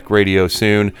Mic Check Radio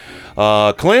soon.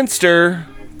 Clinster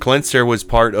was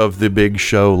part of the big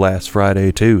show last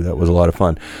Friday, too. That was a lot of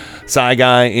fun. Psy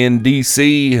Guy in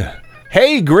DC.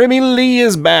 Hey, Grimmy Lee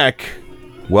is back.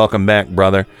 Welcome back,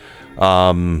 brother.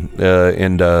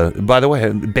 And by the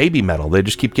way, Baby Metal, they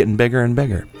just keep getting bigger and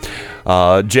bigger.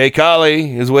 Jay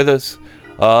Colley is with us.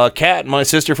 Kat, my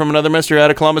sister from another mister out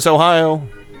of Columbus, Ohio.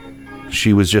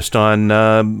 She was just on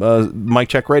Mic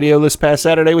Check Radio this past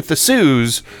Saturday with the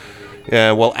Sues.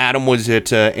 Well, Adam was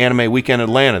at Anime Weekend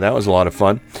Atlanta. That was a lot of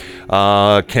fun.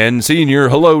 Ken Sr.,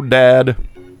 hello, Dad.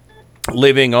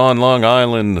 Living on Long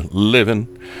Island, loving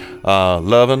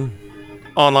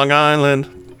on Long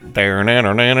Island. Each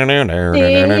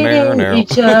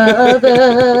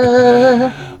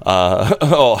other.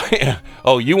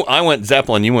 I went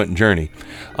Zeppelin. You went Journey.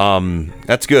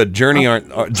 That's good. Journey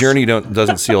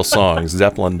doesn't steal songs.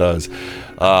 Zeppelin does.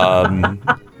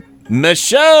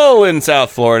 Michelle in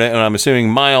South Florida, and I'm assuming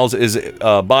Miles is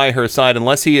by her side,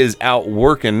 unless he is out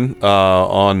working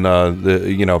on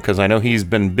because I know he's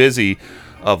been busy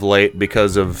of late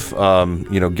because of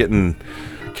getting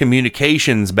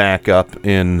communications back up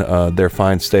in their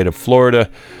fine state of Florida.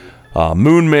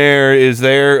 Moonmare is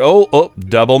there. Oh,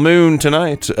 double moon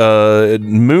tonight.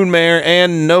 Moonmare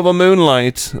and Nova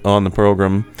Moonlight on the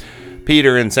program.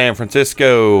 Peter in San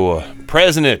Francisco.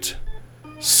 President.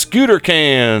 Scooter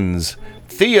Cans.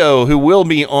 Theo, who will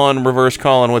be on Reverse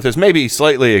Calling with us, maybe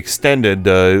slightly extended.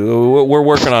 We're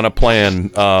working on a plan.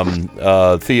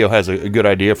 Theo has a good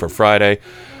idea for Friday.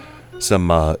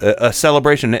 Some a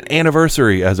celebration, an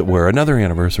anniversary, as it were, another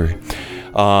anniversary.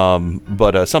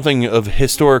 But something of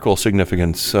historical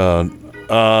significance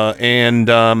And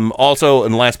also,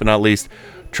 and last but not least,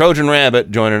 Trojan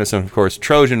Rabbit joining us. And of course,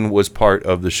 Trojan was part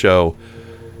of the show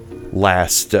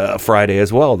last Friday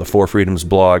as well, the Four Freedoms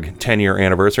blog 10-year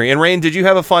anniversary. And Rain, did you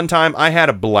have a fun time? I had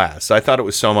a blast. I thought it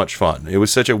was so much fun. It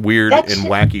was such a weird and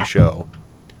wacky show.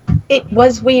 It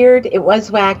was weird. It was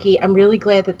wacky. I'm really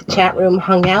glad that the chat room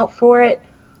hung out for it.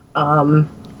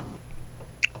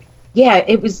 Yeah,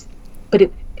 it was, but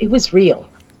it was real.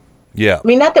 Yeah. I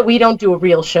mean, not that we don't do a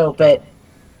real show, but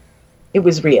it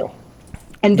was real.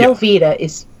 And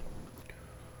Velveeta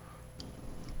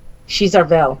she's our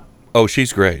Vel. Oh,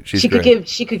 she's great. She could give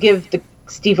the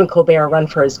Stephen Colbert a run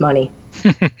for his money.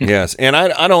 Yes, and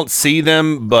I don't see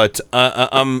them, but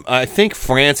I think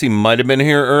Francie might have been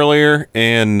here earlier,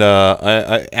 and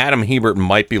Adam Hebert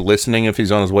might be listening if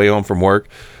he's on his way home from work.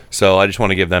 So I just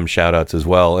want to give them shout outs as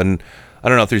well. And I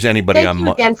don't know if there's anybody Thank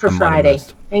you again for Friday.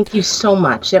 Thank you so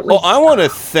much. It was, I want to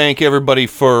thank everybody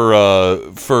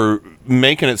for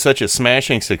making it such a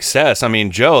smashing success. I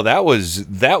mean, Joe, that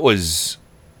was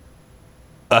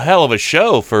a hell of a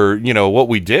show for, what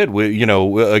we did.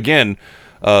 Again,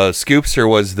 Scoopster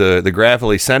was the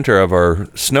gravelly center of our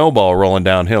snowball rolling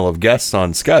downhill of guests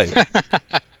on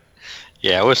Skype.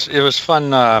 Yeah, it was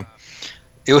fun.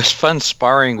 It was fun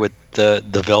sparring with the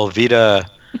Velveeta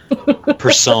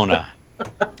persona.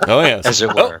 Oh yes, as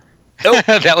it were.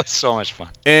 That was so much fun.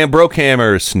 And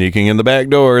Brokehammer sneaking in the back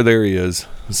door. There he is.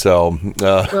 So, and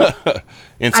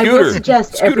Scooter. I would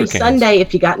suggest Scooter every cans. Sunday,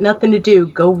 if you got nothing to do,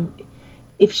 go.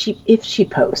 If she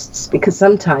posts, because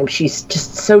sometimes she's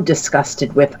just so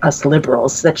disgusted with us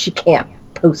liberals that she can't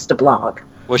post a blog.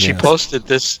 Well, she posted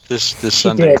this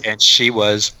Sunday, and she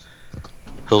was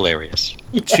hilarious.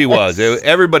 She was.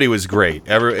 Everybody was great.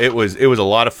 It was a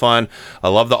lot of fun. I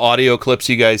love the audio clips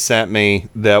you guys sent me.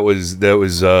 That was it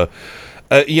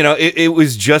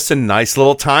was just a nice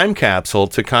little time capsule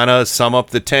to kind of sum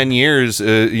up the 10 years,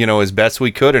 as best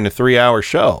we could in a 3-hour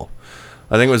show.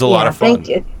 I think it was a lot of fun. Thank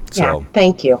you. So,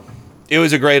 thank you. It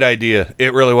was a great idea.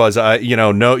 It really was.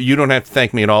 No, you don't have to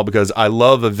thank me at all because I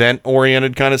love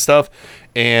event-oriented kind of stuff,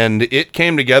 and it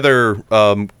came together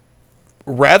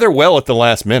rather well at the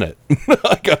last minute.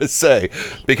 I gotta say,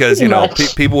 because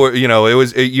people were,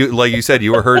 like you said,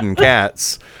 you were herding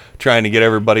cats, trying to get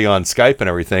everybody on Skype and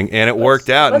everything, and it worked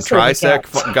out. And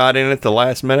Trisec got in at the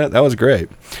last minute. That was great.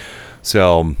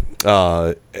 So.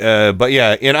 But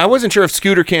yeah, and I wasn't sure if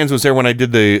Scooter Cans was there when I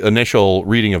did the initial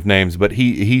reading of names, but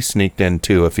he sneaked in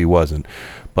too if he wasn't.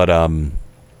 But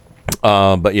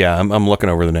yeah, I'm looking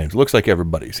over the names. It looks like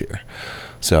everybody's here.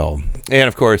 So, and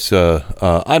of course,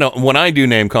 when I do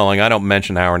name calling, I don't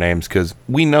mention our names because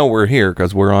we know we're here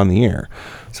because we're on the air.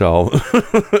 So.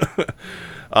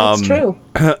 That's true.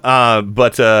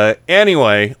 But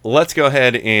anyway, let's go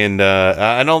ahead and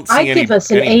I don't see any. I give us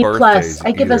an A+.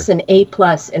 I give us an A+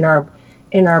 in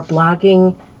our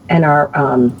blogging and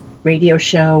our radio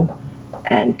show.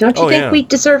 And don't you think we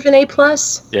deserve an A+?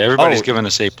 Yeah, everybody's giving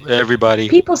us everybody.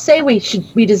 People say we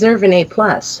deserve an A+.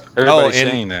 Everybody's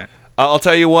saying that. I'll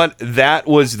tell you what, that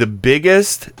was the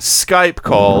biggest Skype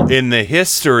call in the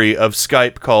history of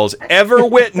Skype calls ever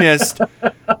witnessed.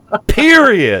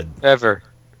 Period. Ever.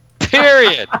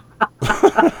 Period.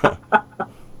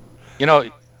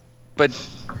 But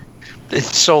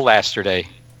it's so lasterday.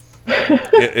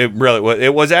 It really was.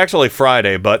 It was actually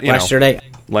Friday, but yesterday.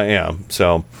 Yeah.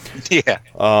 So. Yeah.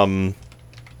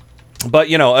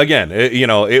 But again,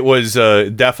 it was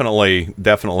definitely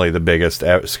the biggest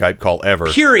Skype call ever.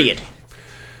 Period.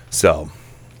 So.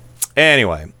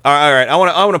 Anyway, all right. I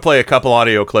want to play a couple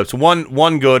audio clips.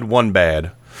 One good, one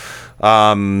bad.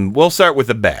 We'll start with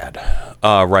the bad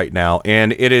right now,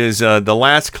 and it is the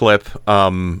last clip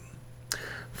from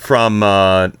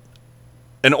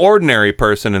an ordinary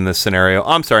person in this scenario.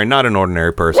 I'm sorry, not an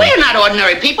ordinary person. We're not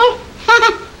ordinary people.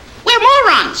 We're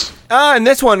morons. And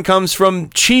this one comes from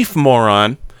Chief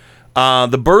Moron,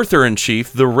 the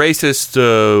birther-in-chief, the racist,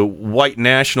 white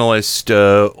nationalist,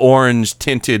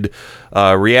 orange-tinted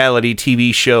reality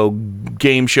TV show,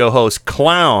 game show host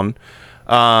clown,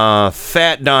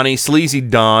 Fat Donnie, Sleazy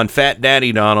Don, Fat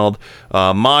Daddy Donald,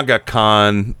 MAGA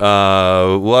Con,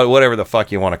 whatever the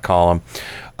fuck you want to call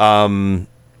him.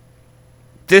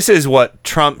 This is what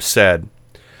Trump said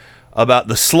about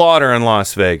the slaughter in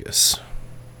Las Vegas.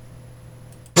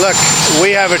 Look,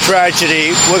 we have a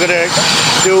tragedy. We're going to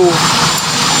do,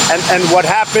 and what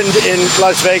happened in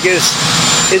Las Vegas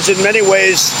is in many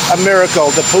ways a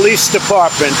miracle. The police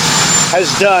department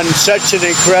has done such an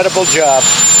incredible job,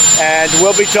 and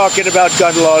we'll be talking about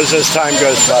gun laws as time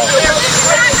goes by.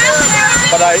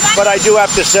 But I do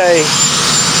have to say,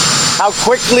 how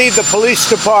quickly the police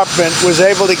department was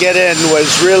able to get in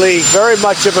was really very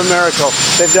much of a miracle.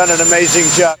 They've done an amazing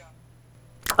job.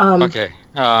 Okay.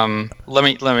 Let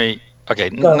me.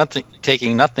 Okay.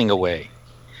 Taking nothing away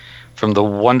from the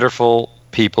wonderful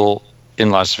people in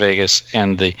Las Vegas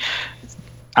and the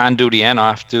on-duty and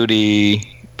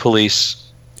off-duty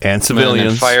police and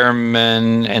civilians, and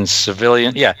firemen and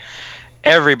civilian. Yeah,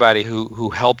 everybody who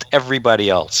helped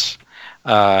everybody else.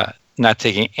 Not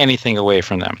taking anything away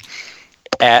from them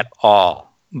at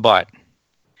all. But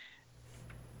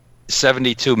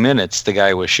 72 minutes the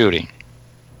guy was shooting.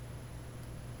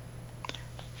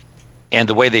 And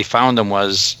the way they found him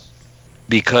was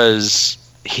because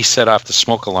he set off the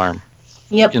smoke alarm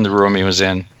in the room he was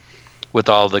in with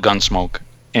all the gun smoke.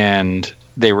 And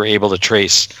they were able to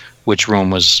trace which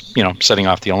room was, setting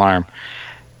off the alarm.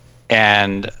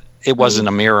 And it wasn't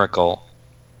a miracle.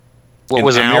 What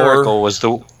was a miracle was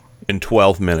in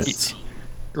 12 minutes.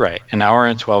 Right, an hour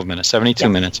and 12 minutes, 72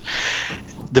 minutes.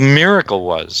 The miracle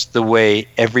was the way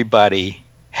everybody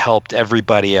helped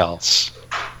everybody else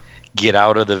get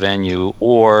out of the venue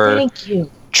or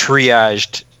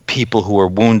triaged people who were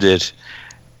wounded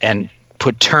and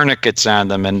put tourniquets on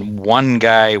them. And one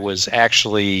guy was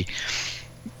actually,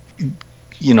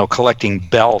 collecting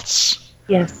belts.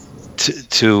 Yes.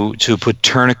 To put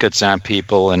tourniquets on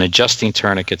people and adjusting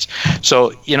tourniquets.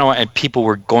 So, and people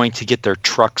were going to get their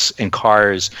trucks and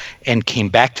cars and came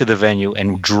back to the venue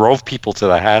and drove people to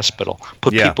the hospital,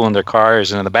 put people in their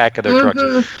cars and in the back of their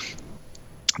trucks.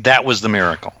 That was the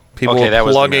miracle. People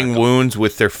were plugging wounds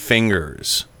with their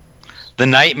fingers. The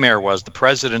nightmare was the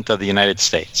President of the United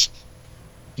States.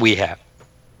 We have.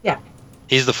 Yeah.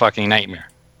 He's the fucking nightmare.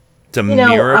 It's a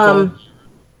miracle.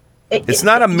 It's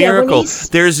not a miracle.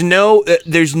 There's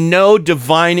no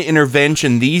divine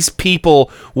intervention. These people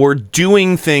were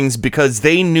doing things because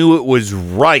they knew it was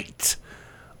right.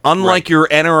 Unlike your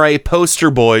NRA poster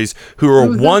boys who are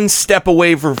one step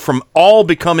away from all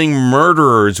becoming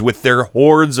murderers with their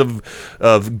hordes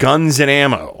of guns and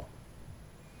ammo.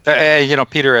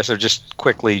 Peter SF, just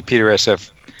quickly, Peter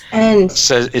SF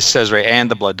says right,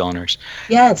 and the blood donors.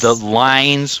 Yes. The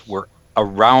lines were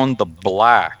around the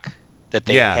block that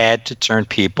they had to turn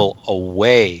people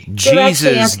away.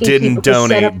 Jesus didn't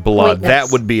donate blood.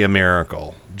 That would be a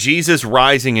miracle. Jesus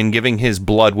rising and giving his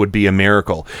blood would be a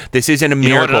miracle. This isn't a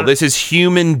miracle. This is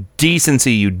human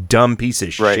decency, you dumb piece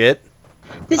of shit.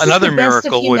 This Another is the best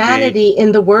miracle of humanity would be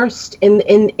in the worst, in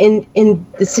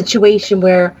the situation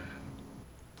where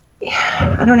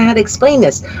I don't know how to explain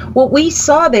this. What we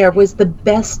saw there was the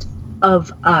best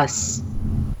of us.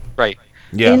 Right.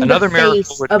 Yeah. In Another the miracle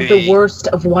face would of be the worst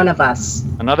of one of us.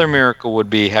 Another miracle would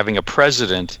be having a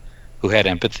president who had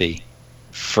empathy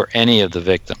for any of the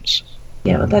victims.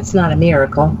 Yeah, but that's not a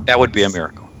miracle. That would be a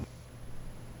miracle.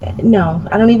 No,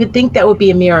 I don't even think that would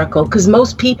be a miracle because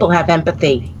most people have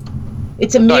empathy.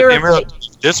 It's a miracle.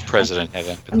 This president had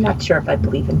empathy. I'm not sure if I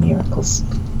believe in miracles.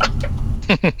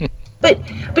 But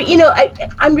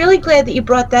I'm really glad that you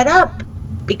brought that up.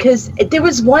 Because there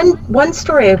was one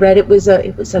story I read. It was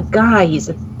a guy. He's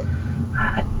a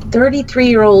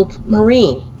 33-year-old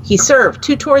Marine. He served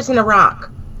 2 tours in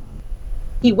Iraq.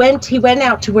 He went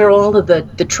out to where all of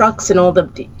the trucks and all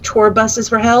the tour buses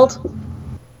were held.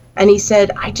 And he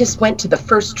said, I just went to the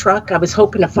first truck. I was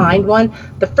hoping to find one.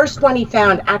 The first one he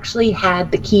found actually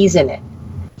had the keys in it.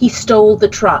 He stole the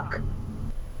truck.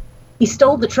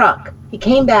 He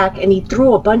came back and he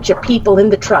threw a bunch of people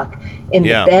in the truck, in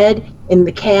the bed, in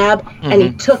the cab, and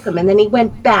he took them, and then he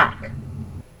went back.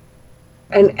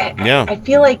 And I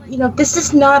feel like, this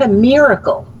is not a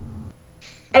miracle.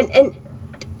 And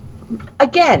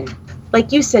again,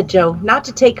 like you said, Joe, not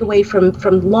to take away from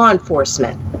law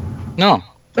enforcement. No.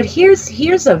 But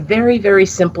here's a very, very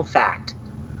simple fact.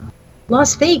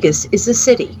 Las Vegas is a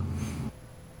city.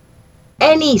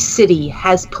 Any city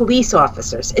has police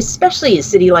officers, especially a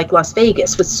city like Las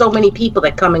Vegas with so many people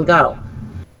that come and go.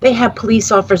 They have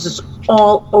police officers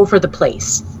all over the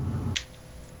place.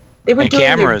 They were doing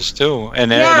cameras too,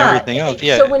 and everything else.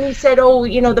 Yeah. So when he said,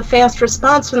 the fast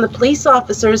response from the police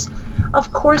officers,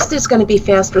 of course there's going to be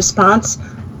fast response.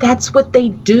 That's what they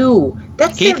do.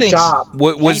 That's their job.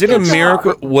 Was it a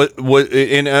miracle?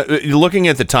 Looking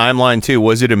at the timeline too,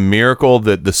 was it a miracle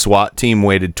that the SWAT team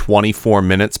waited 24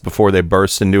 minutes before they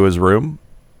burst into his room?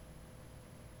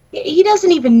 He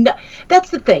doesn't even know. That's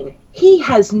the thing. He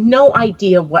has no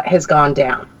idea what has gone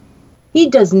down. He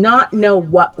does not know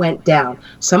what went down.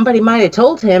 Somebody might have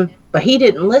told him, but he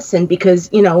didn't listen because,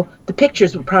 the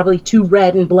pictures were probably too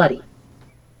red and bloody.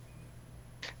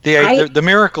 The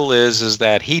miracle is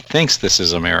that he thinks this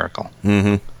is a miracle.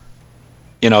 Mm-hmm.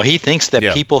 You know, he thinks that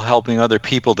people helping other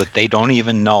people that they don't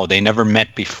even know, they never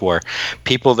met before,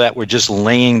 people that were just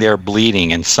laying there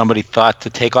bleeding, and somebody thought to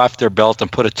take off their belt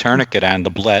and put a tourniquet on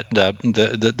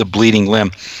the bleeding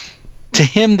limb. To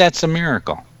him, that's a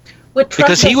miracle.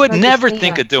 Because he would never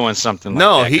think of doing something like that.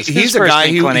 No, he's a guy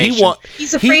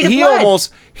he's afraid of blood.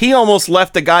 He almost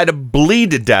left a guy to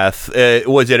bleed to death.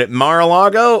 Was it at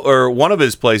Mar-a-Lago or one of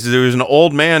his places? There was an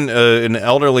old man, an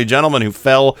elderly gentleman who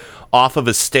fell off of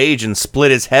a stage and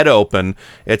split his head open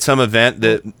at some event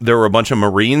that there were a bunch of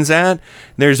Marines at.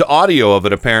 There's audio of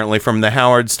it apparently from the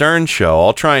Howard Stern show.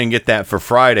 I'll try and get that for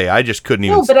Friday. I just couldn't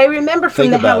even. No, but I remember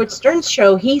from the Howard Stern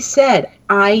show, he said,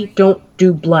 "I don't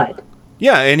do blood."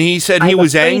 Yeah, and he said he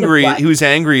was angry. He was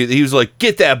angry. He was like,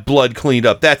 "Get that blood cleaned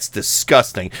up. That's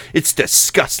disgusting. It's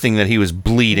disgusting that he was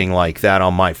bleeding like that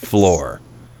on my floor."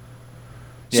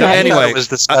 So anyway, it was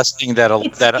disgusting that a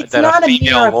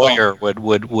female lawyer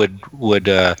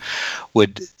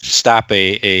would stop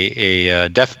a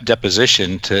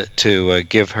deposition to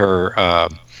give her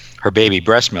baby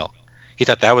breast milk. He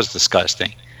thought that was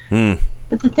disgusting.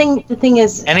 But the thing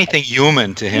is, anything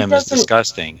human to him is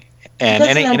disgusting. And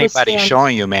anybody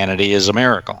showing humanity is a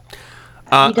miracle.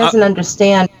 He doesn't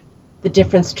understand the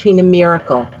difference between a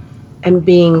miracle and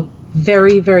being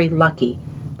very, very lucky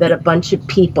that a bunch of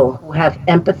people who have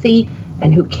empathy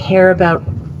and who care about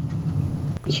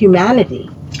humanity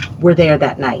were there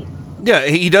that night. Yeah,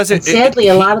 he doesn't. And sadly,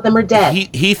 a lot of them are dead.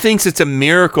 He thinks it's a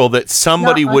miracle that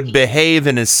somebody would behave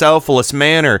in a selfless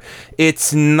manner.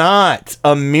 It's not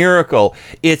a miracle.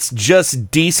 It's just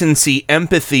decency,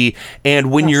 empathy,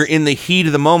 and when you're in the heat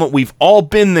of the moment, we've all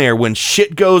been there when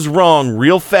shit goes wrong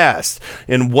real fast.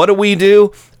 And what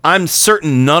do? I'm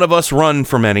certain none of us run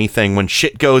from anything when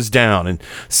shit goes down and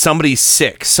somebody's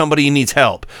sick, somebody needs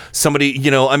help, somebody,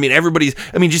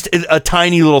 just a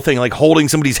tiny little thing like holding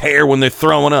somebody's hair when they're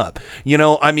throwing up.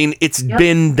 It's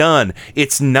been done.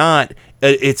 It's not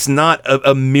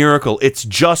a miracle. It's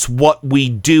just what we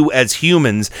do as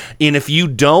humans. And if you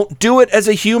don't do it as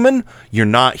a human, you're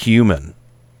not human.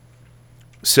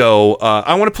 So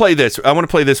I want to play this. I want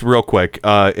to play this real quick,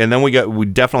 and then we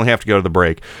definitely have to go to the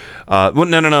break. No.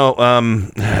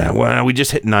 We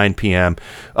just hit 9 p.m.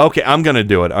 Okay, I'm gonna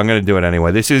do it. I'm gonna do it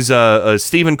anyway. This is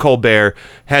Stephen Colbert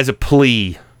has a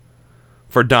plea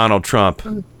for Donald Trump,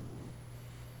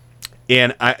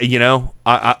 and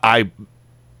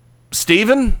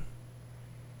Stephen,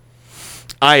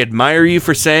 I admire you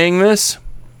for saying this,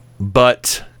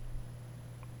 but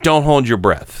don't hold your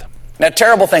breath. Now,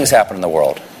 terrible things happen in the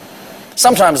world.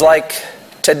 Sometimes, like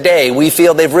today, we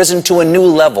feel they've risen to a new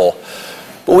level,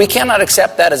 but we cannot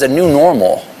accept that as a new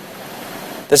normal.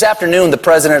 This afternoon, the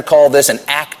president called this an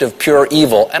act of pure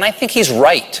evil, and I think he's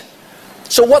right.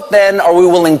 So what then are we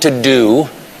willing to do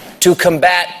to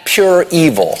combat pure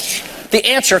evil? The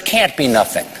answer can't be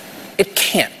nothing. It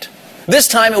can't. This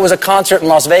time it was a concert in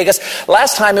Las Vegas.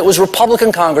 Last time it was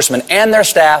Republican congressmen and their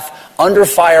staff under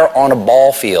fire on a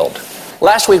ball field.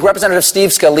 Last week, Representative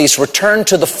Steve Scalise returned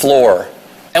to the floor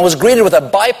and was greeted with a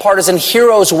bipartisan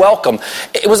hero's welcome.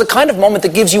 It was the kind of moment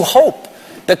that gives you hope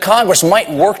that Congress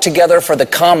might work together for the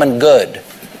common good.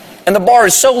 And the bar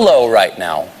is so low right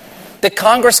now that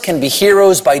Congress can be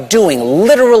heroes by doing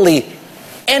literally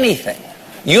anything.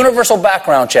 Universal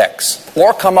background checks,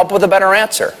 or come up with a better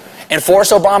answer.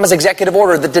 Enforce Obama's executive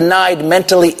order that denied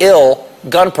mentally ill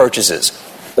gun purchases,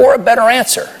 or a better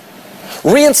answer.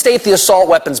 Reinstate the assault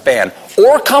weapons ban,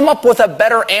 or come up with a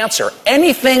better answer.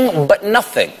 Anything but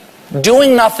nothing.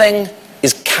 Doing nothing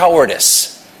is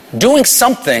cowardice. Doing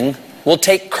something will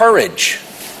take courage.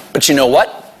 But you know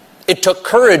what? It took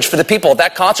courage for the people at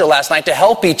that concert last night to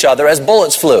help each other as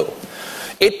bullets flew.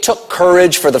 It took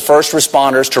courage for the first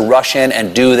responders to rush in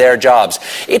and do their jobs.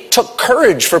 It took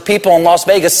courage for people in Las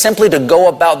Vegas simply to go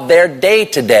about their day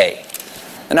today.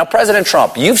 And now, President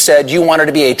Trump, you've said you wanted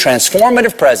to be a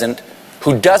transformative president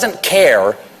who doesn't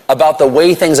care about the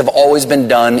way things have always been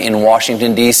done in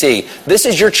Washington, D.C. This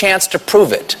is your chance to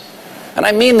prove it. And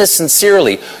I mean this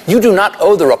sincerely. You do not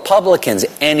owe the Republicans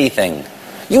anything.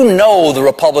 You know the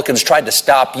Republicans tried to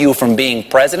stop you from being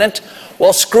president.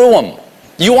 Well, screw them.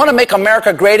 You want to make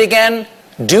America great again?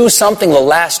 Do something the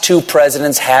last two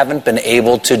presidents haven't been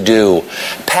able to do.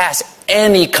 Pass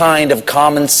any kind of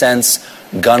common sense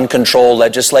gun control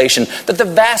legislation that the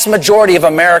vast majority of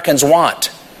Americans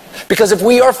want. Because if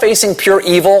we are facing pure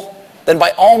evil, then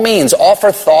by all means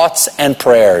offer thoughts and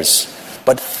prayers.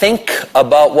 But think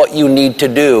about what you need to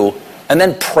do and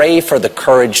then pray for the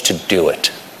courage to do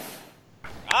it.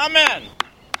 Amen.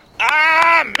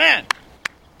 Amen.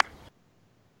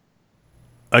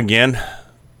 Again,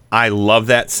 I love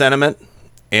that sentiment.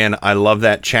 And I love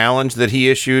that challenge that he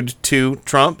issued to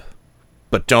Trump,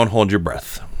 but don't hold your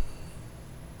breath.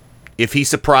 If he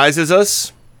surprises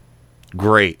us,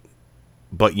 great.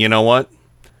 But you know what?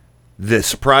 The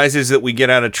surprises that we get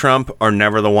out of Trump are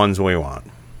never the ones we want.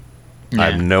 Yeah.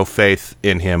 I have no faith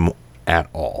in him at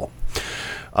all.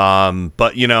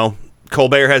 But, you know,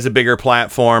 Colbert has a bigger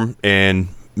platform, and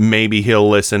maybe he'll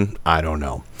listen. I don't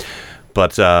know.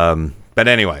 But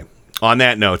anyway, on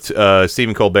that note,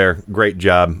 Stephen Colbert, great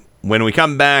job. When we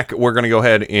come back, we're going to go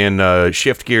ahead and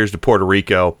shift gears to Puerto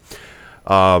Rico.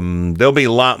 There'll be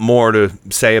a lot more to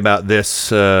say about this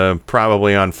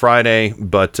probably on Friday,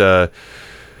 but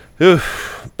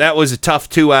that was a tough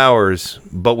 2 hours,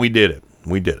 but we did it.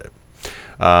 We did it.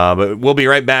 But we'll be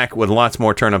right back with lots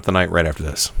more Turn Up the Night right after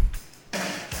this.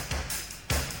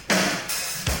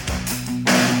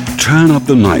 Turn Up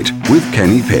the Night with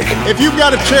Kenny Pick. If you've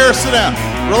got a chair, sit down.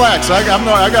 Relax. I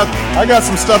got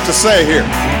some stuff to say here.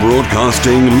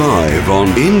 Broadcasting live on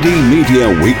Indie Media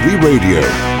Weekly Radio.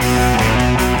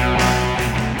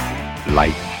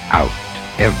 Light out,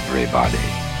 everybody.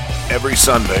 Every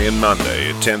Sunday and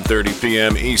Monday at 10:30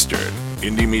 p.m. Eastern,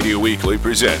 Indie Media Weekly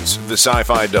presents the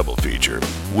Sci-Fi Double Feature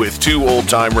with 2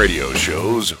 old-time radio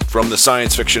shows from the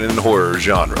science fiction and horror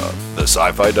genre. The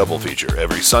Sci-Fi Double Feature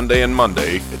every Sunday and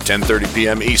Monday at 10:30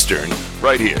 p.m. Eastern,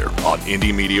 right here on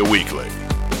Indie Media Weekly.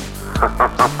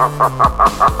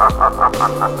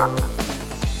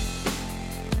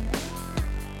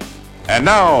 And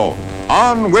now,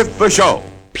 on with the show.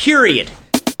 Period.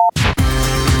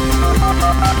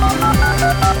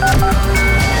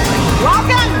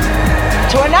 Welcome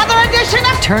to another edition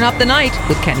of Turn Up the Night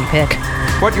with Kenny Pick.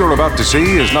 What you're about to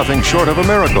see is nothing short of a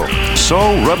miracle. So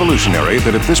revolutionary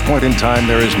that at this point in time,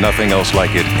 there is nothing else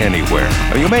like it anywhere.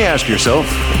 Now, you may ask yourself,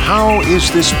 how is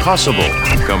this possible?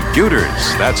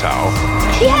 Computers, that's how.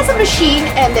 He has a machine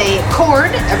and a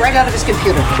cord right out of his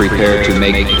computer. Prepare to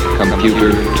make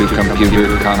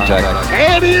computer-to-computer contact.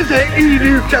 That is an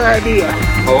idiot idea.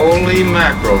 Holy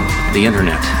mackerel. The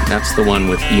internet. That's the one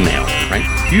with email, right?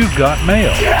 You've got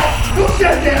mail. Yeah, who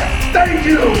said that? Thank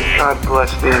you. God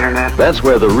bless the internet. That's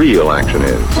where the real action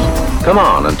is. Come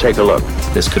on and take a look.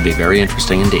 This could be very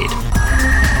interesting indeed.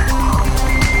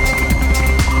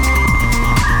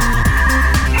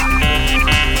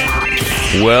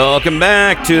 Welcome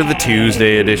back to the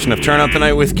Tuesday edition of Turn Up the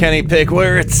Night with Kenny Pick,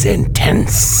 where it's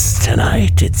intense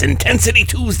tonight. It's Intensity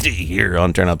Tuesday here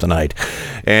on Turn Up the Night.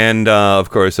 And, of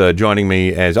course, joining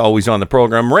me, as always on the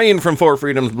program, Rain from Four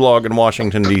Freedoms blog in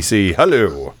Washington, D.C.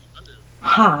 Hello.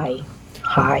 Hi.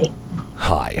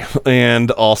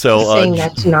 And also... saying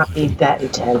that to not be that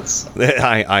intense.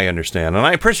 I understand, and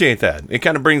I appreciate that. It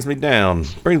kind of brings me down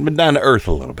to earth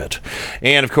a little bit.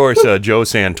 And, of course, Joe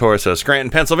Santorsa,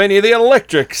 Scranton, Pennsylvania, the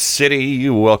Electric City.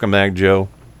 Welcome back, Joe.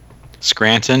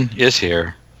 Scranton is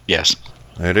here. Yes.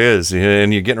 It is,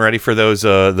 and you're getting ready for those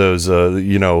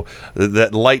that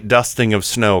light dusting of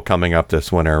snow coming up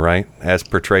this winter, right? As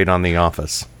portrayed on The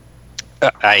Office.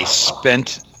 I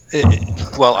spent...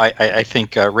 Well, I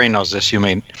think Ray knows this.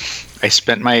 I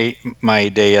spent my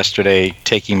day yesterday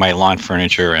taking my lawn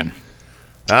furniture in.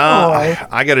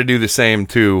 I got to do the same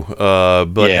too.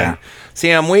 But yeah.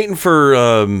 See, I'm waiting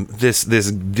for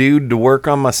this dude to work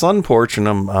on my sun porch, and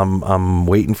I'm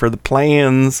waiting for the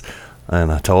plans. And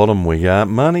I told him we got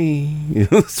money.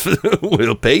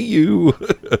 We'll pay you.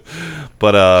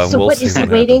 But so what is he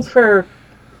waiting for?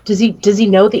 Does he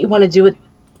know that you want to do it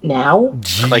now?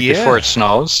 Like before it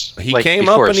snows? He came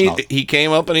up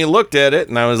and he looked at it,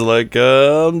 and I was like,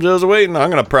 I'm just waiting. I'm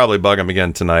going to probably bug him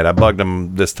again tonight. I bugged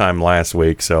him this time last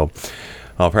week, so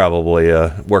I'll probably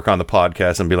work on the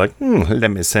podcast and be like, let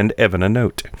me send Evan a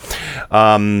note.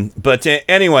 But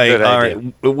anyway, all right,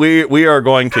 we are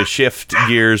going to shift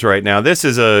gears right now.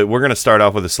 We're going to start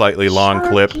off with a slightly long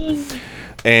clip.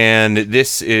 And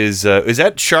this is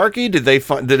that Sharky? Did they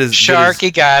find that is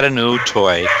Sharky got a new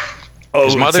toy?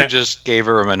 His mother just gave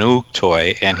her a new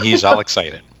toy, and he's all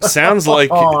excited. Sounds like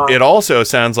it also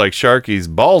sounds like Sharky's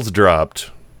balls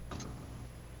dropped.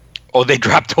 Oh, they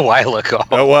dropped a while ago.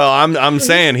 Oh, well, I'm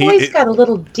saying he's got a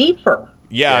little deeper.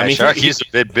 Yeah, I mean, Sharky's a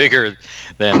bit bigger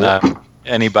than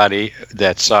anybody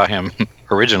that saw him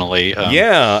originally.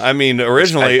 Yeah, I mean,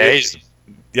 originally.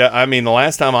 Yeah, I mean, the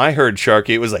last time I heard Sharky,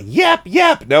 it was like, yap,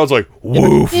 yap. Now it's like,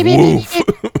 woof, woof.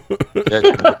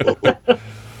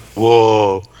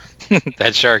 Whoa.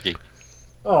 That's Sharky.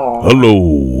 Oh.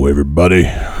 Hello, everybody.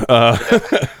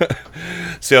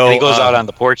 So and he goes out on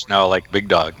the porch now like Big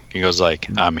Dog. He goes like,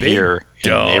 I'm here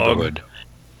in the neighborhood.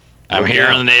 I'm here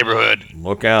in the neighborhood.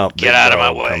 Look out. Get out of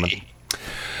my way.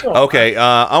 Okay,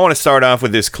 I want to start off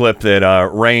with this clip that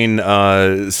Rain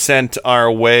sent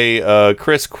our way.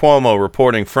 Chris Cuomo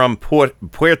reporting from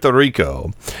Puerto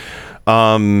Rico.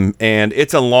 And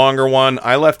it's a longer one.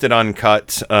 I left it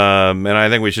uncut, and I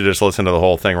think we should just listen to the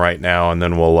whole thing right now, and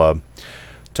then we'll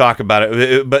talk about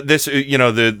it. But this, the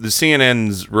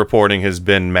CNN's reporting has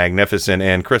been magnificent,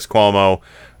 and Chris Cuomo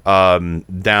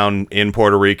down in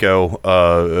Puerto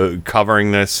Rico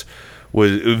covering this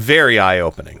was very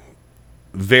eye-opening.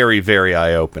 Very, very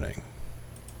eye-opening.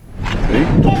 Que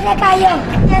se cayó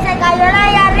de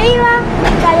allá arriba,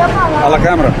 cayó para abajo. A la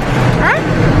cámara. ¿Ah?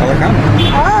 A la cámara.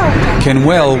 Oh.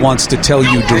 Kenuel wants to tell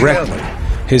you directly.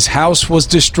 His house was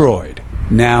destroyed.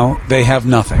 Now they have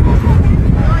nothing.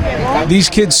 These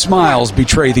kids' smiles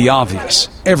betray the obvious.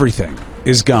 Everything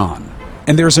is gone.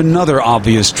 And there's another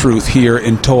obvious truth here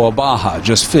in Toa Baja,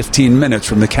 just 15 minutes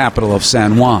from the capital of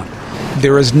San Juan.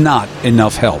 There is not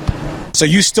enough help. So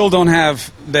you still don't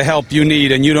have the help you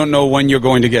need, and you don't know when you're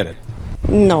going to get it?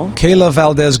 No. Kayla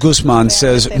Valdez Guzman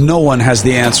says no one has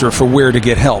the answer for where to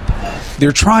get help.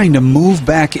 They're trying to move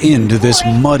back into this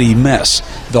muddy mess.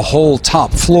 The whole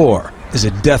top floor is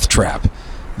a death trap.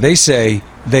 They say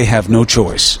they have no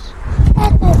choice.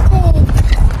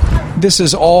 This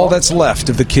is all that's left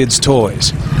of the kids'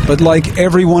 toys. But like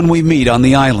everyone we meet on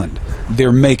the island,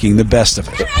 they're making the best of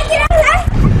it.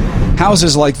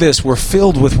 Houses like this were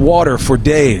filled with water for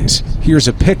days. Here's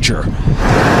a picture.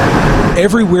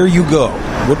 Everywhere you go,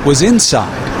 what was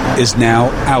inside is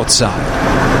now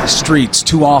outside. Streets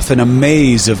too often a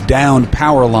maze of downed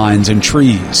power lines and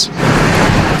trees.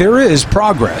 There is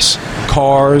progress.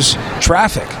 Cars,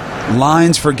 traffic.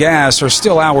 Lines for gas are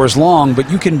still hours long,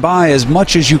 but you can buy as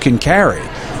much as you can carry,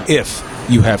 if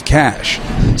you have cash.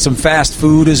 Some fast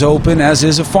food is open, as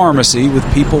is a pharmacy with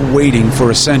people waiting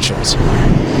for essentials.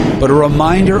 But a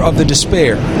reminder of the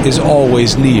despair is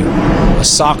always near. A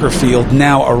soccer field,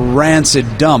 now a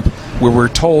rancid dump, where we're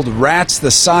told rats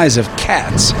the size of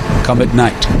cats come at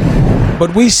night.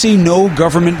 But we see no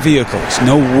government vehicles,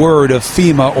 no word of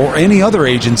FEMA or any other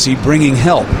agency bringing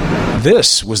help.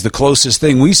 This was the closest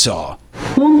thing we saw.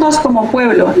 Juntos como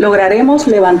pueblo lograremos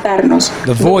levantarnos.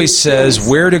 The voice says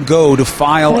where to go to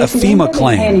file a FEMA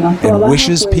claim and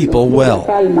wishes people well.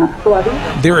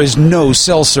 There is no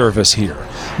cell service here.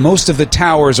 Most of the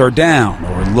towers are down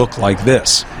or look like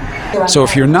this. So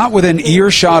if you're not within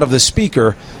earshot of the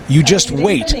speaker, you just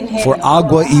wait for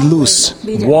agua y luz,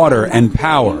 water and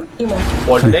power,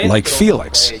 like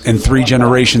Felix and 3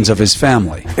 generations of his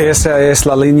family. Esa es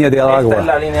la línea del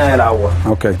agua.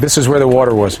 Okay, this is where the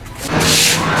water was.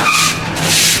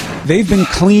 They've been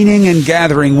cleaning and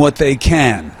gathering what they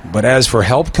can, but as for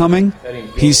help coming,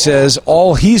 he says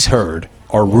all he's heard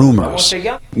are rumors.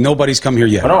 Nobody's come here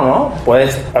yet.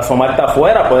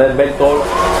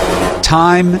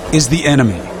 Time is the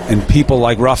enemy, and people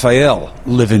like Rafael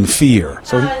live in fear.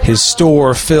 His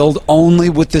store filled only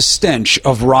with the stench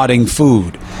of rotting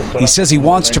food. He says he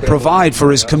wants to provide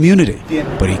for his community,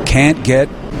 but he can't get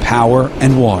power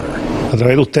and water. A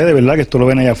través de ustedes, ¿verdad? Que esto lo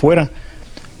ven allá afuera.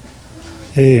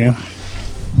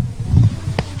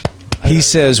 He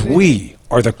says we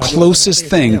are the closest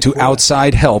thing to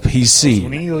outside help he's seen.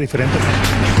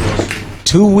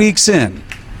 2 weeks in,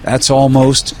 that's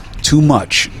almost too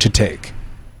much to take.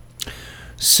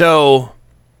 So,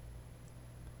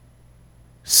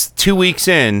 2 weeks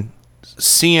in,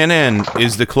 CNN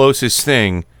is the closest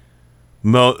thing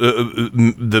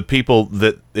the people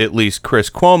that at least Chris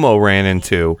Cuomo ran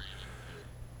into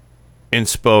and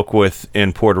spoke with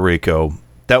in Puerto Rico.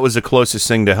 That was the closest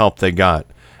thing to help they got,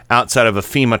 outside of a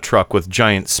FEMA truck with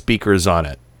giant speakers on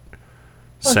it,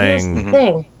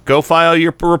 saying, go file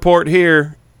your report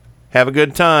here. Have a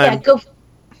good time. Yeah,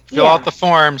 Fill out the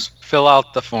forms. Fill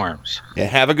out the forms. Yeah,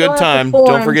 have a good time.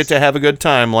 Don't forget to have a good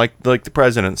time, like the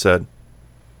president said.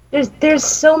 There's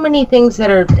so many things that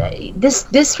are...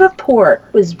 This report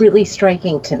was really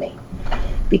striking to me,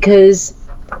 because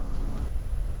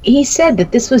he said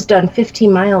that this was done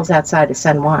 15 miles outside of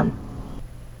San Juan.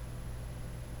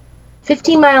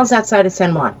 15 miles outside of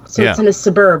San Juan. So it's in a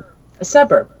suburb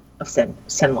of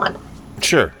San Juan.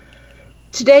 Sure.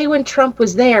 Today, when Trump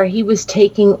was there, he was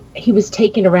taken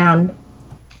around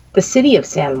the city of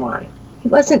San Juan. He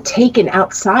wasn't taken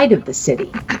outside of the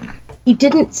city. He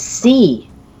didn't see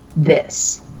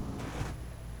this.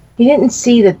 He didn't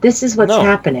see that this is what's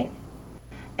happening.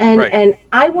 And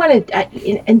I wanted,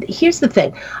 and here's the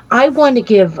thing, I want to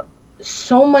give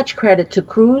so much credit to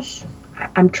Cruz.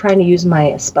 I'm trying to use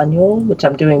my Espanol, which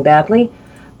I'm doing badly,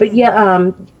 but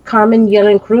Carmen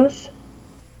Yellen Cruz,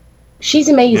 she's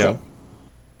amazing. Yeah.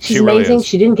 She's amazing. Really,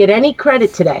 she didn't get any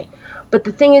credit today. But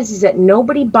the thing is that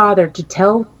nobody bothered to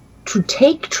tell to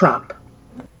take Trump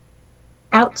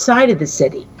outside of the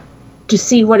city to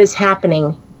see what is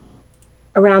happening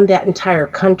around that entire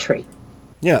country.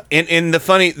 Yeah, and the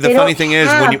funny thing is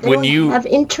when you have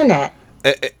internet.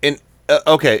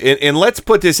 Okay, and let's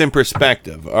put this in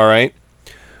perspective. All right,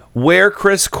 where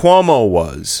Chris Cuomo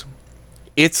was,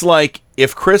 it's like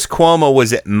if Chris Cuomo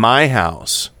was at my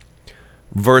house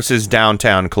versus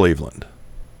downtown Cleveland.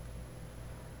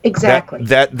 Exactly.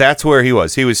 That's where he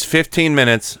was. He was 15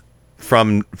 minutes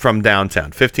from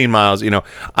downtown, 15 miles.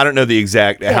 I don't know the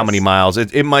exact how many miles.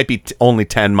 It might be only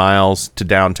 10 miles to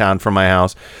downtown from my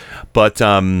house, but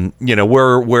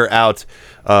we're out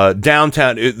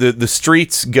downtown. The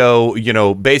streets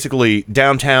go. Basically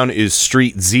downtown is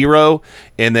street 0,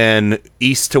 and then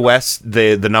east to west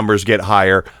the numbers get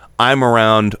higher. I'm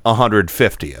around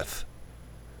 150th,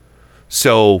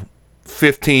 so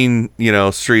 15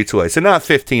 streets away. So not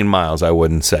 15 miles, I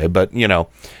wouldn't say, but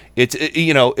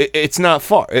it's not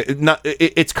far.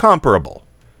 It's comparable.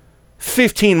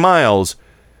 15 miles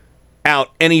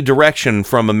out any direction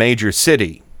from a major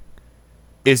city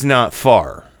is not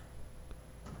far.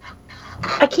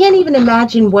 I can't even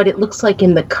imagine what it looks like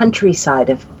in the countryside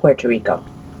of Puerto Rico.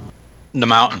 The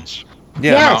mountains.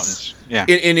 Yeah, yes. mountains. Yeah.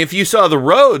 And if you saw the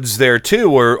roads there too,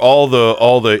 where all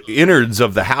the innards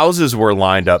of the houses were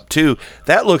lined up too,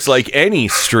 that looks like any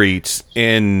street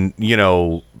in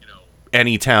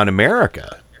any town in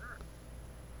America.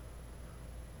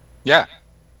 Yeah.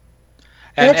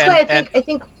 And that's why I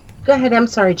think. Go ahead. I'm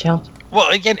sorry, Joe. Well,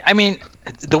 again, I mean,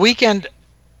 the weekend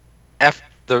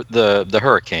after the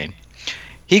hurricane,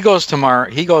 he goes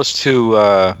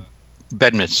to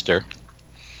Bedminster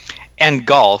and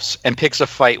golfs and picks a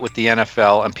fight with the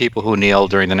NFL and people who kneel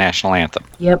during the national anthem.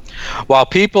 Yep. While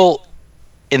people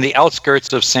in the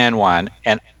outskirts of San Juan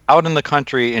and out in the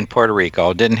country in Puerto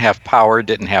Rico didn't have power,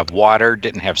 didn't have water,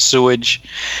 didn't have sewage,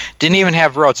 didn't even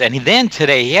have roads. And then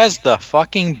today he has the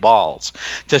fucking balls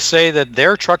to say that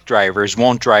their truck drivers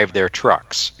won't drive their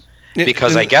trucks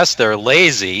because I guess they're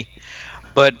lazy.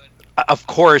 But of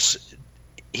course,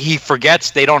 he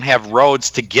forgets they don't have roads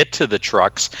to get to the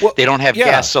trucks. Well, they don't have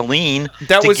gasoline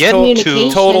that to was get to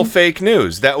total fake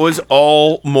news. That was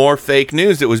all more fake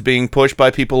news that was being pushed by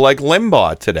people like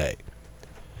Limbaugh today.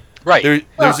 Right.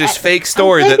 There's this fake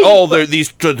story that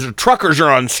these truckers are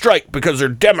on strike because they're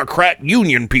Democrat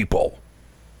union people.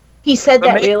 He said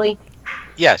that really?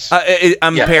 Yes.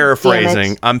 I'm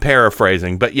paraphrasing. I'm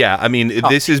paraphrasing, but yeah, I mean,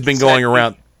 this has been going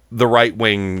around the right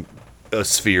wing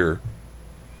sphere.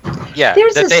 Yeah,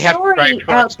 there's a story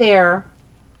out there.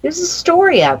 There's a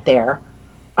story out there,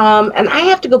 and I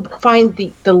have to go find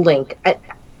the link.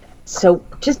 So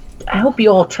I hope you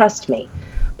all trust me.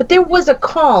 But there was a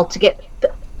call to get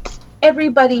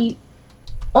everybody,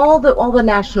 all the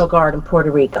National Guard in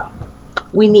Puerto Rico.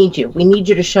 We need you. We need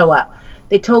you to show up.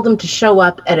 They told them to show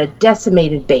up at a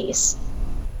decimated base.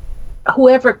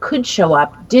 Whoever could show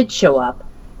up did show up,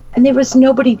 and there was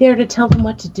nobody there to tell them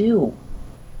what to do.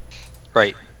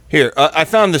 Right. Here, I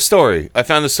found the story. on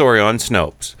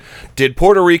Snopes. Did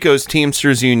Puerto Rico's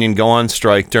Teamsters Union go on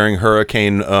strike during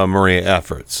Hurricane Maria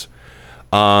efforts?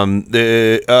 Let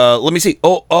me see.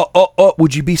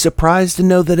 Would you be surprised to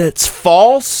know that it's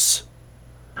false?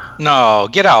 No,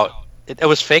 get out. It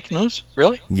was fake news?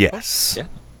 Really? Yes. Yeah.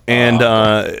 And,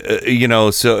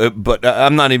 but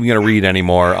I'm not even going to read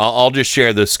anymore. I'll just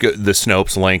share the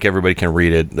Snopes link. Everybody can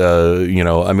read it.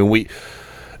 I mean,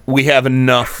 we have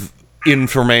enough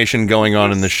information going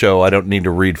on in the show. I don't need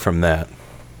to read from that.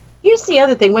 Here's the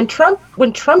other thing. When Trump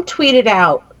tweeted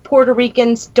out, Puerto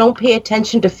Ricans don't pay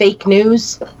attention to fake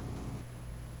news,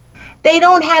 they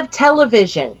don't have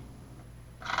television.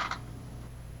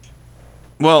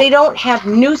 Well, they don't have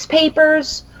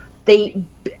newspapers.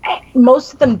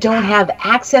 Most of them don't have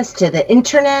access to the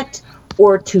internet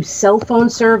or to cell phone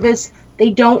service.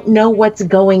 They don't know what's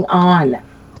going on.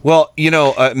 Well,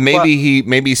 maybe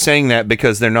he's saying that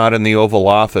because they're not in the Oval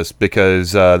Office,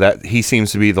 because that he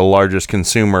seems to be the largest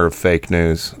consumer of fake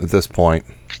news at this point.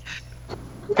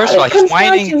 First of all,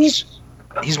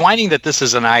 he's whining that this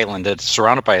is an island that's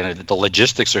surrounded by, and the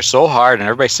logistics are so hard, and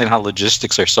everybody's saying how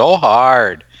logistics are so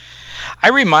hard. I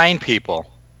remind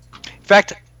people. In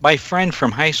fact, my friend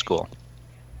from high school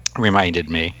reminded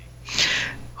me,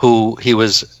 he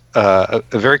was a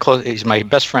very close. He's my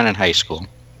best friend in high school.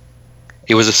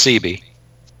 He was a Seabee.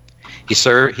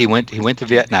 He went to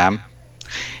Vietnam.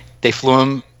 They flew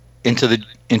him into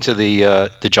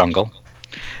the jungle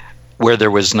where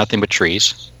there was nothing but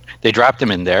trees. They dropped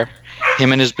him in there.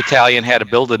 Him and his battalion had to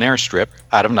build an airstrip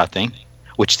out of nothing,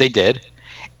 which they did.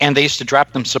 and they used to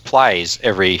drop them supplies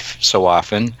every so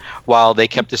often while they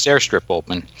kept this airstrip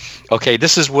open. Okay,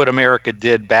 this is what America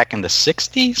did back in the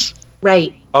 60s.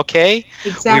 Right. Okay?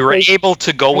 Exactly. We were able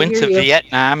to go I into hear you.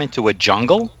 Vietnam, into a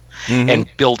jungle, and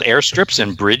build airstrips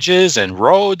and bridges and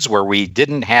roads where we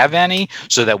didn't have any,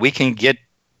 so that we can get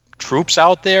troops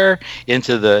out there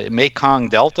into the Mekong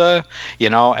Delta,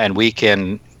 and we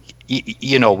can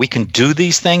we can do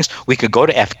these things. We could go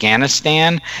to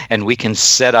Afghanistan and we can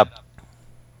set up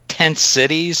tent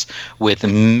cities with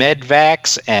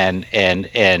medvacs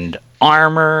and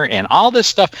armor and all this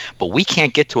stuff, but we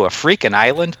can't get to a freaking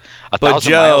island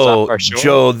 1,000 miles off our shore.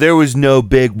 Joe, there was no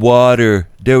big water.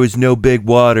 There was no big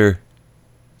water.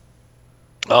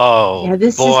 Oh, Yeah,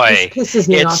 this boy. pisses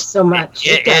me off so much.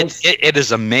 It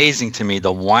is amazing to me,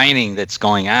 the whining that's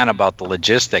going on about the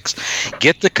logistics.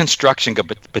 Get the construction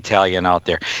battalion out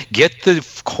there. Get the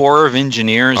Corps of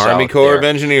Engineers Army out Corps there. of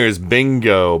Engineers.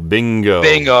 Bingo.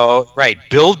 Right.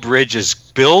 Build bridges,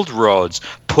 build roads,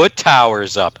 put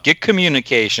towers up, get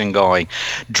communication going,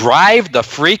 drive the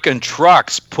freaking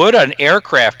trucks, put an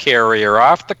aircraft carrier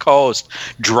off the coast,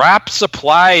 drop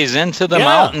supplies into the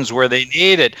mountains where they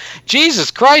need it. Jesus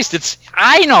Christ,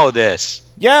 I know this.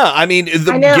 Yeah, I mean,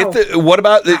 what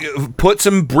about put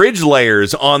some bridge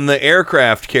layers on the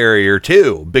aircraft carrier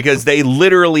too, because they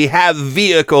literally have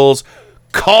vehicles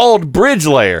called bridge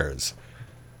layers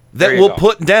that will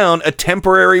put down a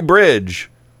temporary bridge.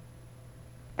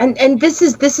 And this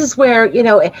is where,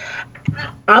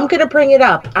 I'm going to bring it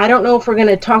up. I don't know if we're going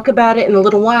to talk about it in a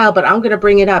little while, but I'm going to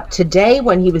bring it up. Today,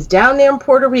 when he was down there in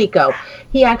Puerto Rico,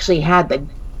 he actually had the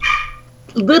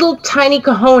little tiny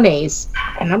cojones,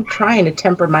 and I'm trying to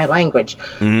temper my language,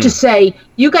 to say,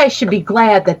 you guys should be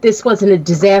glad that this wasn't a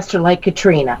disaster like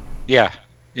Katrina. Yeah.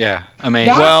 I mean,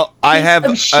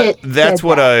 that's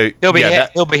what I. He'll be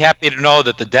happy to know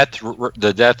that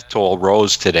the death toll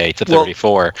rose today to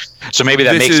 34. So maybe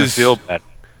that makes him feel better.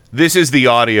 This is the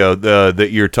audio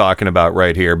that you're talking about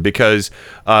right here, because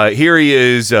here he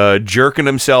is jerking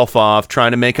himself off,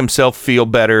 trying to make himself feel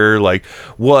better. Like,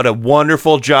 what a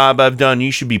wonderful job I've done.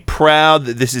 You should be proud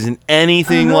that this isn't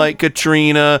anything like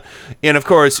Katrina. And of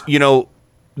course,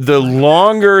 the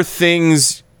longer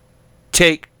things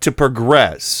take to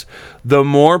progress, the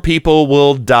more people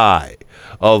will die.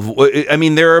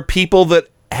 There are people that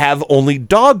have only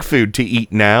dog food to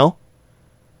eat now.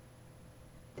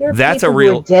 That's people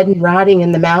who are dead and rotting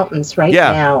in the mountains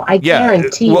now. I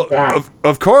guarantee that.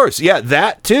 Of course,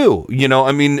 that too.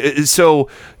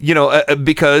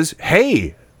 Because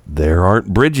hey, there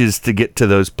aren't bridges to get to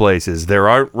those places. There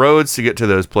aren't roads to get to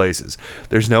those places.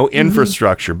 There's no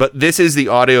infrastructure. But this is the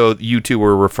audio you two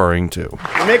were referring to.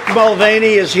 Mick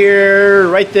Mulvaney is here,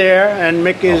 right there, and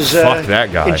Mick is fuck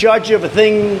that guy. in charge of a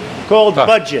thing called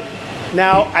budget.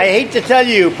 Now, I hate to tell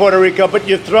you, Puerto Rico, but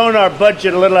you've thrown our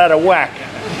budget a little out of whack,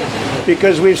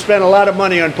 because we've spent a lot of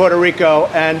money on Puerto Rico,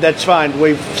 and that's fine.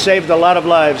 We've saved a lot of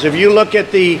lives. If you look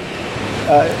at the...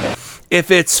 If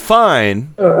it's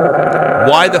fine,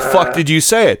 why the fuck did you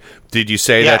say it? Did you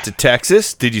say that to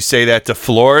Texas? Did you say that to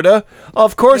Florida?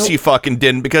 Of course you fucking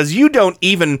didn't, because you can't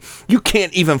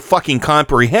even fucking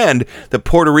comprehend that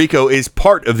Puerto Rico is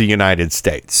part of the United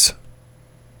States.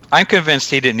 I'm convinced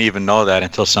he didn't even know that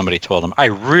until somebody told him. I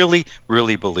really,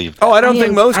 really believe that. Oh, I don't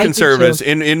think most conservatives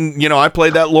I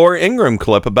played that Laura Ingraham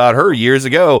clip about her years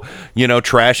ago,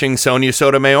 trashing Sonia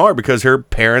Sotomayor because her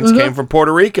parents came from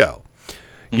Puerto Rico.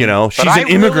 She's an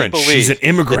immigrant. She's an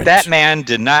immigrant. That man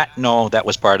did not know that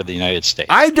was part of the United States.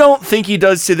 I don't think he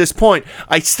does to this point.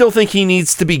 I still think he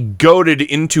needs to be goaded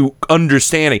into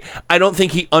understanding. I don't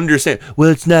think he understands. Well,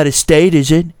 it's not a state, is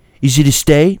it? Is it a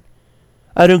state?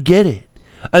 I don't get it.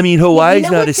 I mean, Hawaii's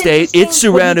not a state. It's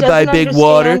surrounded by big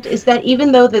water. Is that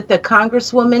even though that the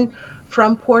congresswoman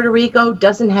from Puerto Rico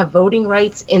doesn't have voting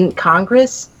rights in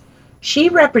Congress, she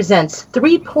represents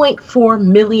 3.4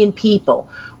 million people,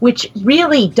 which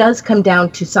really does come down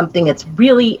to something that's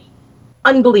really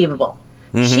unbelievable.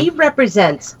 She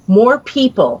represents more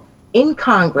people in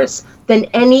Congress than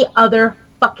any other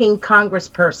fucking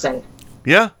congressperson.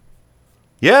 Yeah.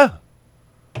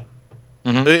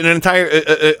 An entire,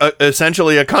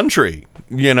 essentially a country,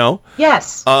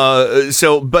 Yes.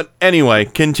 But anyway,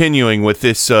 continuing with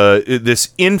this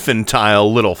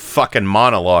infantile little fucking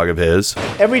monologue of his.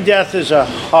 Every death is a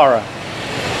horror.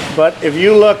 But if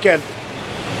you look at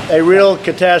a real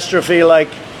catastrophe like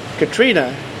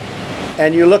Katrina,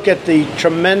 and you look at the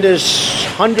tremendous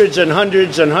hundreds and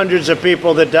hundreds and hundreds of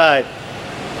people that died,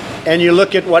 and you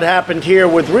look at what happened here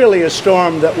with really a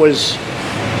storm that was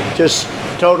just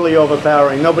totally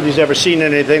overpowering. Nobody's ever seen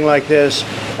anything like this.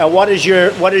 What is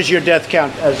your death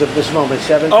count as of this moment?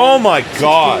 17? Oh my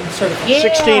God!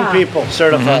 16 people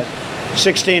certified.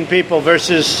 16 people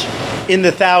versus in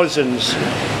the thousands.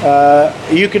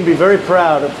 You can be very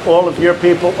proud of all of your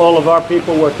people, all of our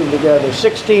people working together.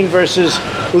 16 versus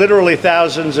literally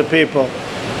thousands of people.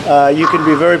 You can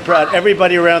be very proud.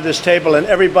 Everybody around this table and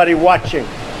everybody watching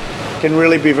can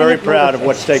really be very proud of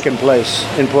what's taken place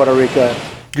in Puerto Rico.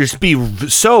 Just be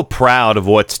so proud of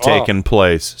what's taken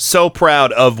place. So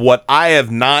proud of what I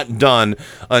have not done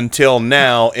until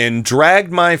now and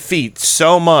dragged my feet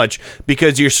so much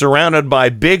because you're surrounded by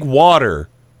big water.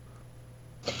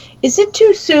 Is it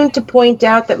too soon to point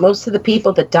out that most of the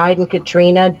people that died in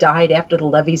Katrina died after the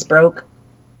levees broke?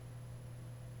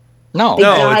 No. They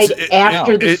died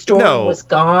after the storm was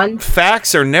gone?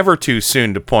 Facts are never too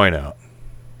soon to point out.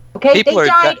 Okay, they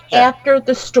died after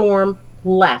the storm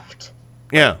left.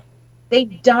 Yeah. They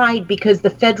died because the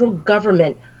federal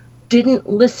government didn't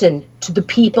listen to the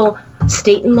people,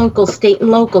 state and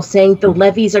local, saying the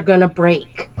levees are going to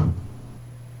break.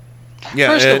 Yeah,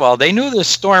 First of all, they knew this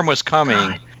storm was coming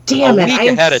Damn a it, week I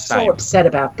am ahead of so time. upset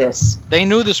about this. They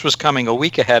knew this was coming a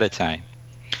week ahead of time.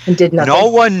 And did nothing. No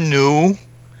one knew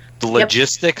the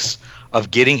logistics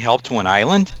of getting help to an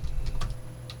island.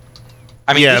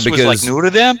 I mean, this was like new to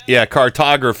them. Yeah,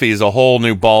 cartography is a whole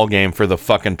new ball game for the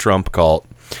fucking Trump cult.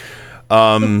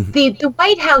 The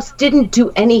White House didn't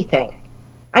do anything.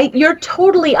 You're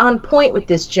totally on point with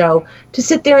this, Joe, to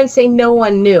sit there and say no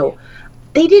one knew.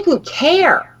 They didn't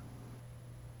care.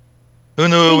 Who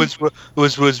knew it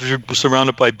was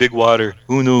surrounded by big water?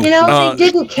 Who knew? You know, they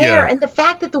didn't care. Yeah. And the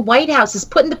fact that the White House is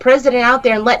putting the president out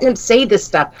there and letting him say this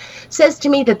stuff says to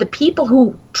me that the people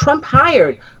who Trump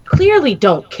hired clearly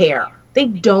don't care. They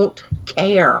don't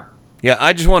care. Yeah,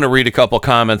 I just want to read a couple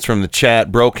comments from the chat.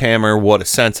 Brokehammer, what a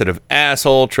sensitive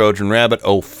asshole. Trojan Rabbit,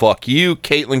 oh, fuck you.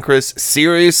 Caitlin Chris,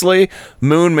 seriously?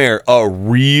 Moonmare, a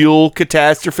real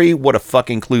catastrophe? What a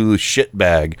fucking clueless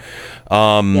shitbag.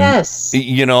 Yes.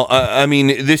 You know, I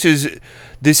mean, this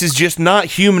is just not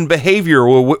human behavior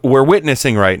we're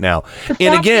witnessing right now.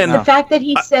 The fact that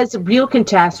he says real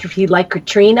catastrophe like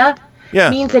Katrina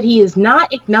means that he is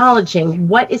not acknowledging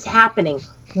what is happening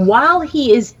while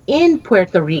he is in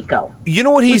Puerto Rico. You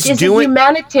know what he's doing? A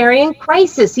humanitarian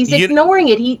crisis. He's ignoring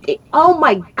it. Oh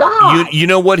my God. You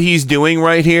know what he's doing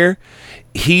right here?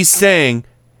 He's saying,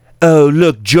 oh,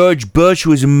 look, George Bush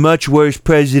was a much worse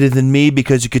president than me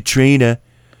because of Katrina.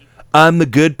 I'm the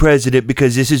good president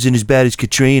because this isn't as bad as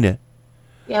Katrina.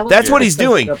 Yeah, that's what he's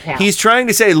doing. He's trying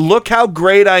to say, look how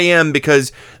great I am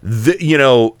because,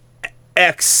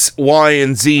 X, Y,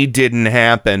 and Z didn't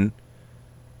happen.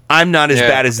 I'm not as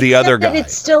bad as the other guy. But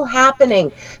it's still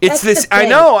happening. It's this. I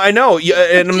know. Yeah,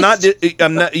 and I'm not.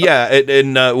 Yeah,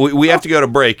 and we have to go to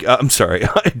break. I'm sorry.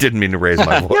 I didn't mean to raise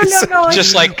my voice. No.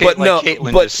 Just like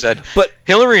Caitlin just said. But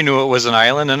Hillary knew it was an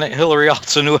island, and Hillary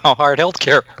also knew how hard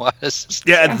healthcare was.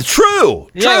 Yeah, true.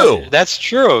 Yeah, that's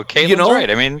true. Caitlin's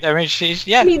right. I mean, she's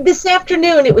I mean, this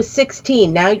afternoon it was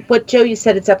 16. Now, what Joe, you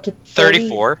said it's up to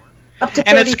 34. Up to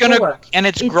 34. And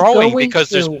it's growing because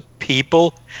there's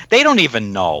people they don't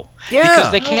even know. Yeah.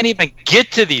 Because they can't even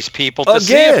get to these people to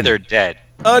see if they're dead.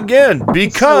 Again,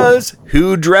 because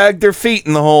who dragged their feet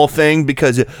in the whole thing?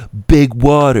 Because of big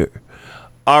water.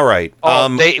 All right.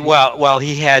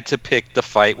 He had to pick the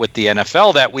fight with the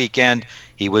NFL that weekend.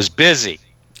 He was busy.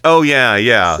 Oh,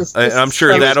 yeah. I'm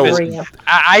sure that'll...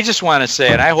 I just want to say,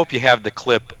 and I hope you have the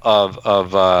clip of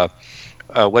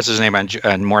what's his name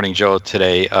on Morning Joe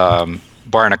today,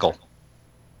 Barnacle.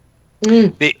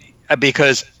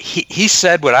 Because he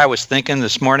said what I was thinking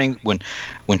this morning when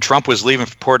Trump was leaving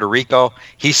for Puerto Rico.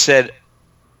 He said,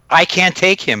 I can't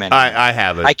take him anymore. I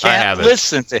have it. I can't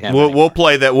listen to him. We'll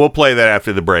play that. We'll play that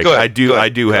after the break. Good, I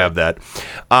do have that.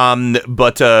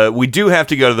 But we do have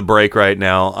to go to the break right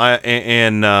now.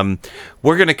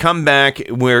 We're going to come back.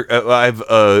 I've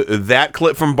that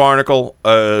clip from Barnacle.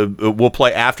 We'll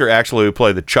play after. Actually, we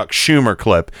play the Chuck Schumer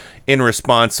clip in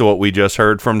response to what we just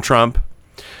heard from Trump,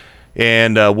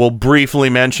 and we'll briefly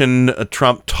mention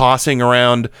Trump tossing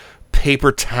around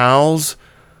paper towels.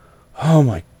 Oh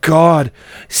my God!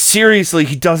 Seriously,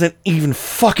 he doesn't even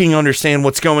fucking understand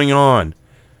what's going on.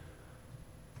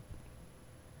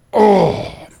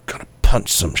 Oh, I'm gonna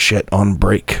punch some shit on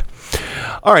break.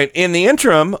 All right, in the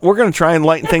interim, we're going to try and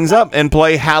lighten things up and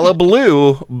play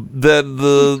Hullabaloo, the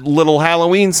little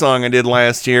Halloween song I did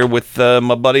last year with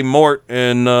my buddy Mort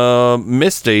and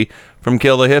Misty from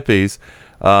Kill the Hippies.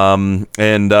 And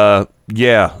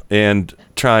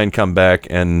try and come back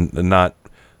and not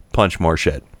punch more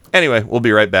shit. Anyway, we'll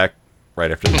be right back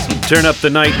right after this. Turn up the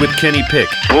night with Kenny Pick.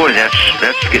 Boy, that's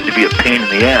getting to be a pain in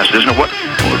the ass, isn't it? What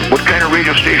kind of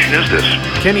radio station is this?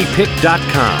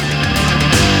 KennyPick.com.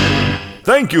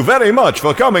 Thank you very much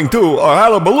for coming to our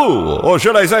Hullabaloo, or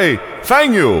should I say,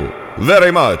 thank you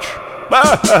very much.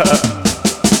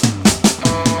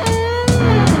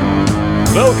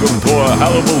 Welcome to our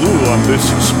Hullabaloo on this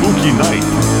spooky night.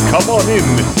 Come on in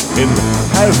and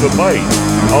have a bite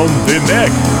on the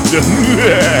neck.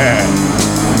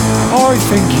 I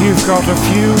think you've got a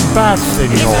few bats in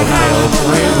your tail,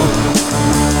 friend.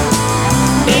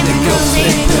 Indigo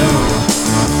say boo.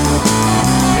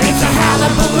 It's a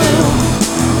hullabaloo.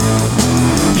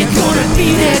 You're gonna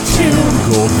be there too.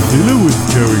 Godzilla was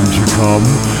going to come,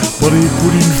 but he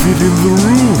couldn't fit in the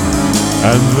room.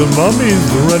 And the mummy's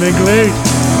running late.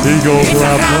 He goes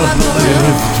wrapped up in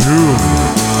his tomb.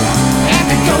 And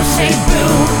the ghosts say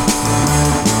boo.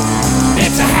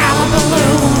 It's a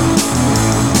hullabaloo.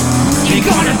 You're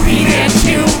gonna be there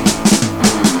too.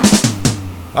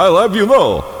 I'll have you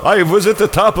know, I was at the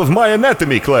top of my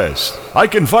anatomy class. I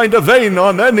can find a vein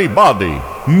on anybody. It's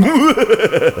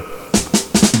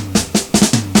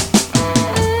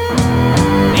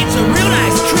a real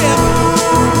nice trip.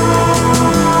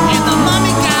 And the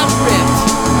mummy got ripped.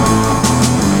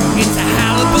 It's a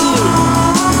hullabaloo.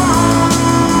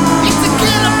 It's a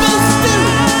cannibal stew.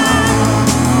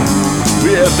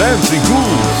 We have dancing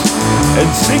ghouls and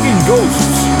singing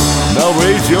ghosts. Now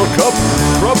raise your cup,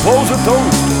 propose a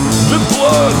toast. The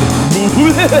blood.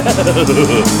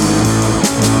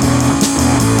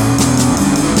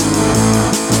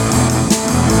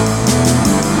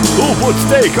 Who put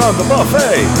steak on the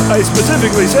buffet? I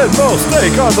specifically said no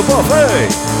steak on the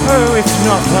buffet. Oh, it's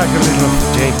not like a little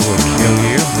steak will kill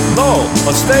you. No,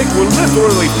 a steak will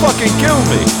literally fucking kill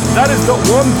me. That is the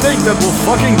one thing that will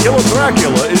fucking kill a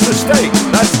Dracula is a steak.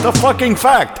 That's the fucking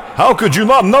fact. How could you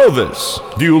not know this?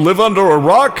 Do you live under a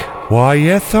rock? Why,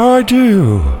 yes, I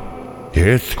do.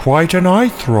 It's quite an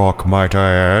ice rock, might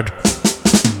I add.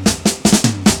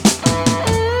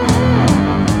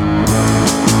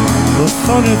 The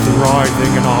sun is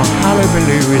rising and our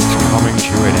hullabaloo is coming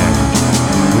to an end.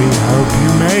 We hope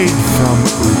you made some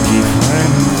oogie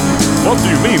friends. What do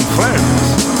you mean, friends?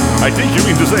 I think you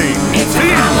mean to say... It's a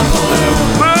hullabaloo.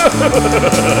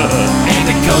 And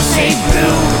the ghosts say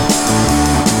boo.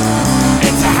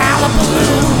 It's a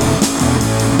hullabaloo.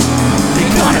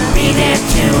 You're gonna be there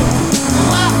too.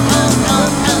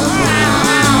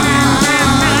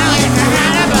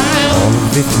 All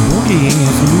of this boogieing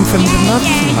has loosened the nuts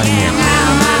in my neck.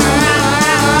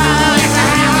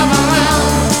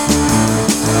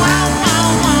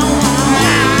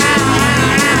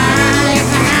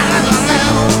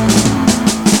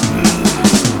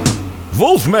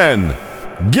 Wolfman!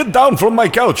 Get down from my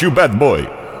couch, you bad boy!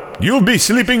 You'll be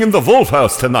sleeping in the Wolf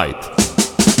House tonight.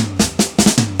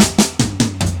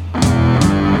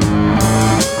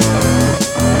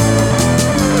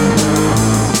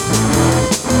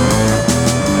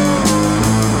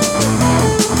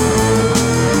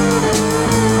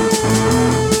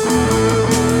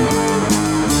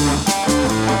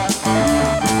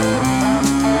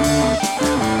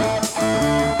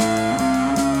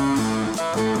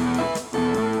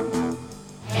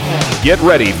 Get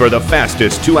ready for the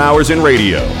fastest 2 hours in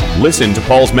radio. Listen to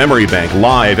Paul's Memory Bank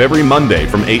live every Monday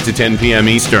from 8 to 10 p.m.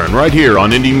 Eastern, right here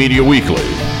on Indie Media Weekly.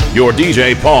 Your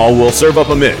DJ, Paul, will serve up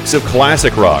a mix of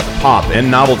classic rock, pop, and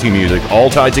novelty music, all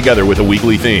tied together with a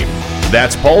weekly theme.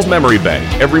 That's Paul's Memory Bank,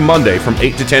 every Monday from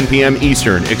 8 to 10 p.m.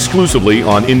 Eastern, exclusively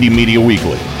on Indie Media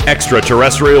Weekly.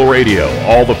 Extraterrestrial radio,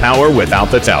 all the power without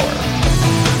the tower.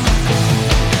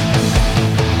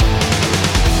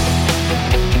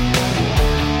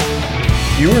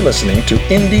 You are listening to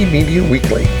Indie Media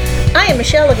Weekly. I am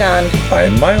Michelle Lagon. I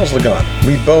am Miles Lagon.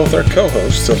 We both are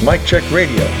co-hosts of Mic Check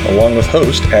Radio, along with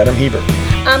host Adam Hebert.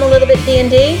 I'm a little bit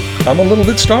D&D. I'm a little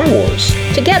bit Star Wars.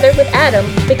 Together with Adam,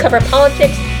 we cover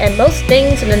politics and most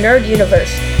things in the nerd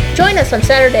universe. Join us on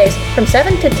Saturdays from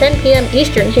 7 to 10 p.m.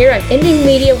 Eastern here on Indie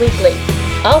Media Weekly.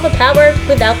 All the power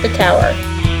without the tower.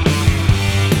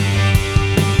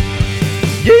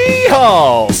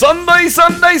 Yeehaw! Sunday,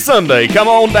 Sunday, Sunday. Come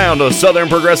on down to Southern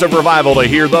Progressive Revival to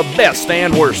hear the best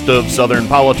and worst of Southern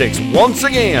politics once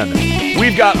again.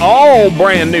 We've got all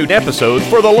brand new episodes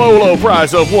for the low, low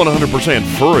price of 100%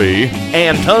 free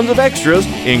and tons of extras,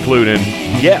 including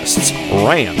guests,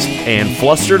 rants, and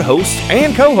flustered hosts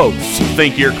and co-hosts.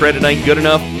 Think your credit ain't good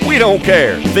enough? We don't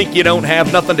care. Think you don't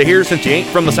have nothing to hear since you ain't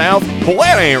from the South? Well,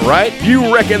 that ain't right.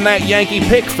 You reckon that Yankee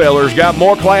Pick feller's got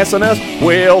more class than us?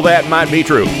 Well, that might be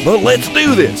true. But let's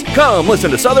do this. Come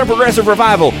listen to Southern Progressive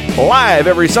Revival live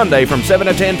every Sunday from 7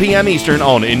 to 10 p.m. Eastern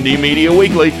on Indie Media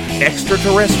Weekly,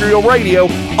 Extraterrestrial Radio,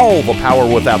 all the power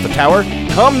without the tower,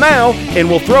 come now and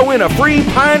we'll throw in a free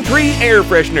Pine Tree air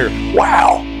freshener.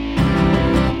 Wow.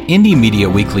 Indie Media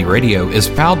Weekly Radio is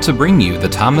proud to bring you the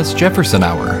Thomas Jefferson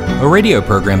Hour, a radio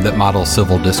program that models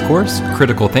civil discourse,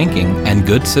 critical thinking, and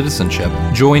good citizenship.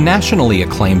 Join nationally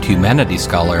acclaimed humanities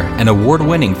scholar and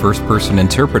award-winning first-person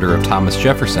interpreter of Thomas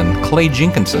Jefferson, Clay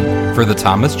Jenkinson, for the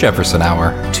Thomas Jefferson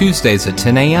Hour, Tuesdays at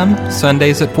 10 a.m.,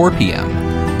 Sundays at 4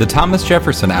 p.m. The Thomas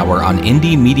Jefferson Hour on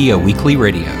Indie Media Weekly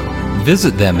Radio.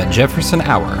 Visit them at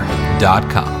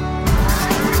jeffersonhour.com.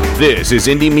 This is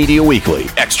Indie Media Weekly,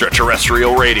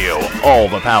 extraterrestrial radio. All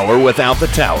the power without the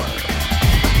tower.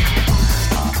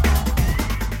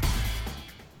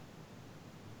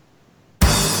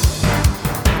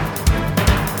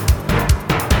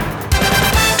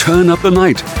 Turn up the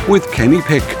night with Kenny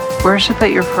Pick. Where is it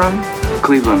that you're from?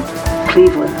 Cleveland.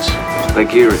 Cleveland.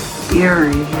 Like Erie.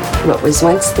 Erie. What was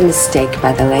once the mistake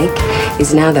by the lake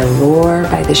is now the roar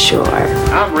by the shore.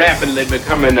 I'm rapidly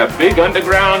becoming a big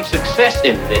underground success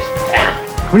in this town.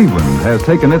 Cleveland has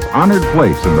taken its honored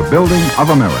place in the building of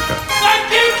America.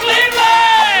 Thank you, Cleveland!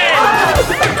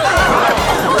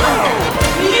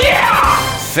 Yeah!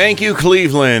 Thank you,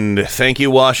 Cleveland. Thank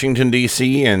you, Washington,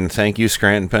 D.C., and thank you,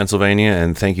 Scranton, Pennsylvania,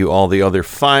 and thank you all the other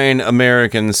fine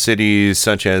American cities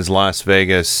such as Las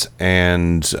Vegas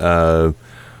and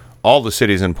all the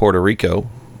cities in Puerto Rico.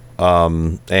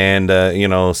 Stay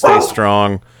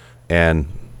strong. And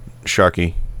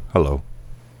Sharky, hello.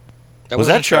 Was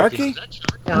that Sharky?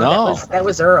 No. That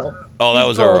was Earl. Oh, that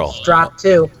was Earl. Dropped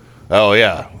too. Oh,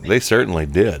 yeah. They certainly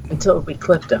did. Until we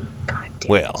clipped him. God damn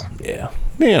well, yeah.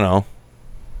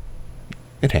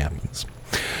 It happens.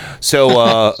 So,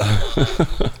 all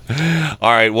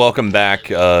right, welcome back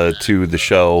to the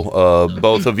show.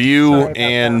 Both of you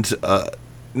and...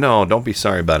 no, don't be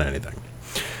sorry about anything.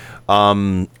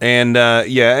 And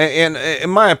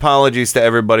my apologies to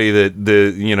everybody that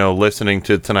listening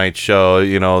to tonight's show.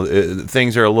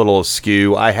 Things are a little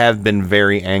askew. I have been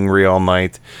very angry all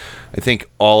night. I think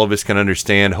all of us can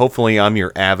understand. Hopefully, I'm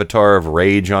your avatar of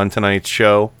rage on tonight's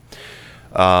show.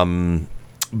 We'll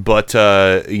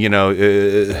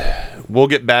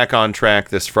get back on track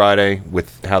this Friday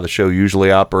with how the show usually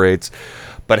operates.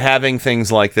 But having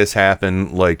things like this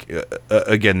happen, like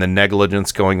again, the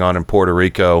negligence going on in Puerto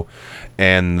Rico,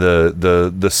 and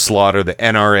the slaughter, the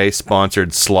NRA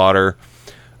sponsored slaughter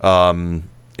in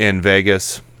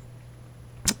Vegas,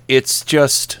 it's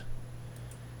just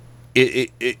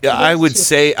I would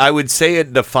say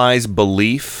it defies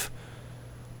belief.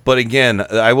 But again,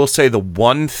 I will say the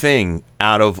one thing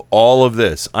out of all of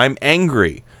this, I'm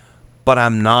angry, but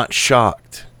I'm not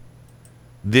shocked.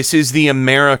 This is the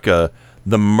America.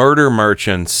 The murder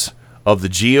merchants of the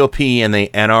GOP and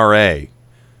the NRA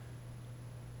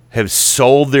have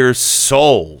sold their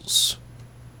souls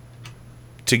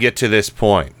to get to this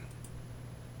point.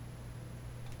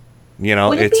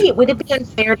 Would it be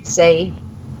unfair to say,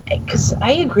 because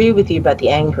I agree with you about the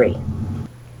angry.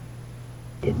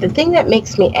 The thing that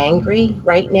makes me angry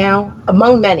right now,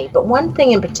 among many, but one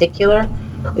thing in particular,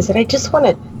 is that I just want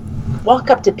to walk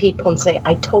up to people and say,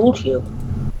 I told you.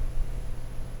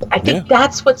 I think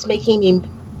that's what's making me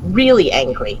really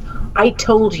angry. I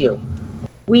told you.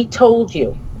 We told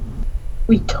you.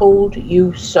 We told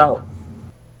you so.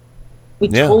 We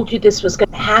told you this was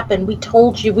going to happen. We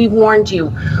told you. We warned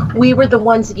you. We were the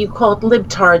ones that you called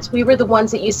libtards. We were the ones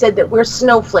that you said that we're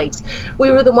snowflakes. We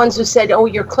were the ones who said, oh,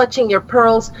 you're clutching your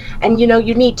pearls and, you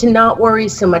need to not worry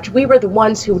so much. We were the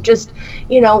ones who just,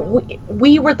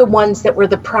 we were the ones that were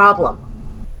the problem.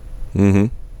 Mm-hmm.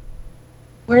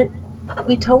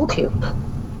 We told you.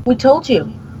 We told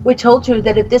you. We told you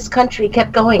that if this country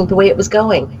kept going the way it was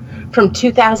going from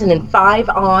 2005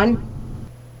 on,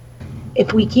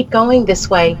 if we keep going this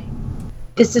way,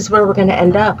 this is where we're going to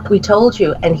end up. We told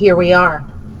you, and here we are.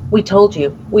 We told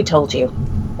you. We told you.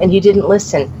 And you didn't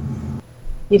listen.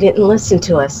 You didn't listen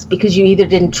to us because you either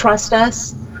didn't trust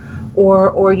us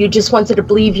or you just wanted to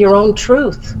believe your own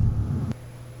truth.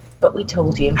 But we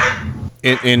told you.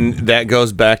 And that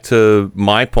goes back to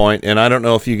my point, and I don't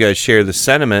know if you guys share the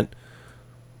sentiment,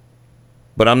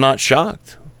 but I'm not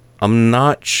shocked. I'm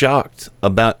not shocked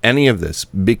about any of this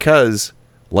because,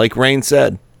 like Rain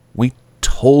said, we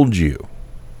told you.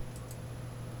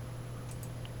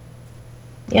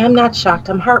 Yeah, I'm not shocked.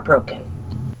 I'm heartbroken.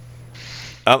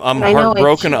 I'm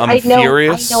heartbroken. I'm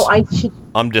furious.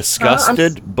 I'm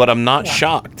disgusted, but I'm not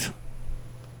shocked.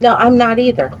 No, I'm not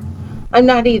either. I'm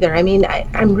not either. I mean,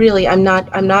 I'm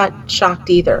not shocked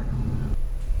either.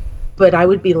 But I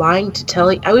would be lying to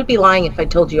tell you. I would be lying if I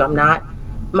told you I'm not.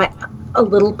 A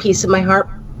little piece of my heart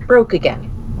broke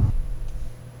again.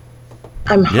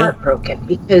 I'm heartbroken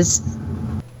because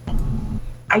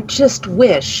I just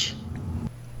wish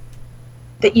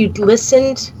that you'd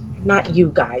listened, not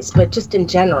you guys, but just in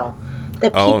general,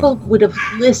 that people would have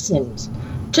listened.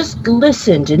 Just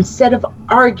listened instead of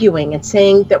arguing and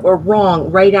saying that we're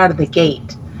wrong right out of the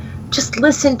gate. Just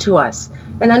listen to us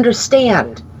and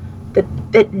understand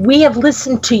that we have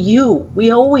listened to you.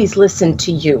 We always listen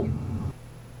to you.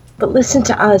 But listen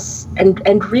to us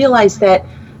and realize that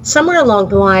somewhere along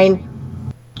the line,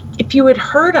 if you had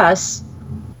heard us,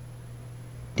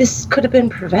 this could have been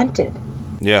prevented.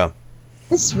 Yeah.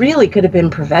 This really could have been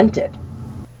prevented.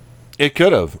 It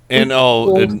could have. And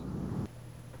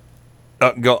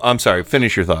go. I'm sorry.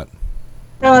 Finish your thought.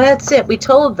 No, that's it. We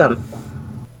told them.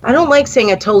 I don't like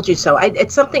saying I told you so.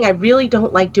 It's something I really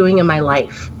don't like doing in my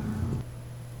life.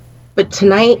 But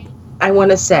tonight, I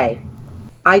want to say,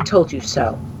 I told you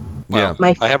so. Yeah.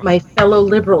 My fellow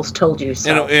liberals told you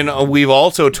so. And we've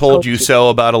also told you so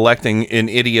about electing an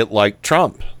idiot like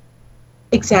Trump.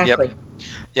 Exactly. Yep.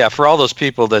 Yeah, for all those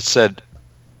people that said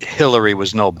Hillary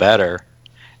was no better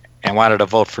and wanted to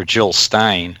vote for Jill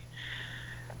Stein,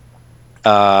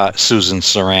 Susan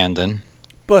Sarandon.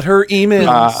 But her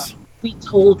emails. We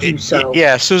told you so.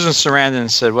 Yeah, Susan Sarandon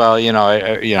said, well,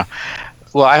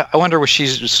 I wonder what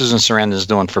Susan Sarandon's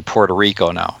doing for Puerto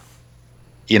Rico now.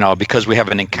 Because we have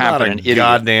an incompetent idiot.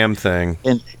 Goddamn thing.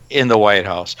 In the White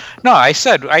House. No, I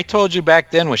told you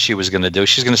back then what she was going to do.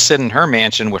 She's going to sit in her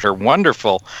mansion with her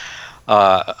wonderful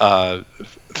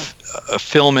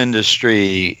film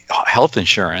industry health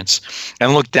insurance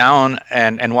and look down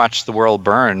and watch the world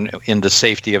burn in the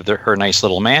safety of her nice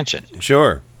little mansion.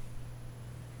 Sure.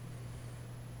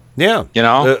 Yeah.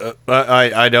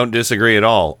 I don't disagree at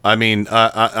all. I mean,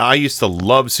 I used to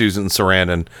love Susan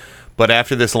Sarandon, but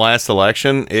after this last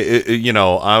election,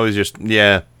 I was just,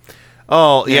 yeah.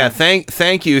 Oh, yeah.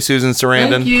 Thank you, Susan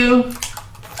Sarandon. Thank you.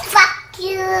 Fuck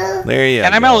you. There you go.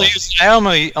 And I'm only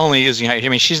using her. I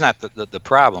mean, she's not the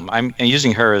problem. I'm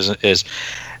using her as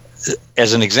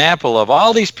an example of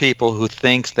all these people who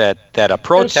think that a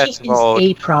protest vote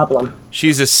is a problem.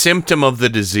 She's a symptom of the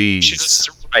disease. She's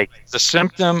the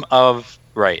symptom of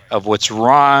what's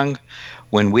wrong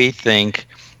when we think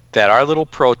that our little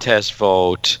protest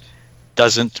vote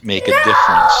doesn't make a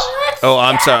difference. Oh,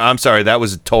 I'm sorry. That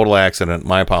was a total accident.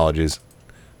 My apologies.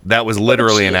 That was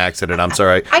literally an accident. I'm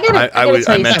sorry.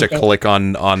 I meant to click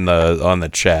on the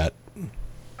chat.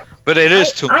 But it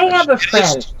is too much. I have a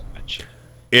friend.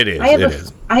 It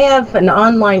is. I have an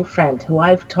online friend who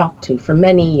I've talked to for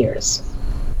many years,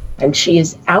 and she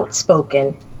is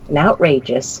outspoken and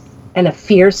outrageous and a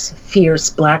fierce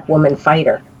black woman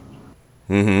fighter.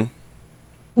 Mm-hmm.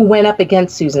 Who went up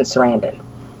against Susan Sarandon.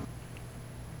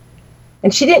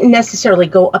 And she didn't necessarily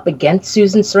go up against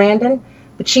Susan Sarandon,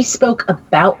 but she spoke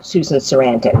about Susan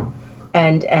Sarandon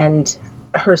and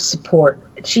her support.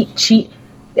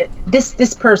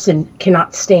 This person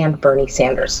cannot stand Bernie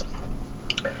Sanders.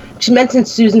 She mentioned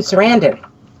Susan Sarandon,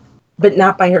 but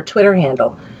not by her Twitter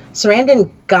handle. Sarandon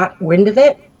got wind of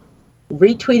it,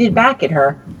 retweeted back at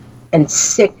her, and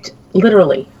sicked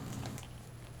literally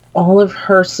all of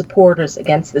her supporters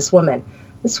against this woman.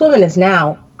 This woman is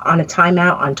now on a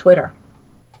timeout on Twitter.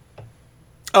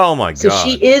 Oh my God! So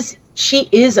she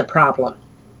is a problem.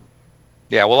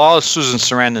 Yeah, well, all of Susan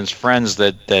Sarandon's friends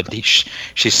that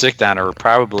she sicked on are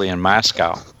probably in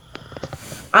Moscow.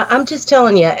 I'm just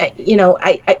telling you,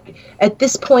 I at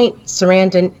this point,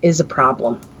 Sarandon is a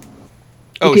problem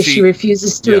because she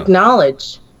refuses to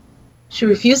acknowledge. She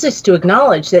refuses to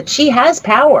acknowledge that she has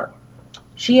power.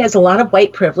 She has a lot of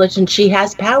white privilege, and she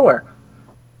has power.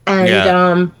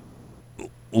 And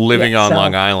living on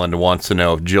Long Island wants to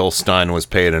know if Jill Stein was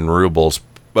paid in rubles.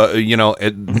 But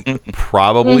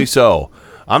probably so.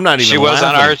 I'm not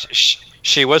even.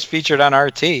 She was featured on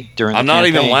RT during. I'm not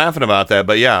even laughing about that,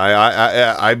 but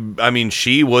yeah, I mean,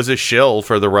 she was a shill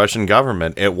for the Russian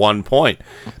government at one point.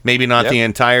 Maybe not the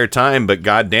entire time, but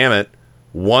God damn it,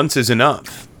 once is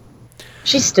enough.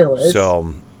 She still is.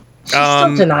 So she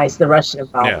still denies the Russian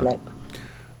involvement. Yeah.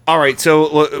 All right, so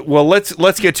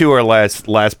let's get to our last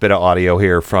bit of audio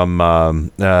here from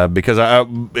because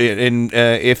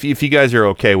if you guys are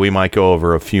okay, we might go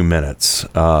over a few minutes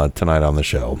tonight on the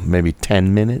show, maybe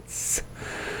 10 minutes.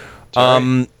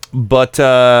 But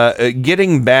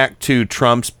getting back to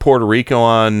Trump's Puerto Rico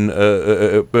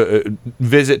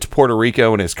visit to Puerto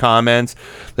Rico and his comments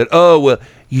that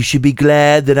you should be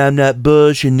glad that I'm not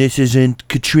Bush and this isn't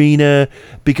Katrina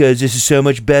because this is so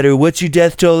much better. What's your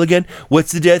death toll again?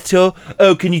 What's the death toll?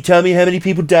 Oh, can you tell me how many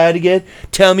people died again?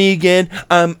 Tell me again.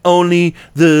 I'm only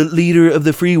the leader of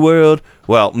the free world.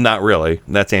 Well, not really.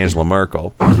 That's Angela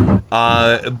Merkel.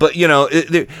 But,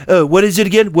 what is it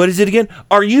again? What is it again?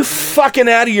 Are you fucking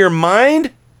out of your mind?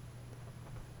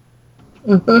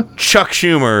 Chuck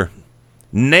Schumer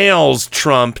nails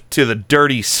Trump to the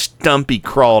dirty stump he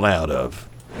crawled out of.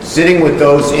 Sitting with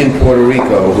those in Puerto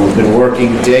Rico who've been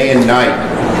working day and night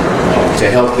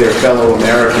to help their fellow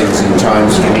Americans in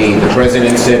times of need, the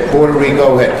president said Puerto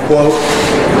Rico had, quote,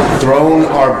 thrown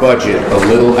our budget a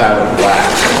little out of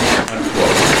whack,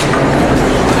 unquote.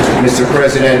 Mr.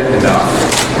 President, enough.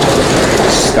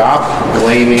 Stop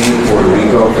blaming Puerto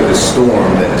Rico for the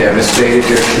storm that devastated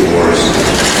their shores.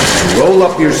 Roll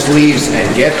up your sleeves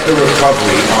and get the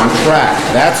recovery on track.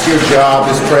 That's your job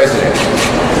as president.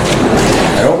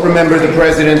 I don't remember the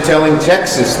president telling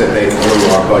Texas that they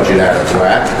threw our budget out of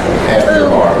whack after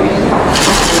Harvey,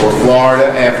 or Florida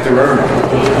after Irma.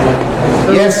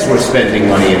 Yes, we're spending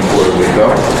money in Puerto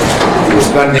Rico. We're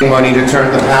spending money to turn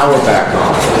the power back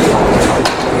on,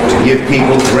 to give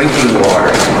people drinking water,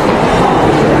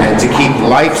 and to keep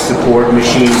life support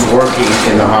machines working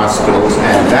in the hospitals.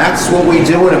 And that's what we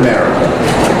do in America.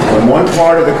 When one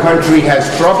part of the country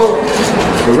has trouble,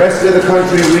 the rest of the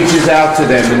country reaches out to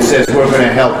them and says, we're going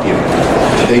to help you.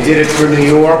 They did it for New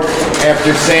York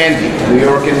after Sandy, New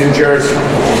York and New Jersey.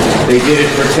 They did it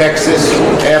for Texas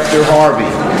after Harvey,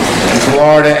 and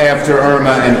Florida after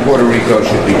Irma, and Puerto Rico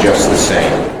should be just the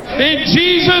same. In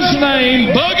Jesus' name,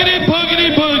 boogity,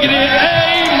 boogity, boogity,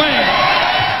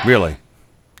 amen. Really.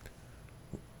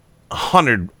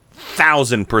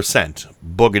 100,000%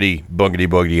 boogity, boogity,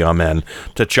 boogity, amen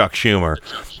to Chuck Schumer.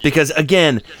 Because,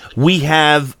 again, we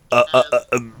have,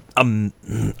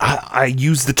 I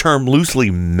use the term loosely,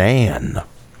 man,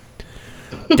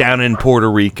 down in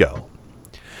Puerto Rico.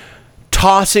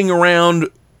 Tossing around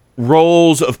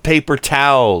rolls of paper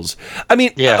towels. I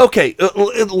mean, okay,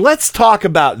 let's talk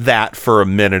about that for a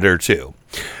minute or two.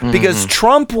 Because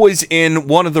Trump was in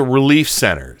one of the relief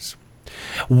centers,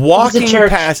 walking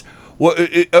past,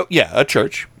 a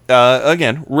church.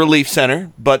 Again, relief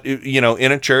center, but,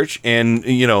 in a church, and,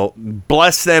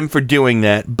 bless them for doing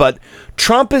that. But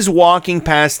Trump is walking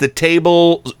past the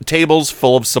tables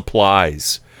full of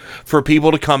supplies for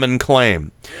people to come and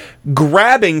claim,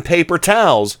 grabbing paper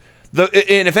towels.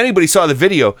 And if anybody saw the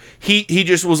video, he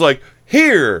just was like,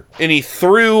 here, and he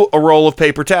threw a roll of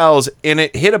paper towels, and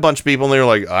it hit a bunch of people, and they were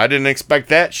like, I didn't expect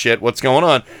that shit, what's going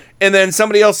on? And then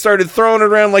somebody else started throwing it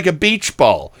around like a beach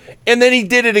ball, and then he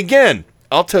did it again.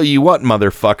 I'll tell you what,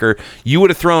 motherfucker, you would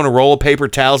have thrown a roll of paper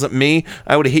towels at me,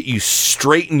 I would have hit you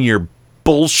straight in your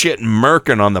bullshit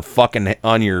merkin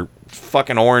on your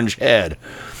fucking orange head.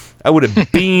 I would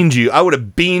have beamed you. I would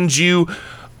have beamed you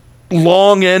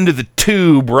long end of the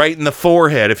tube right in the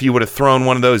forehead if you would have thrown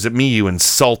one of those at me, you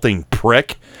insulting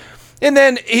prick. And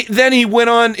then he went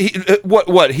on.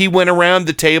 He went around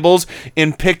the tables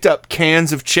and picked up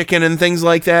cans of chicken and things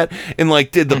like that, and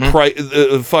did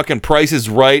the fucking Price is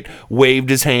Right, waved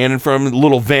his hand in front of him,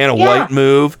 little Vanna White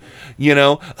move,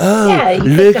 look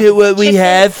at what we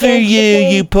have for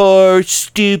you poor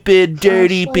stupid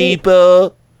dirty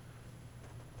people.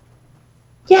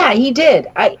 Yeah, he did.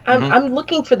 I'm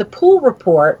looking for the pool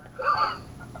report.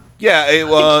 Yeah, it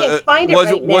was. Can't find it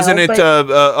right wasn't now, it?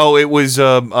 It was.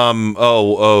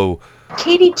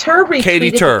 Katie Tur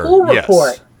retweeted the pool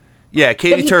report. Yeah,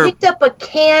 Katie Tur picked up a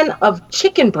can of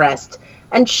chicken breast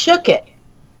and shook it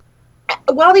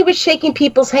while he was shaking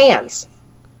people's hands.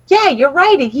 Yeah, you're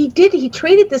right. He did. He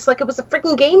treated this like it was a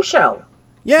freaking game show.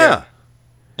 Yeah.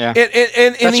 Yeah,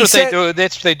 and that's what they do.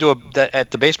 That's what they do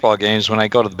at the baseball games. When I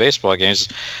go to the baseball games,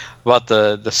 about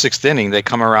the sixth inning, they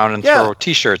come around and throw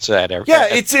T-shirts at every. Yeah,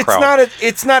 it's not a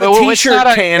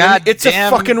T-shirt cannon. It's a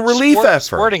fucking relief effort.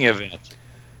 Sporting event.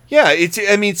 Yeah,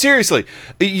 I mean, seriously,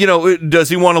 does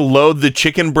he want to load the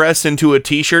chicken breast into a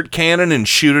T-shirt cannon and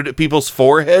shoot it at people's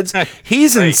foreheads?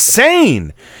 He's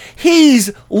insane.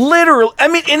 He's literally,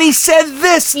 and he said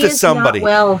this to somebody.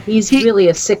 He's really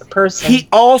a sick person. He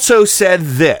also said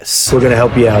this. We're going to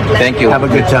help you out. Thank you. Have a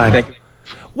good time.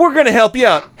 We're going to help you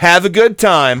out. Have a good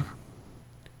time.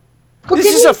 Well,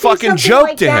 this is a fucking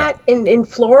joke to him. In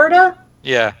Florida?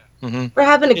 Yeah. We're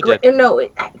having a great. No,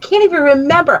 I can't even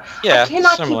remember. Yeah, I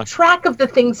cannot keep track of the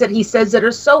things that he says that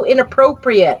are so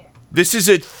inappropriate. This is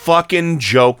a fucking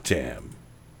joke to him.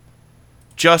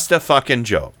 Just a fucking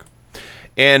joke.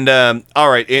 And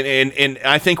all right, and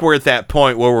I think we're at that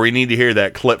point where we need to hear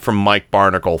that clip from Mike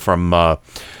Barnacle from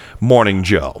Morning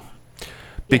Joe,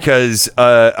 because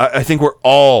I think we're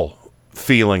all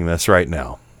feeling this right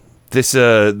now. This,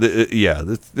 about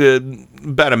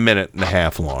a minute and a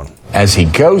half long. As he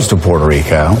goes to Puerto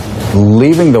Rico,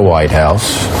 leaving the White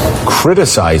House,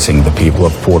 criticizing the people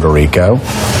of Puerto Rico,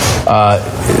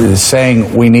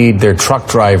 saying we need their truck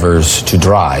drivers to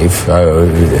drive.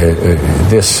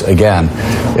 This, again,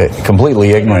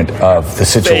 completely ignorant of the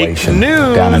situation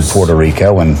down in Puerto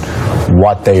Rico and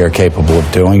what they are capable of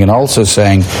doing, and also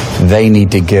saying they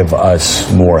need to give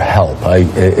us more help.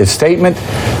 A statement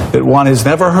that one has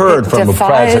never heard from a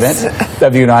president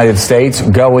of the United States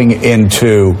going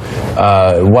into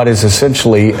what is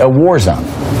essentially a war zone.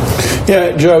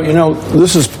 Yeah, Joe,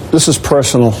 this is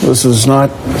personal. This is not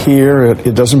here.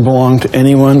 It doesn't belong to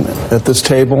anyone at this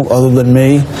table other than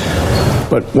me.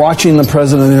 But watching the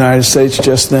President of the United States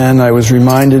just then, I was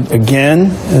reminded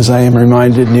again, as I am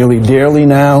reminded nearly daily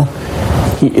now,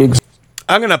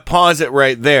 I'm going to pause it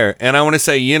right there, and I want to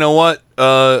say, you know what,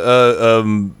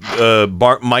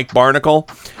 Mike Barnacle,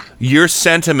 your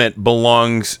sentiment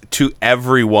belongs to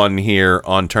everyone here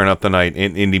on Turn Up the Night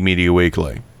in Indie Media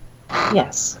Weekly.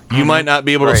 Yes. You might not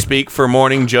be able to speak for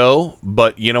Morning Joe,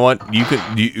 but you know what?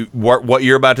 What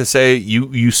you're about to say,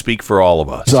 you speak for all of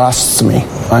us. Exhausts me.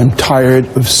 I'm tired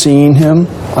of seeing him.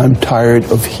 I'm tired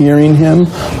of hearing him.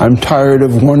 I'm tired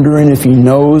of wondering if he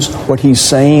knows what he's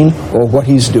saying or what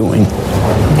he's doing.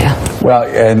 Yeah. Well,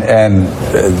 and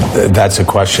that's a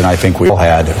question I think we all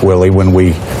had, Willie, when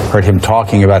we heard him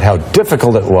talking about how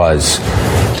difficult it was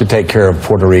to take care of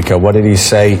Puerto Rico. What did he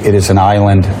say? It is an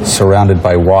island surrounded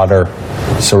by water,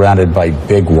 surrounded by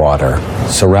big water,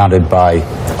 surrounded by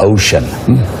ocean.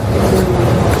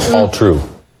 All true.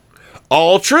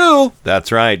 All true.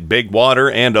 That's right. Big water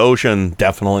and ocean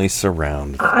definitely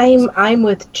surround. I'm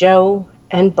with Joe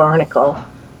and Barnacle.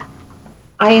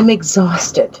 I am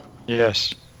exhausted.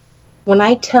 Yes. When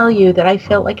I tell you that I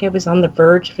felt like I was on the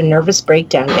verge of a nervous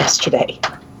breakdown yesterday,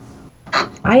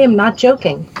 I am not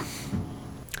joking.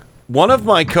 One of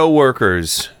my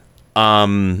coworkers,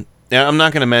 and I'm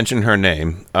not going to mention her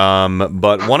name,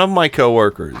 but one of my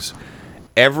coworkers,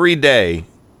 every day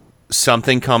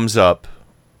something comes up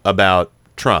about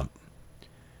Trump.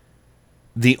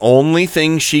 The only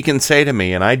thing she can say to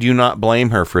me, and I do not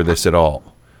blame her for this at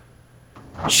all,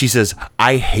 she says,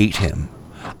 I hate him.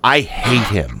 I hate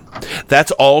him.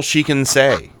 That's all she can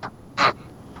say.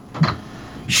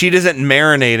 She doesn't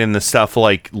marinate in the stuff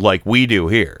like we do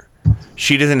here.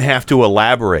 She doesn't have to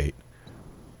elaborate.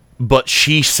 But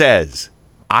she says,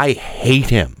 I hate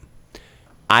him.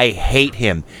 I hate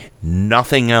him.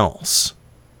 Nothing else.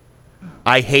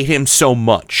 I hate him so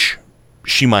much,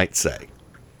 she might say.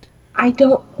 I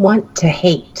don't want to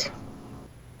hate.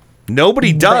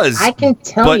 Nobody does. But I can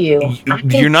tell you.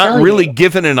 You're not really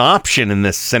given an option in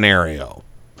this scenario.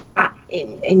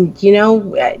 And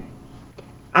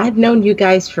I've known you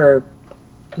guys for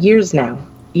years now.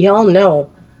 Y'all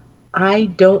know I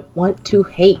don't want to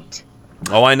hate.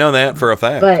 Oh, I know that for a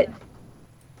fact. But,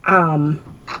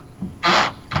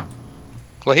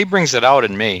 well, he brings it out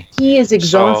in me. He is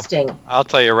exhausting. So, I'll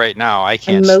tell you right now, I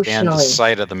can't stand the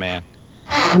sight of the man.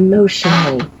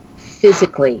 Emotionally,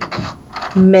 physically,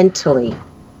 mentally.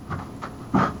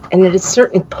 And at a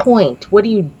certain point, what do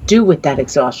you do with that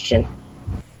exhaustion?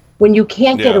 When you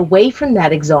can't get away from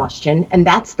that exhaustion, and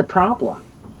that's the problem.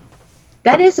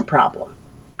 That is a problem.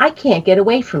 I can't get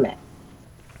away from it.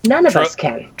 None of us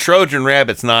can. Trojan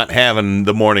Rabbit's not having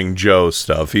the Morning Joe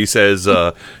stuff. He says,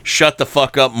 shut the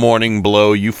fuck up, Morning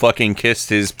Blow. You fucking kissed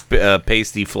his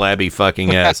pasty, flabby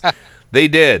fucking ass. They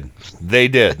did. They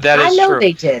did. That is I know true.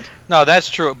 they did. No, that's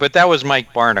true. But that was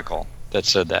Mike Barnacle that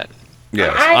said that.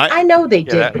 Yes, I know they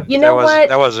did. But you know what?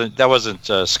 That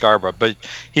wasn't Scarborough. But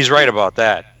he's right about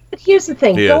that. But here's the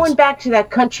thing. Going back to that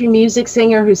country music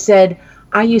singer who said,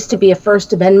 I used to be a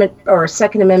First Amendment or a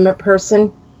Second Amendment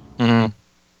person. Mm-hmm.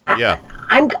 Yeah.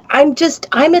 I'm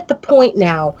at the point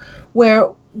now where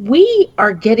we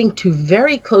are getting to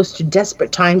very close to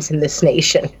desperate times in this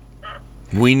nation.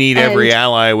 We need every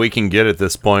ally we can get at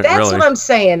this point, That's really. what I'm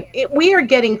saying. We are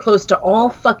getting close to all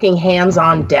fucking hands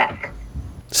on deck.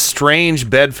 Strange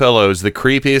Bedfellows, the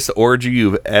creepiest orgy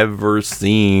you've ever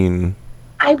seen.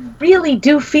 I really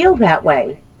do feel that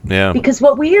way. Yeah. Because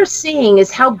what we are seeing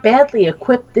is how badly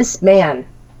equipped this man,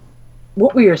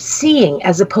 what we are seeing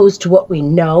as opposed to what we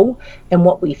know and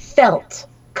what we felt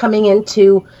coming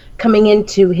into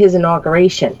his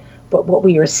inauguration. But what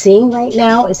we are seeing right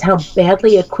now is how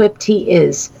badly equipped he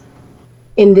is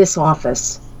in this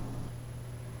office.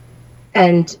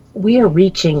 And we are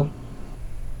reaching.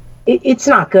 It's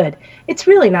not good. It's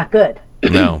really not good.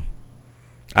 No.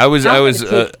 I was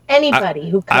anybody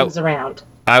who comes around.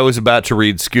 I was about to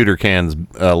read Scooter Can's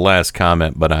last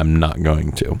comment, but I'm not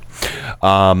going to.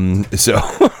 Hug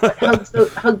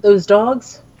those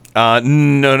dogs?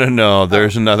 No.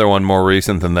 There's another one more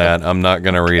recent than that. I'm not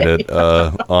going to read it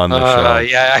on the show.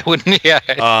 Yeah, I wouldn't.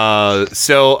 Yeah.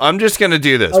 So I'm just going to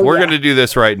do this. We're going to do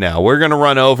this right now. We're going to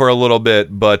run over a little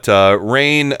bit, but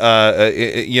Rain,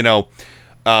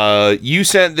 you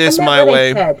sent this my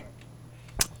way.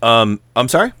 I'm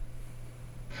sorry?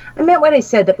 I meant what I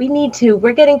said, that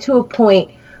we're getting to a point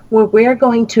where we're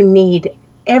going to need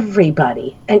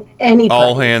everybody and anybody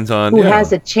all hands on who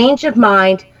has a change of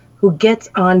mind, who gets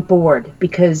on board,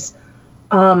 because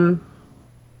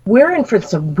we're in for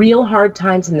some real hard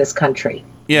times in this country.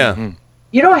 Yeah. Mm-hmm.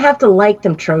 You don't have to like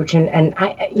them, Trojan, and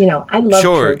I love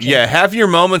Sure, Trojan. yeah, have your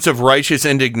moments of righteous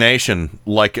indignation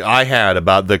like I had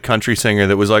about the country singer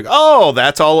that was like, oh,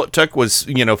 that's all it took was,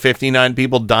 59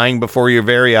 people dying before your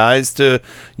very eyes to,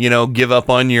 give up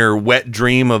on your wet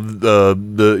dream of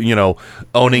the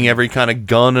owning every kind of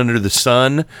gun under the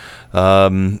sun.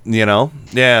 Yeah,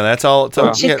 that's all it took.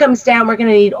 When shit comes down, we're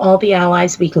going to need all the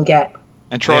allies we can get.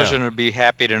 And Trojan would be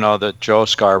happy to know that Joe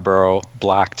Scarborough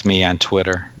blocked me on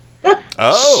Twitter.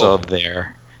 Oh, so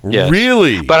there. Yes.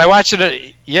 Really? But I watched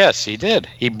it. Yes, he did.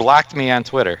 He blocked me on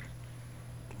Twitter.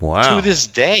 Wow. To this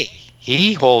day,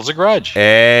 he holds a grudge.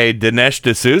 Hey, Dinesh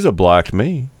D'Souza blocked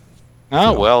me.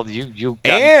 Oh well, you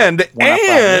got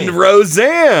and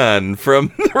Roseanne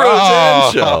from the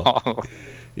Roseanne Show.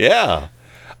 Yeah.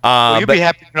 Well, you'd be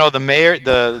happy to know the mayor.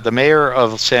 The mayor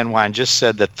of San Juan just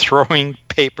said that throwing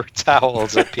paper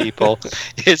towels at people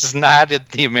is not in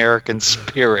the American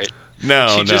spirit.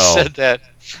 No, she just said that.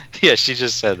 Yeah, she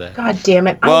just said that. God damn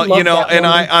it! Well,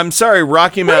 I'm sorry,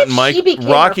 Rocky Mountain Mike. She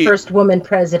became our first woman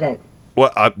president.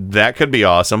 Well, that could be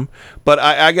awesome. But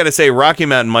I got to say, Rocky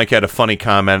Mountain Mike had a funny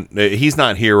comment. He's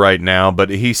not here right now, but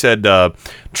he said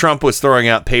Trump was throwing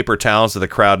out paper towels to the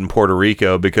crowd in Puerto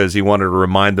Rico because he wanted to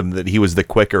remind them that he was the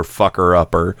quicker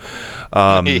fucker-upper.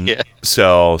 Yeah.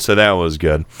 So that was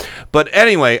good. But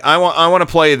anyway, I want to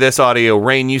play this audio.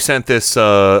 Rain, you sent this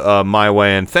my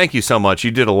way, and thank you so much.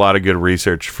 You did a lot of good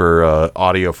research for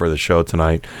audio for the show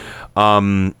tonight.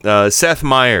 Seth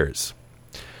Meyers.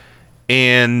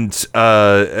 And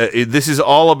this is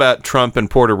all about Trump and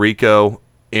Puerto Rico,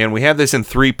 and we have this in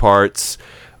 3 parts.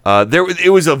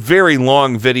 It was a very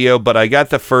long video, but I got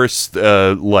the first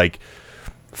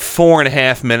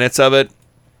 4.5 minutes of it,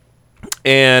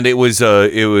 and it was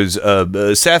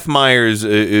Seth Meyers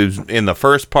is in the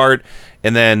first part,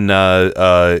 and then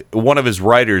one of his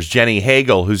writers, Jenny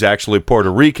Hagel, who's actually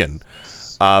Puerto Rican,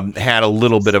 had a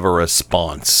little bit of a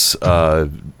response,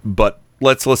 but.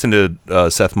 Let's listen to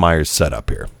Seth Meyers' setup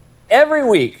here. Every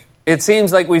week, it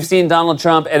seems like we've seen Donald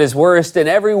Trump at his worst, and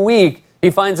every week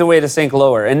he finds a way to sink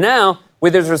lower. And now,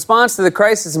 with his response to the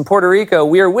crisis in Puerto Rico,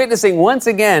 we are witnessing once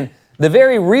again the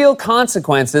very real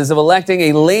consequences of electing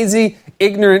a lazy,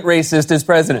 ignorant racist as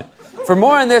president. For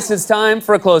more on this, it's time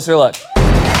for a closer look.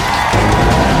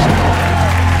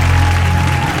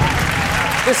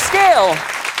 The scale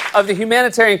of the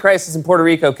humanitarian crisis in Puerto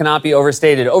Rico cannot be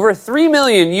overstated. Over 3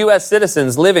 million U.S.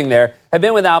 citizens living there have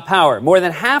been without power. More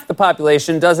than half the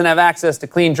population doesn't have access to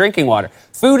clean drinking water.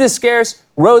 Food is scarce,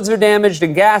 roads are damaged,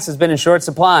 and gas has been in short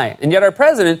supply. And yet our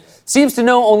president seems to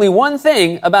know only one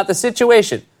thing about the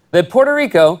situation, that Puerto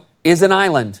Rico is an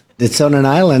island. It's on an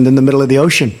island in the middle of the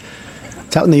ocean.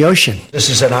 It's out in the ocean. This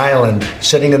is an island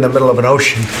sitting in the middle of an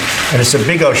ocean, and it's a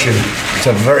big ocean. It's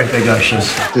a very big ocean.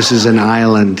 This is an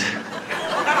island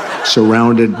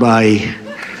surrounded by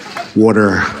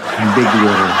water, big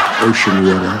water, ocean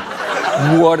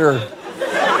water.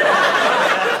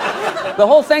 The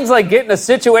whole thing's like getting a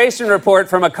situation report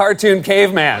from a cartoon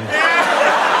caveman.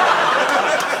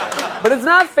 But it's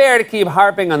not fair to keep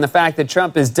harping on the fact that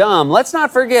Trump is dumb. Let's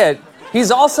not forget, he's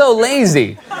also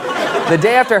lazy. The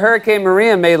day after Hurricane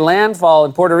Maria made landfall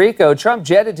in Puerto Rico, Trump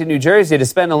jetted to New Jersey to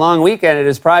spend a long weekend at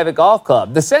his private golf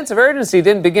club. The sense of urgency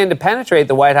didn't begin to penetrate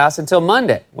the White House until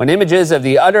Monday, when images of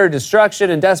the utter destruction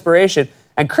and desperation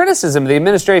and criticism of the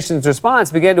administration's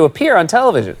response began to appear on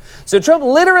television. So Trump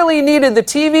literally needed the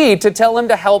TV to tell him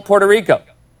to help Puerto Rico.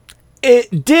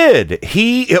 It did.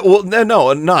 He needed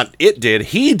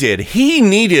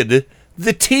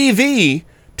the TV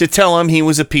to tell him he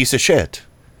was a piece of shit.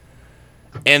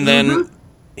 And then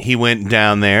he went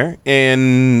down there,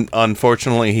 and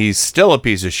unfortunately, he's still a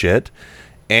piece of shit.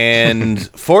 And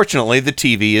fortunately, the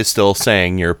TV is still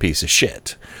saying you're a piece of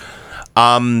shit.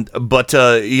 But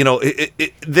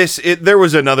there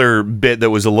was another bit that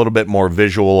was a little bit more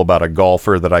visual about a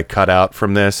golfer that I cut out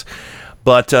from this.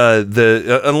 But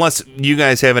unless you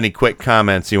guys have any quick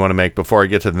comments you want to make before I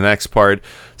get to the next part,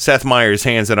 Seth Meyers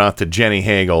hands it off to Jenny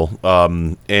Hagel,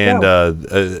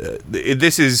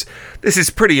 this is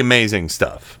pretty amazing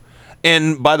stuff.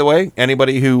 And by the way,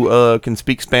 anybody who can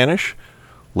speak Spanish,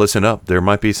 listen up. There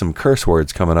might be some curse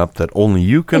words coming up that only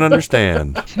you can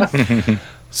understand.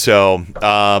 So,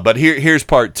 but here's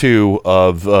part 2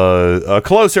 of a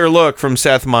closer look from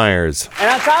Seth Meyers. And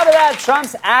on top of that,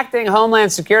 Trump's acting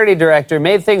Homeland Security director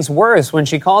made things worse when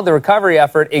she called the recovery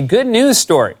effort a good news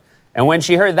story. And when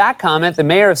she heard that comment, the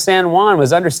mayor of San Juan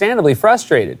was understandably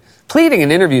frustrated, pleading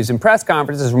in interviews and press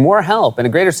conferences for more help and a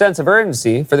greater sense of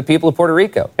urgency for the people of Puerto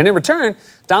Rico. And in return,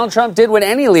 Donald Trump did what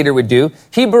any leader would do.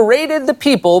 He berated the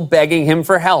people begging him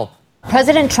for help.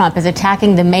 President Trump is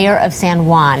attacking the mayor of San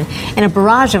Juan in a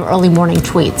barrage of early morning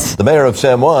tweets. The mayor of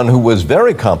San Juan, who was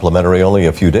very complimentary only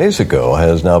a few days ago,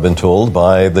 has now been told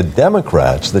by the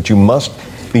Democrats that you must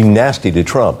be nasty to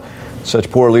Trump. Such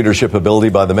poor leadership ability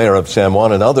by the mayor of San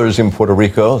Juan and others in Puerto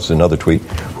Rico, it's another tweet,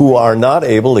 who are not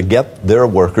able to get their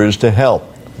workers to help.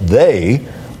 They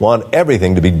want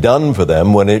everything to be done for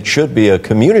them when it should be a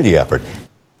community effort.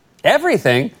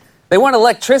 Everything? They want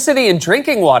electricity and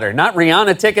drinking water, not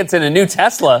Rihanna tickets and a new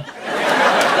Tesla.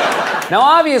 Now,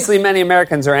 obviously, many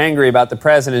Americans are angry about the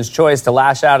president's choice to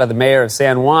lash out at the mayor of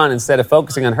San Juan instead of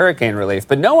focusing on hurricane relief.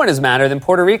 But no one is madder than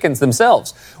Puerto Ricans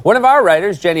themselves. One of our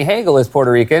writers, Jenny Hagel, is Puerto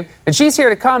Rican, and she's here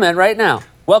to comment right now.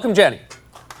 Welcome, Jenny.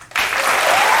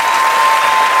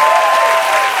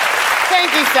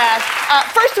 Thank you, Seth.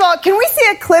 First of all, can we see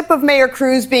a clip of Mayor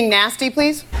Cruz being nasty,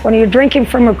 please? When you're drinking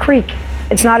from a creek,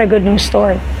 it's not a good news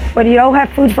story. When you don't have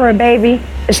food for a baby,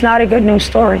 it's not a good news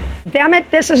story. Damn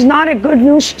it, this is not a good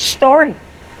news story.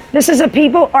 This is a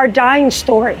people are dying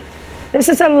story. This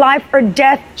is a life or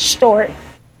death story.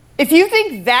 If you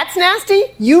think that's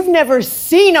nasty, you've never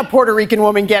seen a Puerto Rican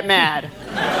woman get mad.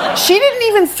 She didn't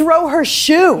even throw her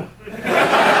shoe.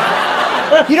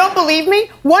 You don't believe me?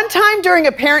 One time during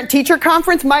a parent-teacher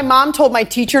conference, my mom told my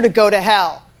teacher to go to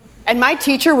hell. And my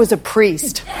teacher was a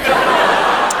priest.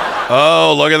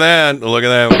 Oh, look at that. Look at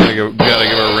that. We gotta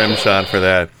give her a rim shot for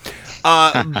that.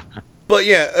 But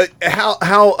yeah,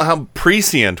 how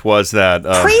prescient was that?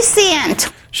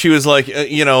 Prescient. She was like,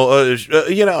 she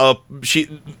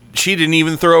didn't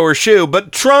even throw her shoe,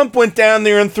 but Trump went down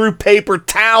there and threw paper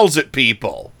towels at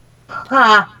people.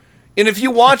 And if you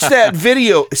watch that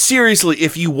video, seriously,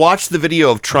 if you watch the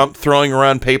video of Trump throwing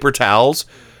around paper towels,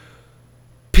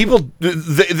 people,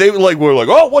 they were like,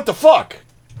 oh, what the fuck?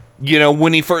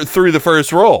 When he threw the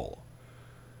first roll.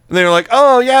 And they were like,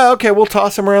 oh, yeah, okay, we'll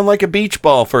toss him around like a beach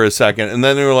ball for a second. And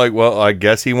then they were like, well, I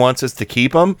guess he wants us to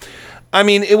keep him. I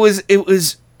mean, it was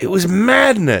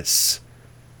madness.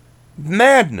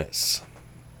 Madness.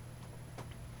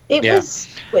 It was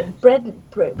bread and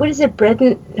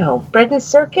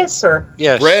circus or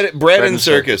yes, bread and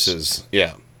circuses.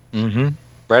 Yeah. Mm-hmm.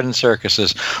 Bread and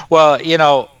circuses. Well,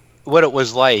 what it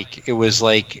was like. It was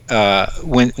like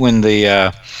when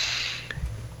the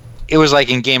it was like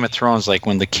in Game of Thrones, like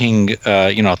when the king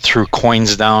threw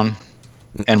coins down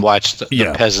and watched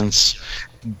the peasants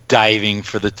diving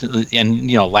for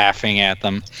laughing at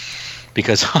them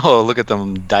because look at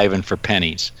them diving for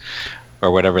pennies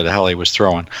or whatever the hell he was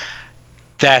throwing.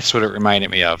 That's what it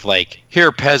reminded me of. Like,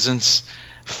 here, peasants,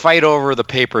 fight over the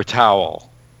paper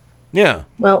towel. Yeah.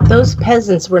 Well, those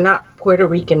peasants were not Puerto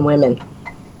Rican women.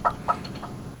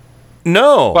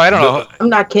 No. Well, I don't know. I'm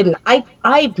not kidding.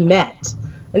 I've met,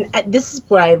 and this is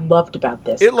what I loved about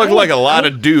this. It looked like a lot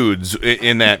of dudes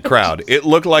in that crowd. It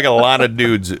looked like a lot of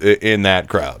dudes in that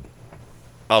crowd.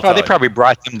 They probably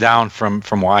brought them down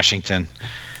from Washington.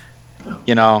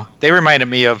 They reminded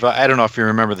me of, I don't know if you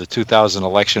remember the 2000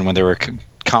 election when they were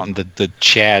counting the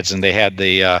Chads and they had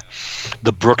the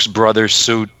Brooks Brothers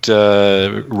suit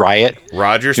riot.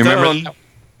 Roger Stone.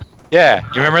 Yeah,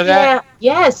 you remember that?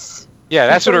 Yeah, yes. Yeah,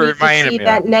 that's what it reminded me of.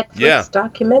 That Netflix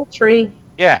documentary.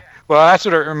 Yeah, well, that's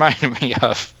what it reminded me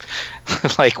of.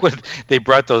 Like when they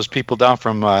brought those people down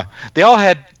from, they all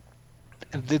had,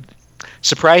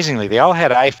 surprisingly, they all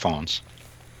had iPhones,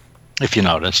 if you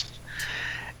noticed.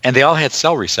 And they all had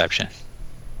cell reception.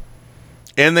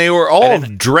 And they were all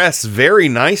dressed very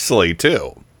nicely,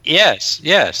 too. Yes.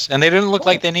 And they didn't look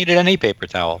like they needed any paper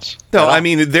towels. No, I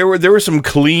mean, there were some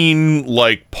clean,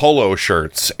 like, polo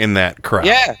shirts in that crowd.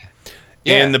 Yeah.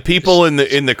 And the people in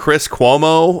the Chris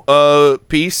Cuomo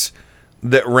piece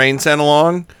that Rain sent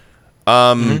along,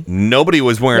 nobody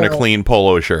was wearing a clean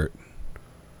polo shirt.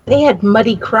 They had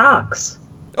muddy Crocs.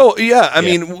 Oh, yeah. I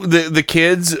mean, the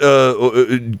kids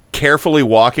carefully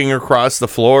walking across the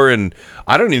floor, and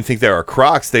I don't even think they were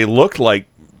Crocs. They looked like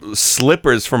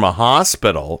slippers from a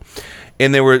hospital.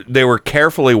 and they were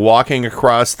carefully walking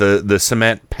across the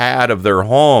cement pad of their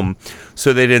home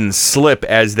so they didn't slip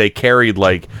as they carried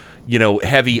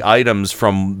heavy items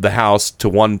from the house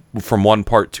from one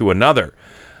part to another.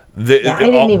 I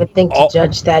didn't even think to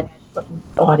judge that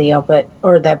audio,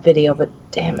 or that video, but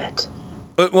damn it.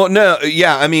 Well, no,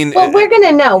 yeah, I mean... Well, we're going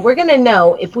to know. We're going to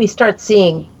know if we start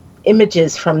seeing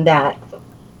images from that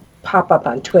pop up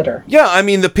on Twitter. Yeah, I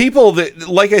mean, the people that,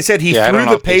 like I said, he threw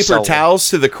the paper towels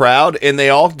to the crowd, and they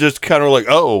all just kind of like,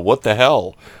 oh, what the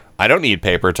hell? I don't need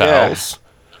paper towels.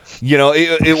 Yeah.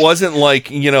 It wasn't like,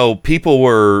 people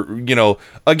were,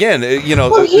 again,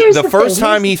 the first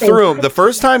time he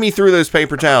threw those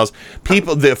paper towels,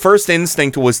 the first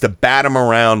instinct was to bat him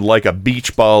around like a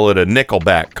beach ball at a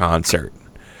Nickelback concert.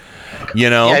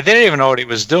 Yeah, they didn't even know what he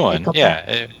was doing.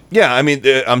 Yeah. Yeah, I mean,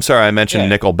 I'm sorry I mentioned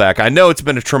Nickelback. I know it's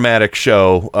been a traumatic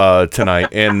show tonight,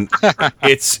 and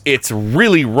it's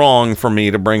really wrong for me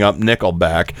to bring up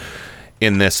Nickelback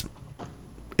in this.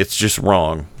 It's just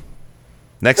wrong.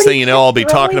 Next thing you know, I'll be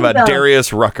talking about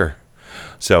Darius Rucker.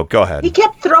 So go ahead. He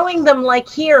kept throwing them like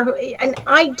here, and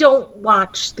I don't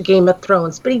watch the Game of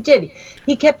Thrones, but he did.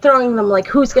 He kept throwing them like,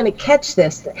 who's going to catch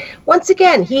this? Once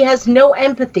again, he has no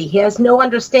empathy. He has no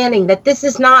understanding that this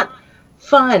is not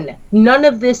fun. None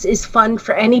of this is fun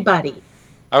for anybody.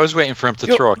 I was waiting for him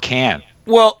to throw a can.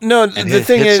 Well, no, the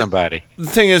thing is, somebody. The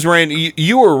thing is, Rain,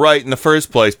 you were right in the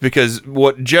first place, because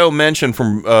what Joe mentioned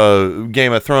from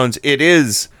Game of Thrones, it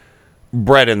is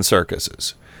bread and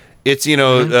circuses. It's,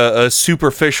 a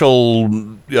superficial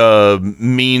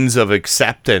means of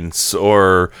acceptance,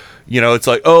 or, it's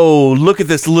like, oh, look at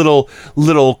this little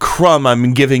crumb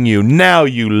I'm giving you. Now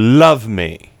you love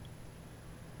me.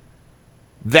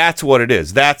 That's what it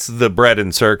is. That's the bread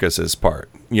and circuses part,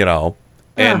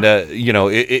 And,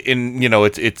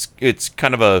 it's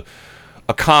kind of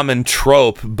a common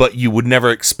trope, but you would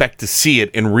never expect to see it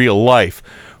in real life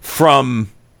from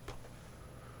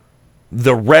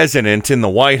the resident in the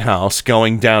White House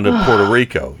going down to Puerto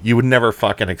Rico. You would never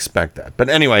fucking expect that. But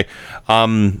anyway,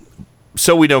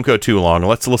 so we don't go too long,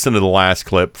 let's listen to the last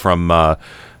clip from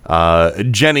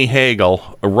Jenny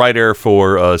Hagel, a writer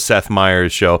for Seth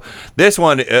Meyers' show. This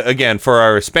one, again, for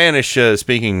our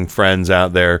Spanish-speaking friends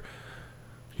out there,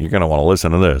 you're going to want to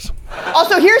listen to this.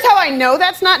 Also, here's how I know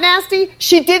that's not nasty.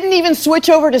 She didn't even switch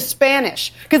over to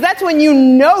Spanish, because that's when you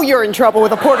know you're in trouble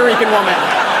with a Puerto Rican woman.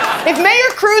 If Mayor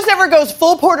Cruz ever goes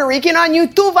full Puerto Rican on you,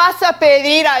 tú vas a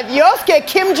pedir a Dios que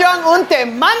Kim Jong-un te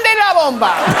mande la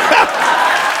bomba.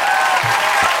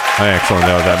 I actually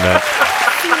know what that meant.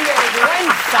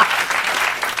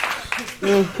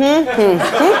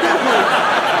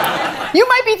 You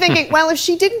might be thinking, well, if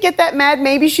she didn't get that mad,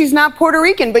 maybe she's not Puerto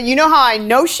Rican. But you know how I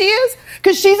know she is?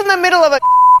 Because she's in the middle of a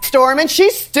storm and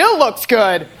she still looks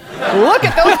good. Look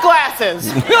at those glasses.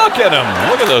 Look at them.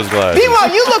 Look at those glasses. Meanwhile,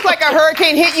 you look like a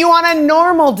hurricane hit you on a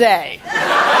normal day.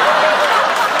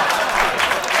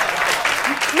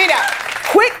 Mira,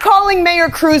 quit calling Mayor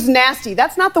Cruz nasty.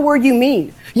 That's not the word you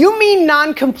mean. You mean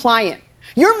non-compliant.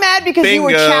 You're mad because you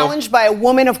were challenged by a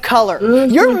woman of color.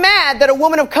 Mm-hmm. You're mad that a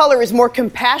woman of color is more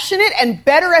compassionate and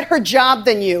better at her job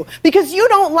than you because you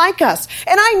don't like us.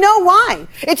 And I know why.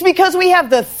 It's because we have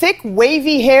the thick,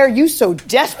 wavy hair you so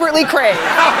desperately crave.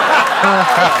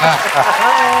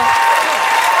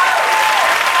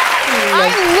 I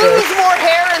lose more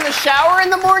hair in the shower in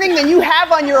the morning than you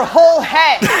have on your whole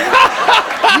head.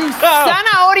 You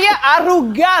zanahoria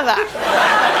arrugada.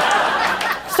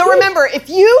 So remember, if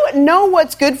you know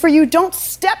what's good for you, don't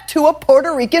step to a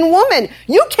Puerto Rican woman.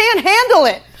 You can't handle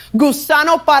it.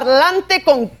 Gusano parlante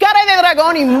con cara de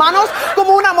dragón y manos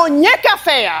como una muñeca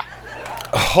fea.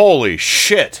 Holy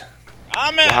shit.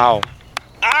 Amen. Wow.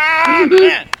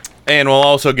 Amen. And we'll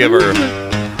also give her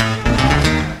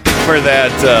for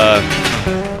that,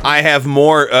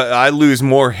 I lose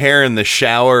more hair in the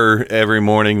shower every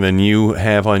morning than you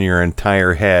have on your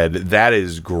entire head. That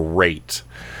is great.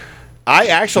 I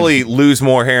actually lose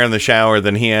more hair in the shower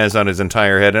than he has on his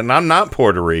entire head, and I'm not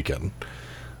Puerto Rican.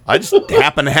 I just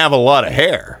happen to have a lot of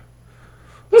hair.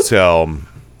 So,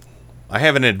 I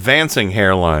have an advancing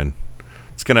hairline.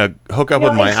 It's going to hook up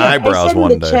with my eyebrows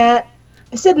one day.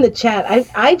 I said in the chat,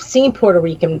 I've seen Puerto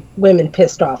Rican women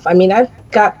pissed off. I mean, I've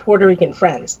got Puerto Rican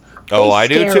friends. Oh, I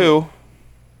do too.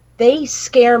 They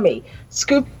scare me.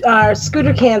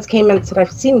 Scooter Cans came in and said,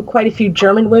 I've seen quite a few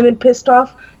German women pissed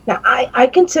off. Now, I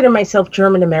consider myself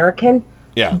German-American.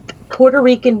 Yeah. Puerto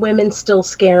Rican women still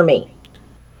scare me.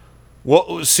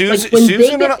 Well, Susan... Like when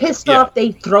they get pissed off,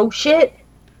 they throw shit.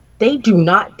 They do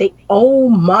not. Oh,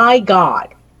 my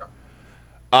God.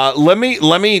 Let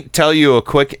me tell you a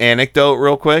quick anecdote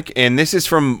real quick. And this is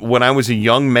from when I was a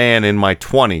young man in my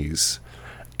 20s.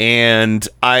 And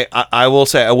I will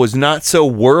say I was not so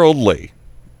worldly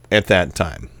at that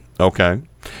time. Okay.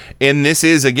 And this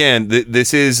is, again,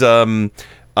 this is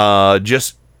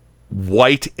just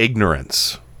white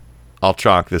ignorance. I'll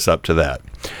chalk this up to that.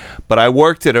 But I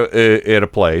worked at a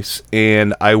place,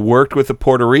 and I worked with a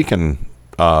Puerto Rican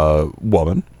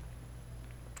woman,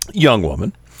 young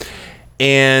woman,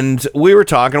 and we were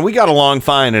talking. We got along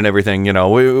fine and everything, you know.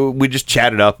 We just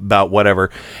chatted up about whatever.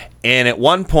 And at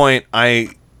one point, I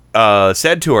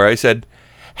said to her, I said,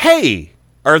 "Hey,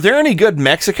 are there any good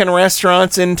Mexican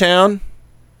restaurants in town?"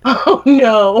 Oh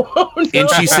no! Oh, no. And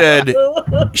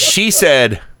she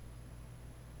said,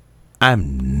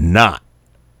 "I'm not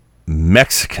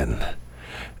Mexican." And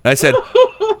I said,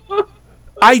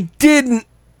 "I didn't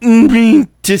mean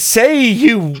to say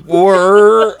you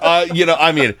were."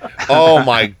 I mean, oh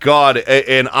my God.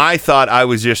 And I thought I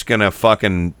was just going to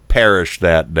fucking perish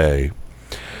that day.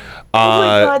 Oh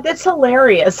my God, that's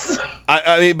hilarious.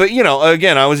 I mean, but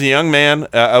again, I was a young man.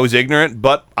 I was ignorant,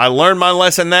 but I learned my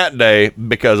lesson that day,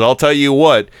 because I'll tell you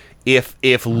what,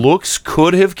 if looks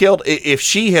could have killed, if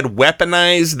she had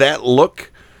weaponized that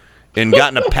look and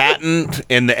gotten a patent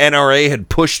and the NRA had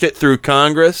pushed it through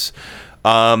Congress,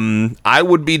 I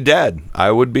would be dead.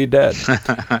 I would be dead.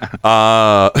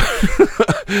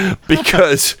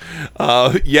 Because,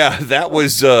 that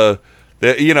was,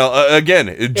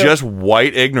 again, just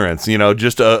white ignorance,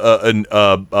 just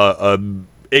a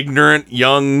ignorant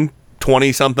young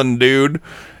 20-something dude.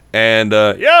 And,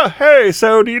 hey,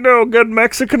 so do you know a good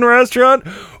Mexican restaurant?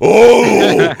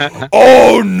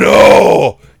 Oh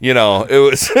no! It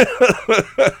was,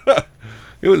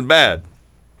 it was bad.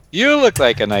 You look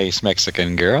like a nice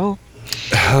Mexican girl.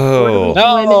 Oh.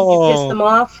 No. You piss them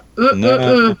off?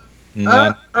 No.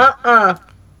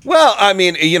 Well, I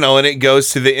mean, and it goes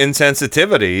to the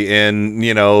insensitivity and,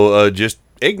 just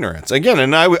ignorance. Again,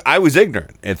 and I was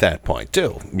ignorant at that point,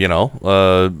 too,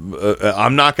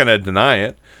 I'm not going to deny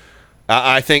it.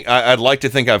 I think I'd like to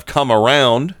think I've come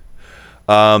around,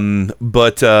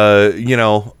 but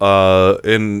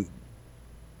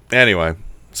anyway,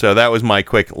 so that was my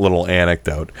quick little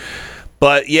anecdote.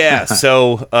 But yeah,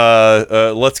 so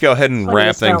let's go ahead and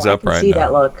wrap things up right now. See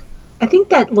that look? I think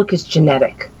that look is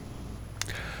genetic.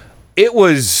 It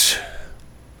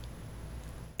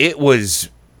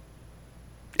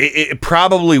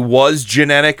probably was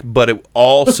genetic, but it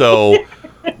also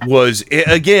was,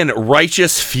 again,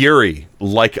 righteous fury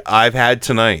like I've had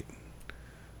tonight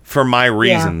for my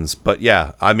reasons. Yeah. But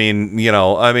yeah, I mean,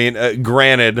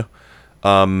 granted,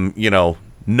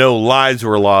 no lives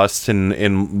were lost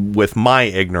in with my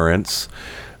ignorance.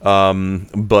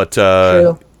 But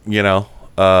True.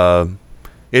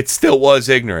 It still was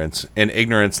ignorance, and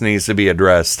ignorance needs to be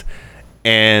addressed,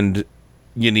 and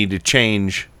you need to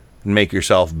change and make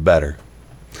yourself better.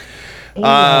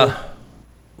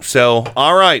 So,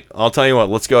 all right, I'll tell you what,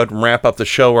 let's go ahead and wrap up the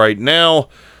show right now.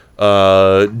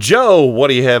 Joe, what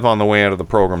do you have on the way out of the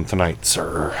program tonight,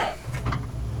 sir?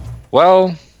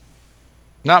 Well,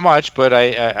 not much, but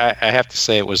I have to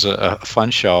say it was a fun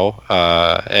show,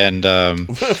 and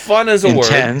fun is a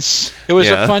intense. Word. It was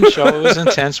a fun show. It was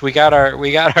intense. We got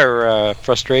our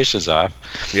frustrations off.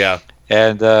 Yeah.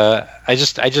 And I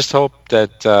just hope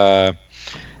that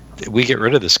we get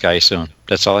rid of this guy soon.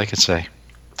 That's all I can say.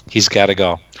 He's got to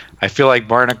go. I feel like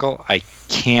Barnacle. I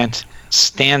can't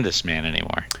stand this man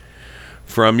anymore.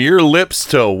 From your lips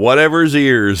to whatever's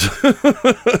ears.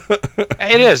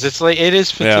 It is. It is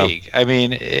fatigue. Yeah. I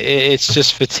mean, it's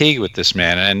just fatigue with this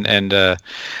man. And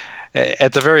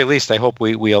at the very least, I hope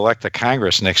we elect a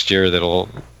Congress next year that'll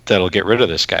get rid of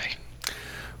this guy.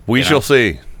 We shall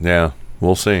see. Yeah,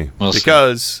 we'll see.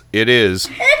 Because it is.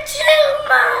 It's too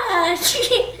much.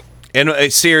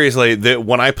 And seriously,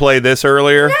 when I played this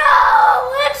earlier,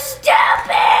 No, it's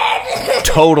stupid.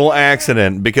 total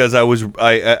accident, because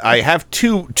I have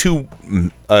two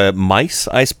mice,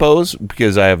 I suppose,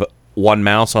 because I have one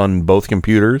mouse on both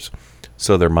computers,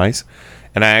 so they're mice.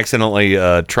 And I accidentally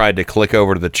tried to click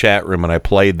over to the chat room, and I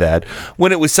played that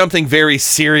when it was something very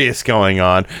serious going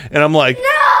on, and I'm like,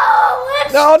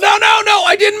 no,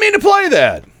 I didn't mean to play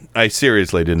that. I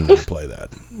seriously didn't mean to play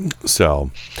that.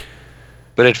 So.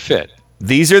 But it fit.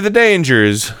 These are the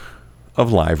dangers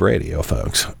of live radio,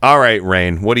 folks. All right,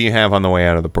 Rain, what do you have on the way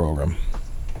out of the program?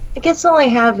 I guess all I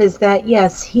have is that,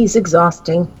 yes, he's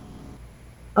exhausting.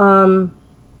 And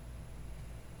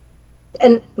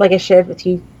like I shared with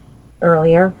you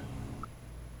earlier,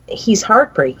 he's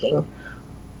heartbreaking.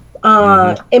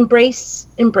 Embrace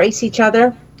each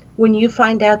other. When you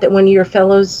find out that one of your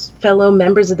fellow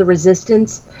members of the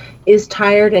resistance is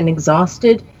tired and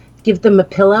exhausted, give them a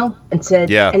pillow and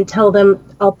said, and tell them,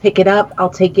 I'll pick it up, I'll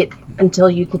take it until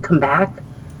you can come back.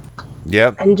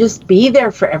 Yep. And just be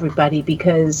there for everybody,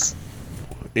 because.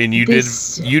 And you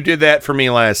did that for me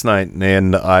last night,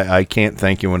 and I can't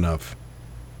thank you enough.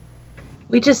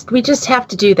 We just have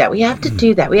to do that. We have to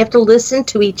do that. We have to listen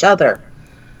to each other.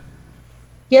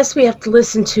 Yes, we have to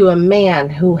listen to a man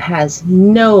who has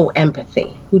no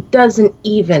empathy, who doesn't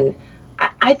even.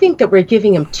 I think that we're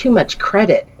giving him too much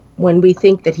credit when we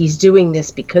think that he's doing this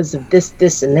because of this,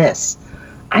 this, and this.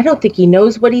 I don't think he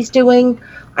knows what he's doing.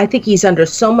 I think he's under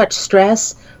so much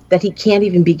stress that he can't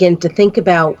even begin to think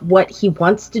about what he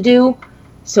wants to do.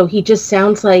 So he just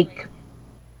sounds like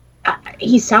a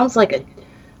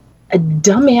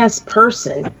dumbass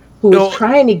person who is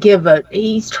trying to give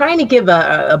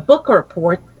a book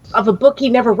report of a book he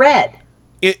never read.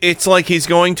 It's like he's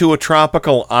going to a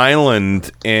tropical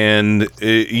island, and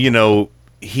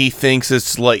he thinks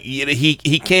it's like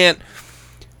he can't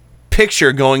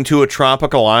picture going to a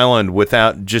tropical island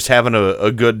without just having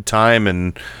a good time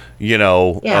and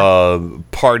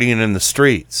partying in the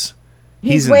streets.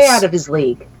 He's way out of his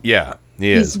league. Yeah,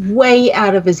 he is. He's way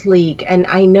out of his league, and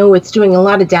I know it's doing a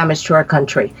lot of damage to our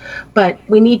country. But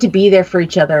we need to be there for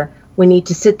each other. We need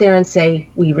to sit there and say,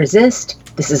 we resist.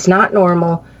 This is not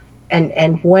normal.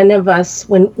 And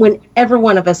whenever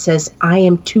one of us says, I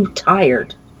am too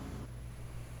tired,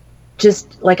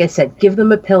 just like I said, give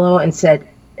them a pillow and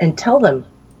tell them,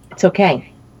 it's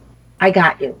okay. I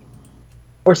got you.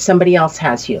 Or somebody else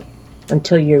has you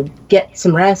until you get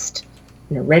some rest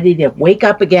and are ready to wake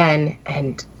up again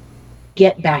and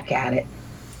get back at it.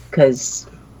 Because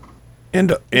and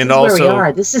this also is where we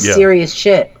are. This is serious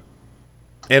shit.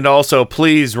 And also,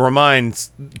 please remind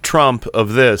Trump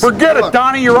of this. Forget it,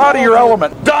 Donnie. You're out of your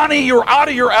element. Donnie, you're out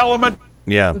of your element.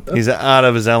 Yeah, he's out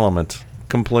of his element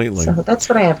completely. So that's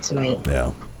what I have tonight.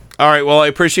 Yeah. All right. Well, I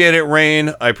appreciate it,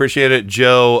 Rain. I appreciate it,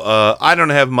 Joe. I don't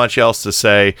have much else to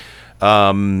say.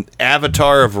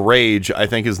 Avatar of Rage, I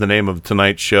think, is the name of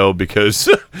tonight's show because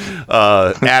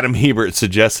Adam Hebert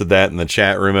suggested that in the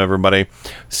chat room, everybody.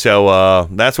 So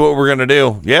that's what we're going to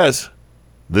do. Yes.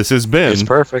 This has been... It's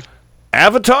perfect.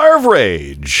 Avatar of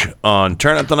Rage on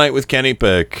Turn Up the Night with Kenny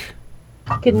Pick.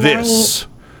 Good night. This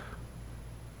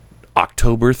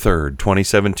October 3rd,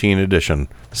 2017 edition.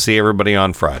 See everybody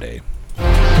on Friday.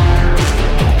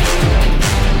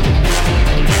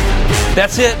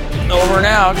 That's it. Over and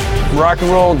out. Rock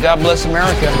and roll. God bless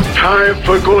America. Time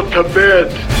for go to bed.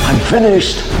 I'm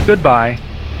finished. Goodbye.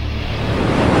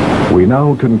 We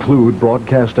now conclude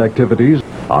broadcast activities.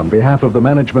 On behalf of the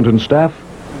management and staff,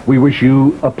 we wish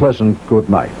you a pleasant good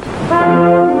night.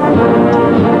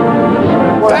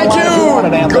 Thank you.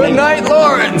 Good night,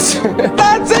 Lawrence.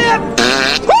 That's it.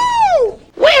 Woo!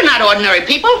 We're not ordinary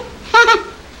people.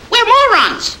 We're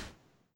morons.